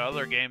a lot of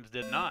other games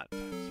did not.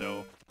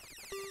 So,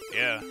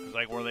 yeah, it's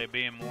like were they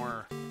being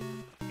more...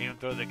 Even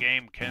though the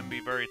game can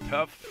be very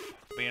tough,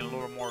 being a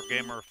little more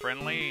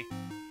gamer-friendly,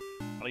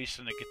 at least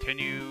in the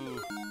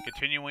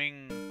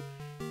continuing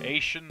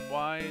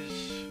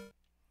Asian-wise.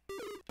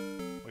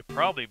 We've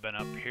probably been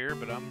up here,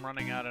 but I'm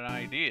running out of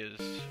ideas.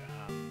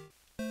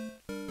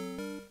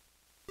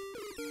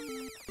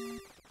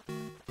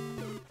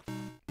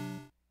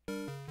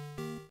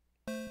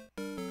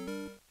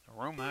 The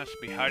room has to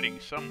be hiding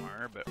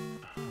somewhere, but...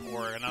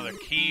 Or another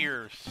key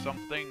or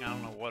something, I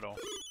don't know what'll...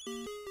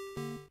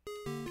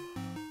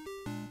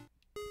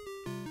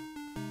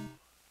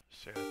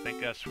 So I think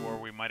that's where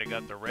we might have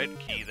got the red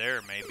key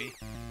there, maybe.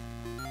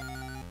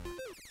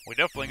 We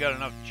definitely got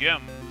enough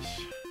gems.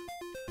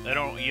 You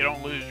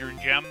don't lose your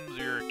gems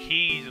or your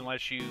keys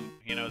unless you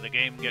know, the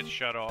game gets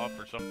shut off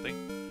or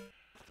something.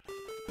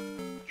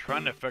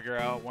 Trying to figure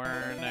out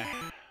where in the...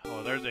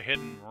 Oh, there's a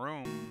hidden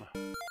room.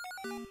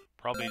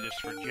 Probably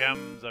just for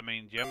gems. I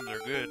mean, gems are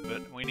good,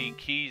 but we need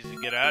keys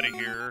to get out of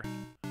here.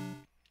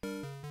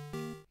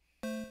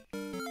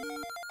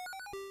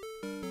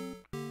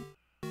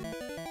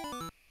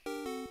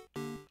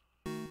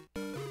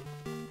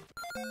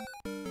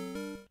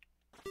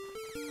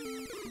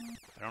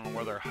 I don't know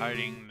where they're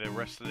hiding the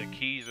rest of the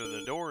keys or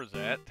the doors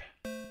at.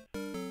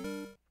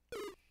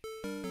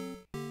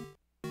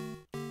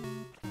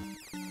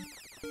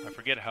 I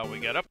forget how we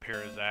got up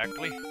here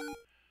exactly.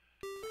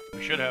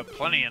 We should have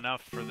plenty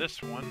enough for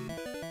this one.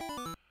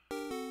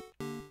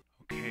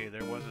 Okay,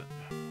 there wasn't...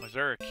 Was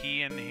there a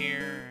key in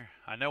here?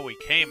 I know we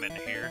came in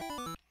here.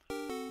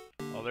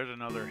 Oh, there's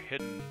another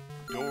hidden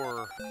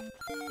door.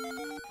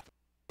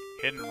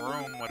 Hidden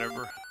room,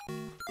 whatever.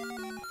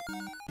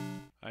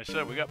 I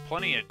said we got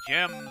plenty of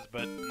gems,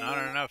 but not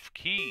enough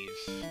keys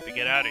to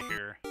get out of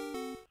here.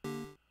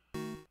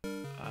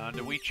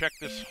 Did we check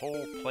this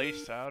whole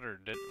place out, or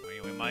didn't we?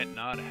 We might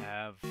not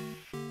have.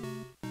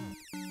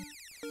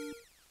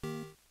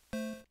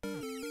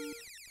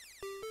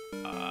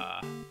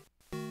 I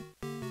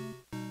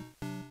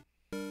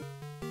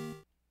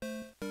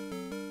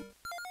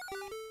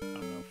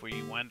don't know if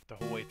we went the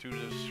whole way through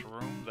this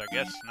room. I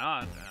guess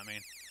not. I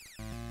mean...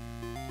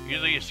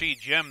 Usually you see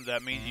gems,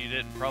 that means you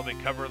didn't probably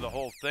cover the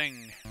whole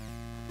thing.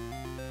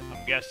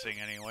 I'm guessing,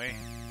 anyway.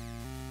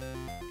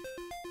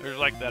 There's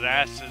like that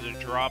acid that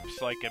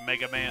drops like in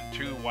Mega Man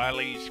 2,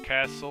 Wily's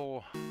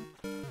Castle,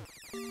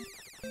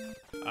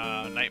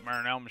 Nightmare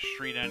on Elm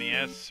Street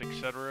NES,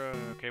 etc.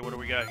 Okay, what do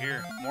we got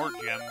here? More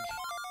gems.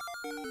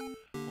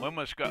 We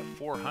almost got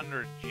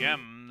 400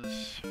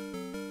 gems.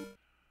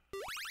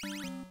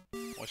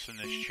 What's in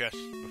this chest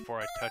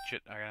before I touch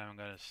it? I'm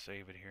gonna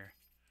save it here.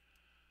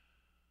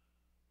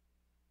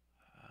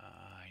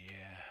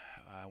 Yeah,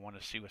 I want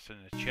to see what's in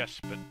the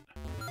chest, but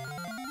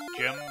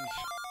gems.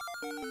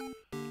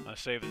 I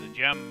save the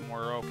gem,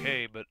 we're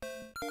okay, but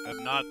if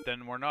not,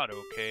 then we're not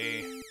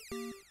okay.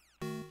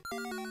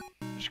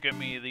 Just give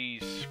me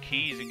these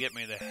keys and get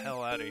me the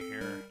hell out of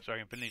here so I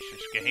can finish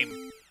this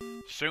game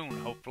soon,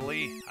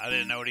 hopefully. I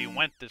didn't know he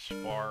went this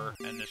far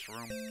in this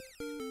room.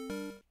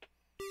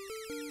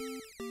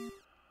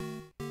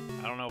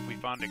 I don't know if we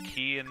found a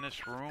key in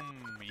this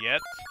room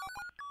yet,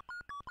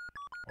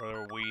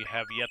 or we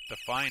have yet to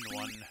find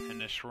one in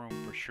this room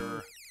for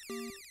sure.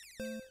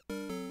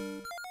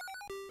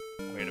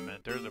 Wait a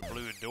minute, there's a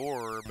blue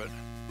door, but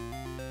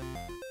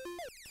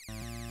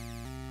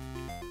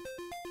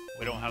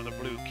we don't have the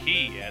blue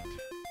key yet.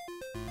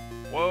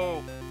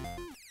 Whoa!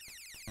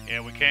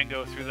 Yeah, we can't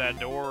go through that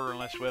door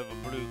unless we have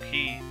a blue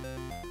key.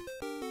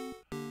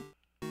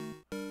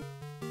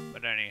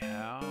 But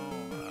anyhow,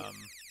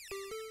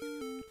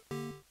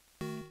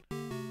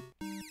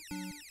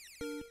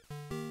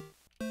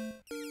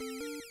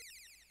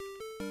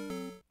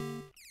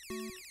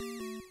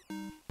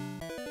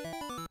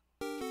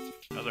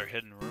 another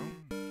hidden room.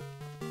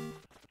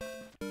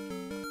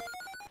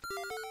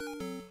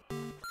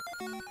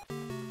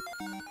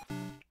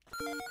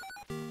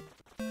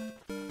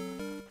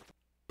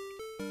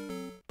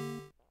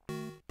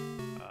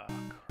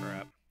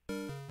 Crap.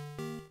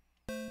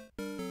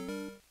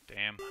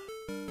 Damn.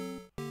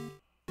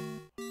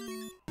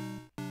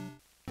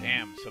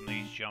 Damn, some of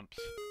these jumps.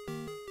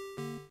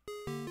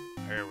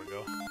 There we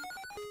go.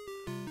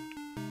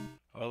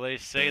 Well, they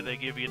say they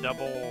give you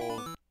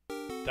double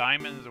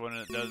diamonds when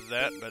it does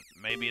that, but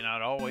maybe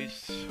not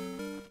always.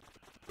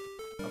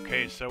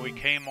 Okay, so we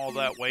came all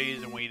that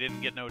ways and we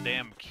didn't get no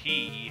damn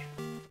key.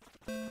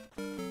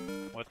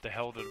 What the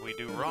hell did we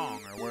do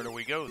wrong, or where do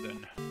we go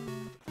then?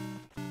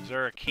 Is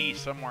there a key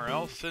somewhere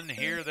else in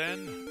here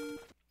then?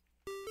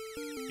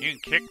 You can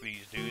kick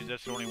these dudes,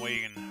 that's the only way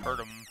you can hurt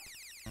them.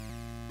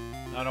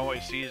 Not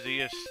always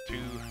easiest to...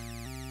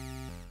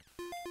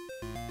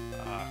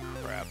 Ah,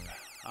 crap.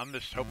 I'm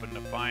just hoping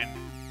to find...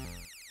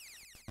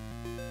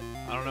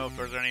 I don't know if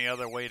there's any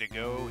other way to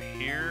go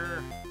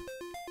here.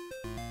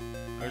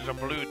 There's a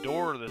blue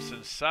door that's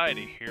inside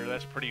of here.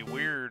 That's pretty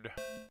weird.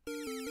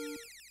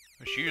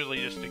 It's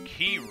usually just a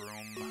key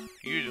room.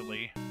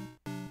 Usually.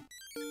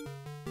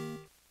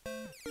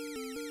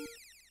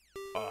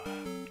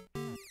 Darn.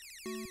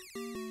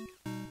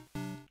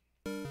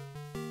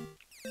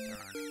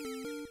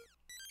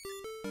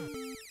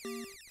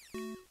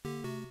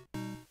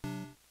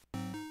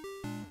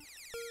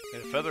 The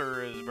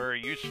feather is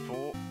very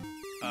useful.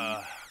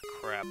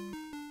 Crap.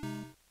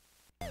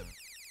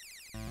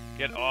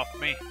 Get off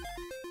me.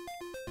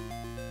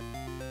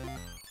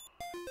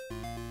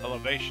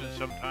 Elevation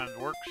sometimes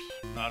works,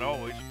 not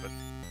always, but...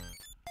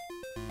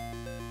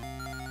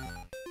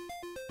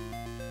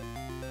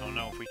 Don't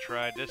know if we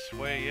tried this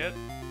way yet.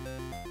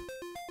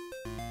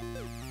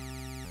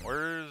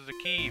 Where's the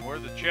key?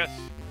 Where's the chest?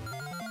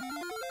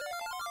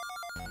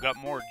 We've got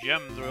more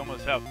gems. We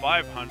almost have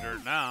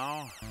 500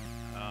 now.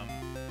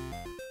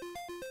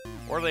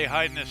 Where are they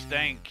hiding this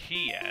dang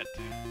key at?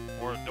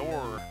 Or a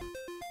door?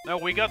 No,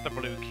 we got the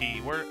blue key.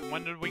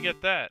 When did we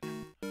get that?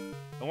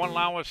 It won't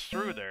allow us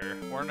through there.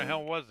 Where in the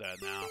hell was that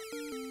now?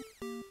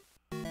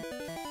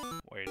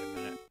 Wait a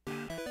minute.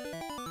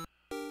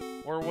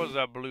 Where was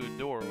that blue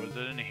door? Was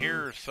it in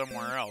here or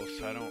somewhere else?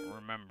 I don't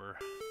remember.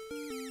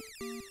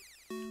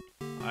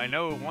 I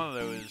know one of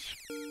those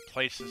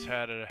places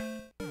had a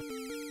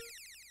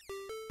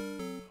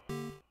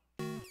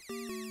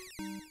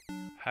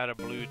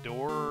blue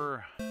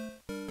door.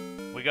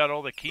 We got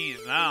all the keys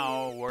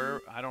now,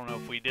 where I don't know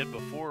if we did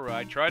before.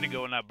 I tried to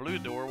go in that blue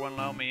door, wouldn't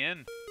allow me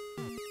in.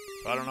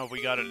 So I don't know if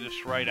we got it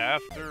just right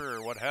after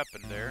or what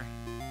happened there.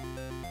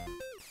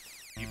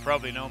 You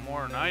probably know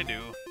more than I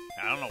do.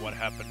 I don't know what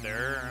happened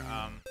there.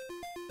 I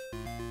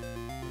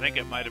think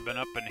it might have been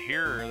up in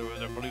here. There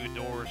was a blue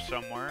door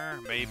somewhere,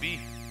 maybe.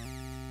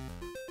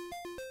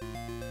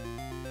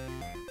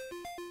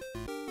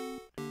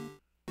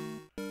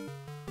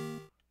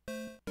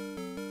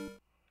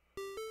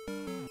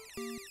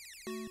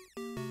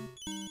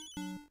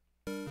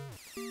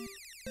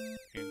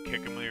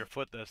 Kick him with your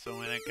foot. That's the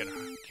only thing that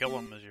can kill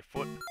him is your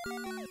foot.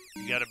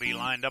 You gotta be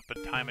lined up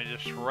and time it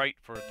just right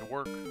for it to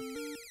work.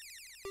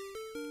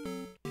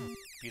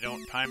 If you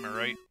don't time it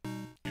right,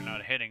 you're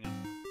not hitting him.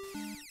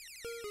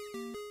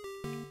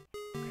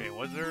 Okay,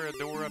 was there a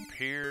door up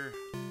here?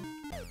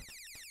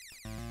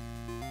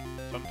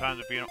 Sometimes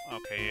if you don't...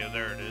 Okay, yeah,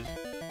 there it is.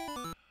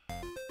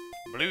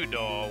 Blue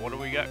door. What do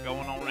we got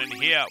going on in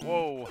here?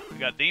 Whoa, we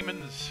got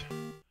demons.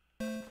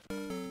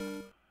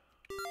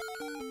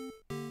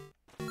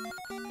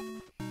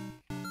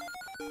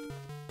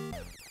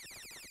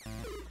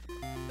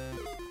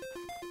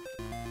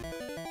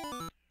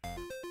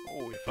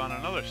 found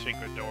another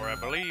secret door, I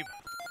believe.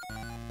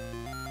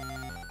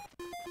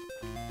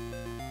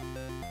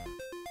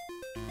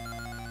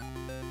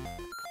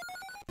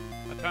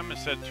 That time it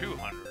said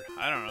 200.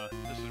 I don't know.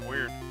 This is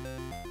weird.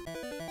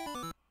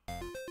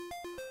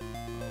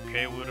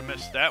 Okay, we would have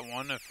missed that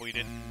one if we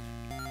didn't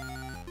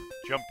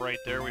jump right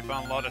there. We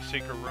found a lot of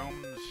secret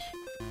rooms.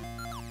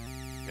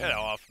 Get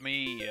off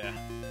me,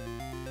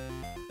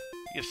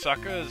 you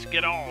suckers.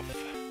 Get off.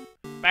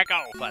 Back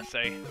off, I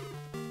say.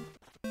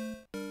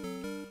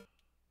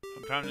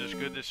 Sometimes it's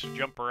good just to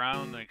jump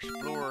around and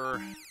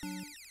explore.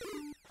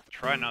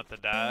 Try not to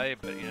die,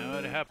 but you know,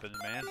 it happens,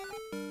 man.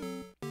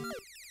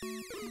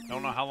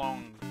 Don't know how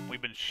long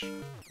we've been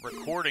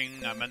recording,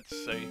 I meant to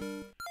say.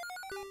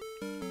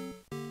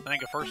 I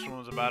think the first one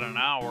was about an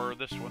hour.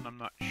 This one, I'm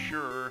not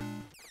sure.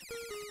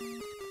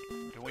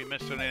 Did we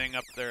miss anything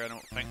up there? I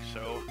don't think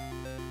so.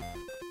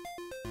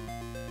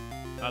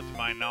 Not to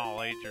my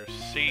knowledge, or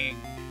seeing.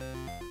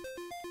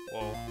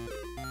 Whoa.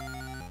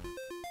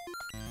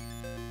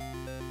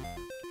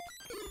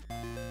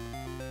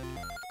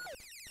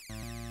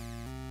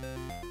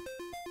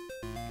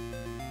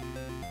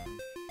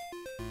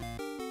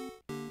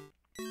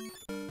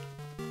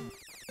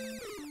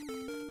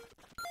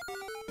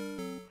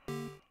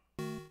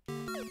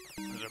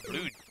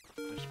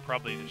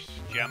 Probably just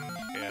gems,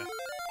 yeah.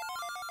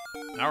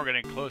 Now we're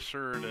getting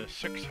closer to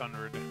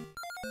 600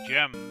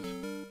 gems.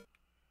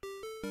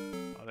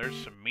 Oh, there's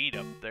some meat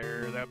up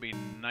there. That'd be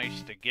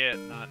nice to get.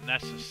 Not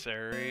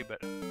necessary, but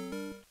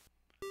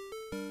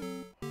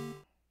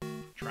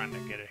trying to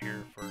get it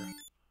here for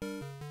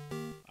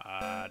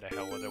the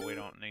hell with it. We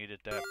don't need it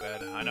that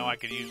bad. I know I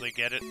could usually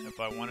get it if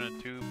I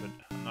wanted to, but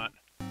I'm not.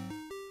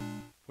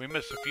 We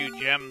miss a few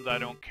gems. I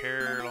don't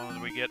care as long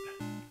as we get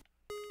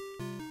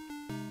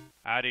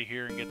out of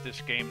here and get this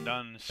game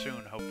done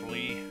soon,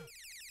 hopefully.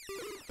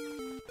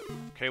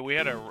 Okay, we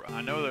had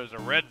I know there's a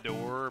red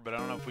door, but I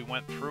don't know if we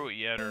went through it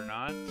yet or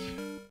not.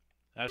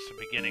 That's the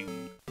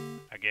beginning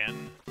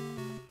again.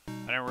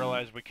 I didn't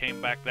realize we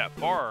came back that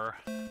far.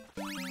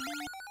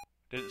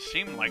 Didn't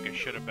seem like it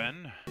should have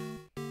been.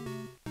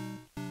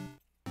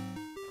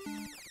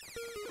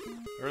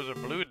 There was a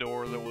blue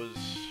door that was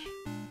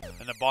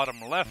in the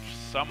bottom left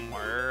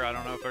somewhere. I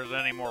don't know if there's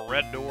any more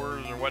red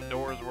doors or what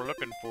doors we're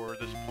looking for at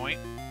this point.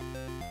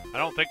 I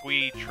don't think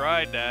we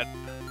tried that.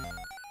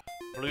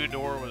 Blue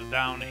door was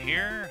down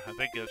here. I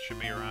think it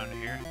should be around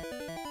here.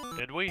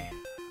 Did we?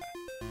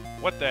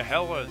 What the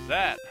hell is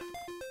that?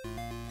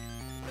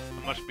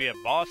 It must be a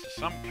boss of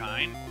some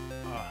kind.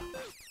 I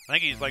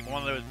think he's like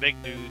one of those big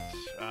dudes.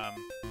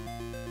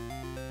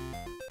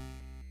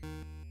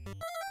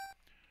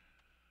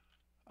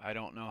 I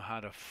don't know how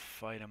to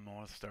fight him.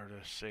 Let's start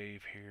a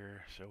save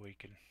here so we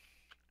can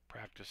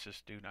practice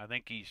this dude. I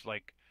think he's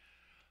like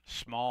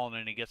small and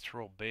then he gets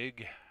real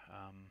big.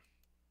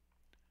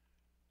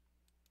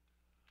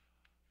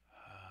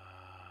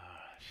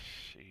 Let's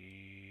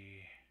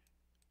see.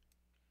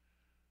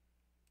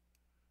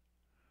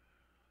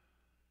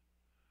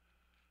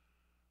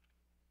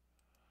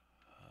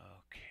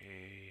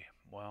 Okay,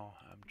 well,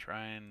 I'm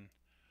trying.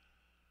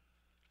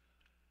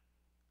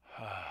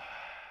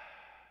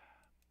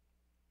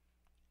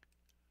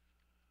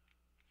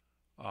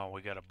 Oh,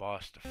 we got a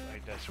boss to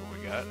fight. That's what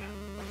we got.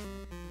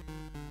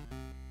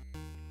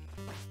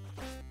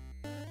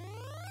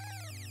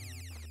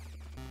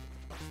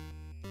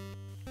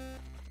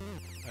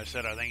 I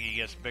said I think he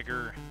gets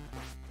bigger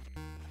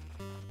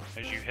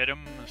as you hit him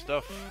and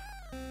stuff.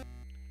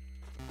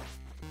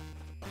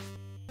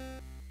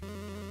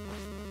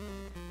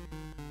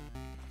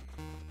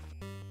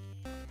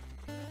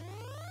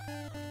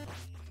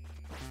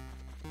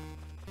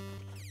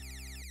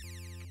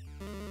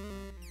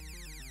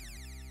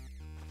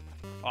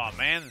 Oh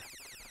man,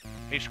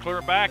 he's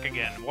clear back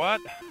again.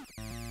 What?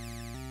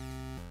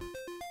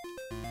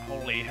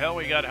 Holy hell,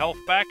 he got health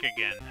back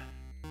again.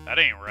 That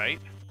ain't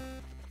right.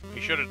 He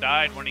should have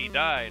died when he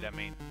died. I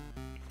mean,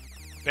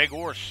 big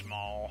or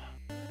small.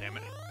 Damn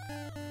it.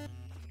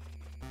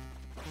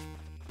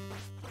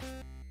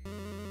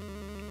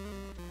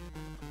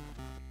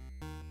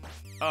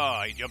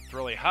 Oh, he jumped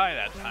really high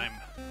that time.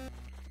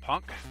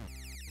 Punk.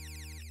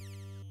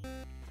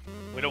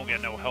 We don't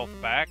get no health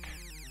back.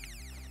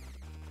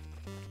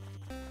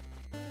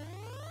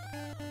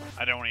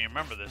 I don't even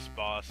remember this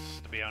boss,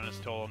 to be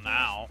honest, till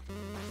now.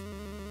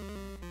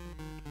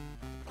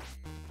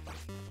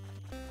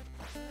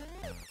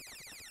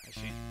 I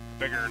see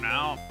bigger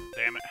now.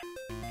 Damn it.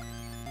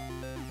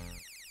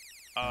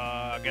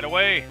 Get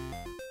away!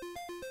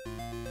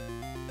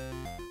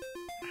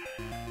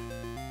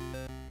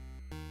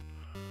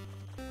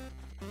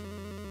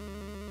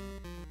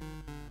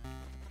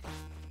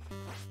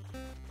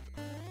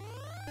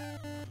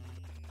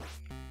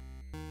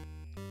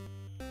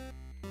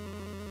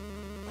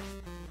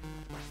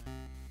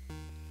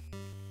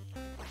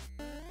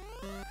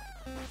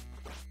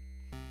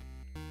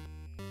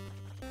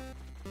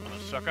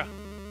 Sucker.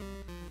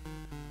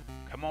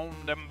 Come on,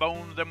 them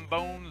bones, them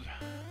bones.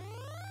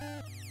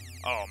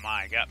 Oh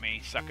my, got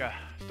me, sucker.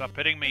 Stop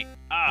hitting me.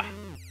 Ah!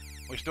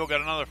 We still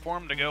got another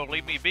form to go.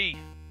 Leave me be.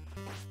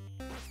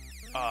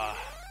 Now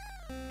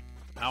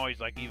he's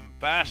like even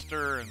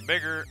faster and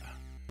bigger.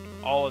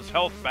 All his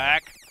health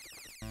back.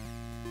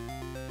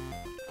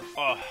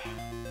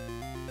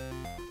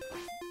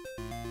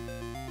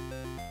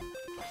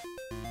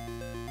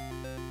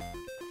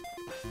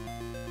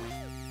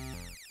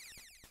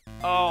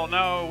 Oh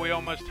no, we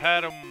almost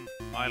had him,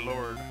 my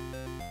lord.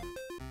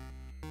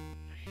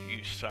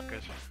 You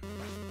suckers.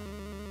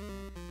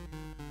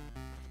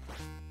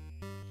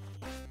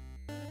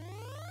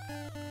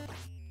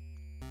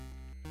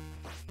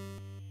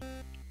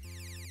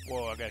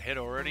 Whoa, I got hit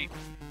already.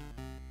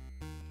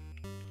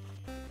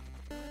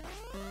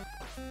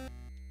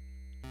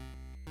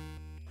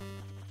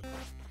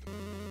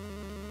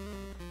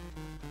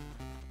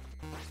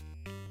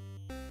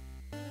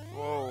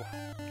 Whoa.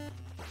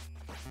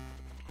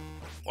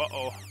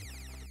 Uh-oh.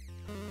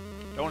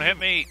 Don't hit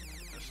me.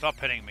 Stop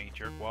hitting me,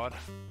 jerkwad.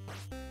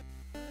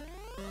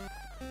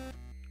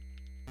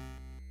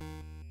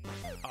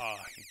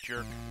 You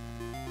jerk.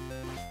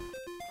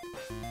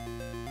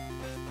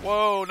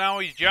 Whoa, now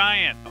he's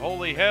giant.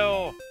 Holy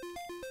hell.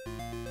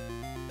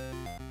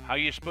 How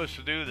you supposed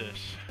to do this?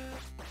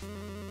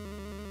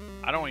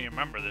 I don't even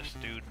remember this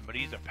dude, but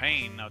he's a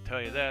pain, I'll tell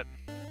you that.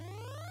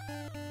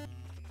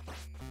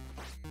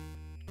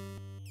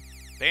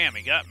 Damn,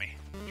 he got me.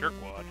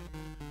 Jerkwad.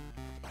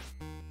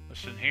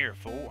 Listen here,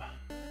 fool.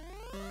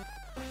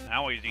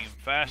 Now he's even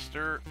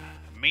faster,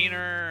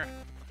 meaner.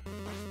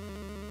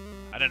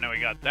 I didn't know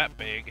he got that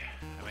big.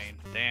 I mean,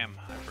 damn,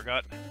 I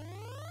forgot.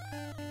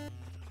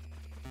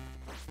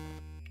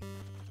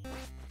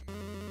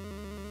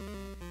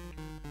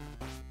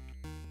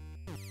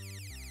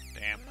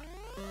 Damn.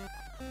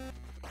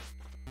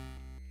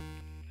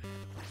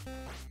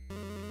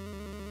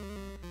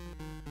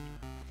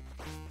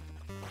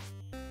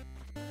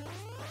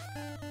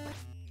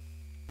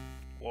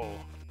 Whoa.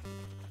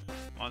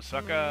 Come on,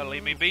 sucker,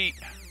 leave me beat.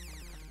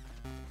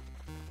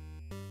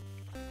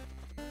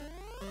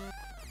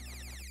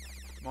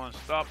 Come on,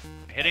 stop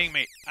hitting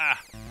me. Ah.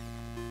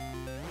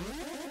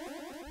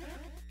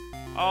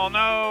 Oh,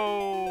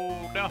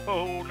 no.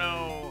 No,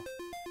 no.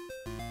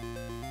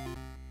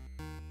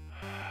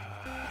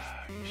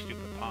 You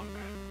stupid punk.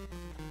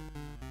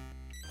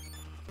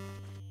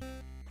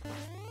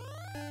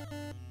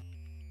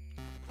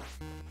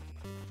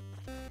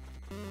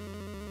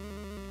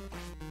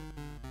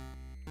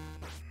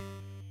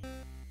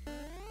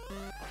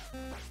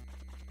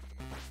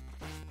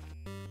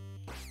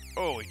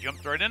 Oh, he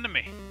jumped right into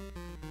me.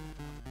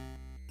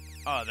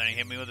 Oh, then he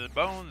hit me with his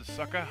bones,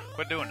 sucker.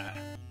 Quit doing that.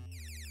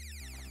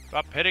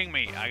 Stop hitting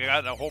me. I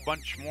got a whole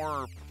bunch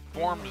more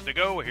forms to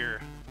go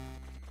here.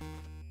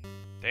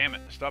 Damn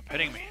it, stop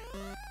hitting me.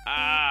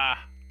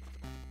 Ah!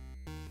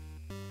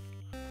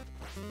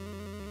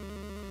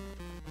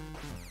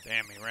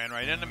 Damn, he ran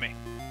right into me.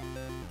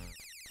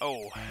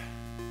 Oh.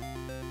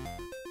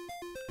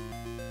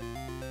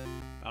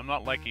 I'm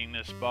not liking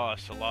this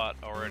boss a lot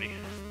already.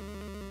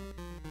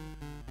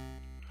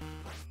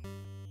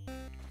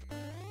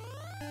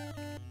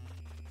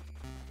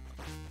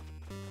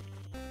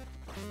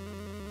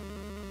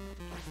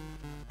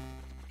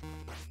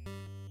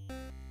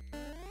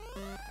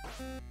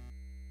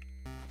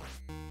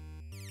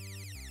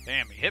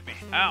 Damn, he hit me.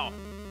 Ow.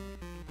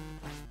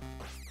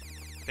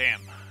 Damn,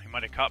 he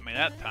might have caught me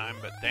that time,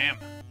 but damn.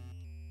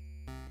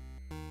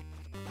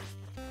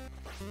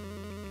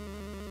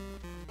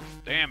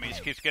 Damn, he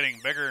just keeps getting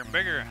bigger and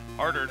bigger,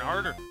 harder and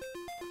harder.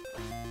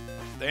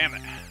 Damn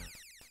it.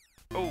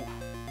 Oh.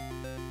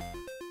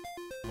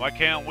 Why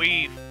can't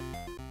we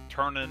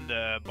turn into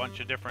a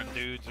bunch of different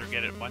dudes or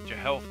get a bunch of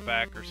health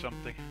back or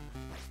something?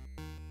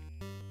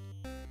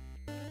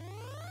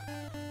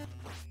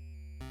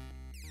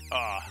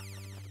 Ah.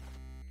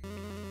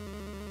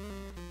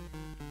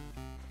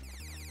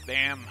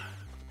 Damn.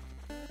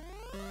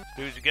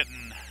 This dude's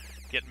getting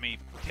me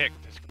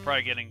ticked. It's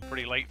probably getting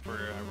pretty late for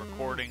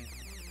recording.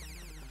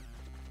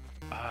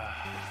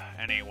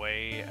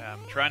 Anyway, I'm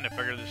trying to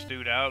figure this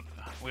dude out.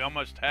 We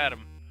almost had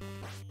him.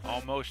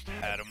 Almost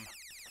had him.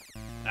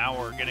 Now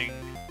we're getting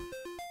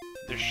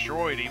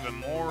destroyed even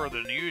more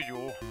than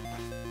usual.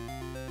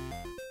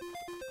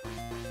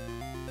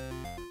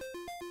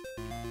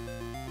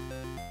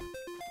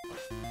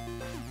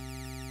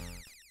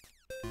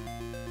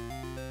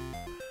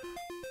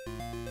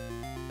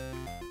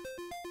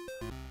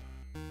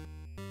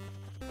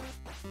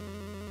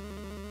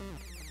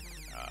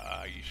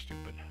 You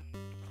stupid.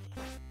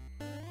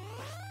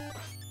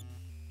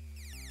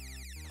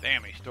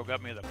 Damn, he still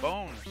got me the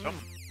bone or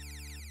something.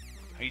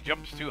 He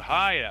jumps too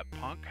high, that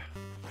punk.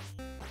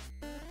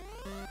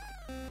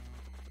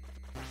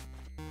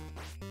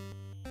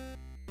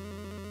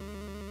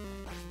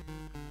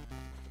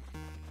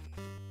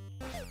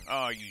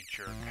 Oh, you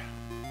jerk.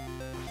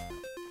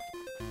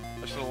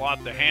 This is a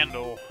lot to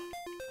handle.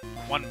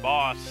 One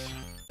boss.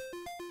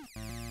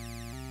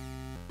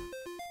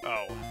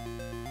 Oh.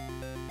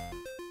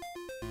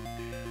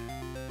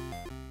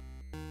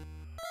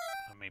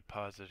 Let me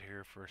pause it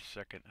here for a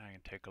second. I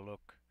can take a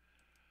look.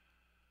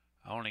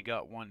 I only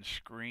got one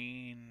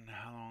screen.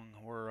 How long?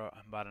 We're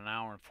about an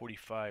hour and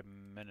 45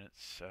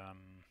 minutes.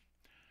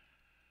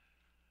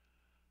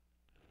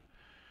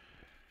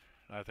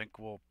 I think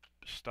we'll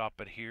stop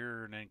it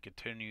here and then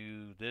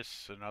continue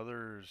this and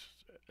others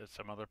at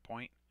some other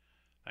point.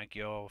 Thank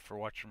you all for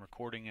watching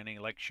recording. Any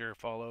like, share,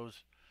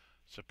 follows,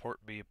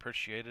 support be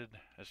appreciated.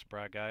 This is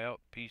Brad Guy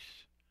out.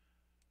 Peace.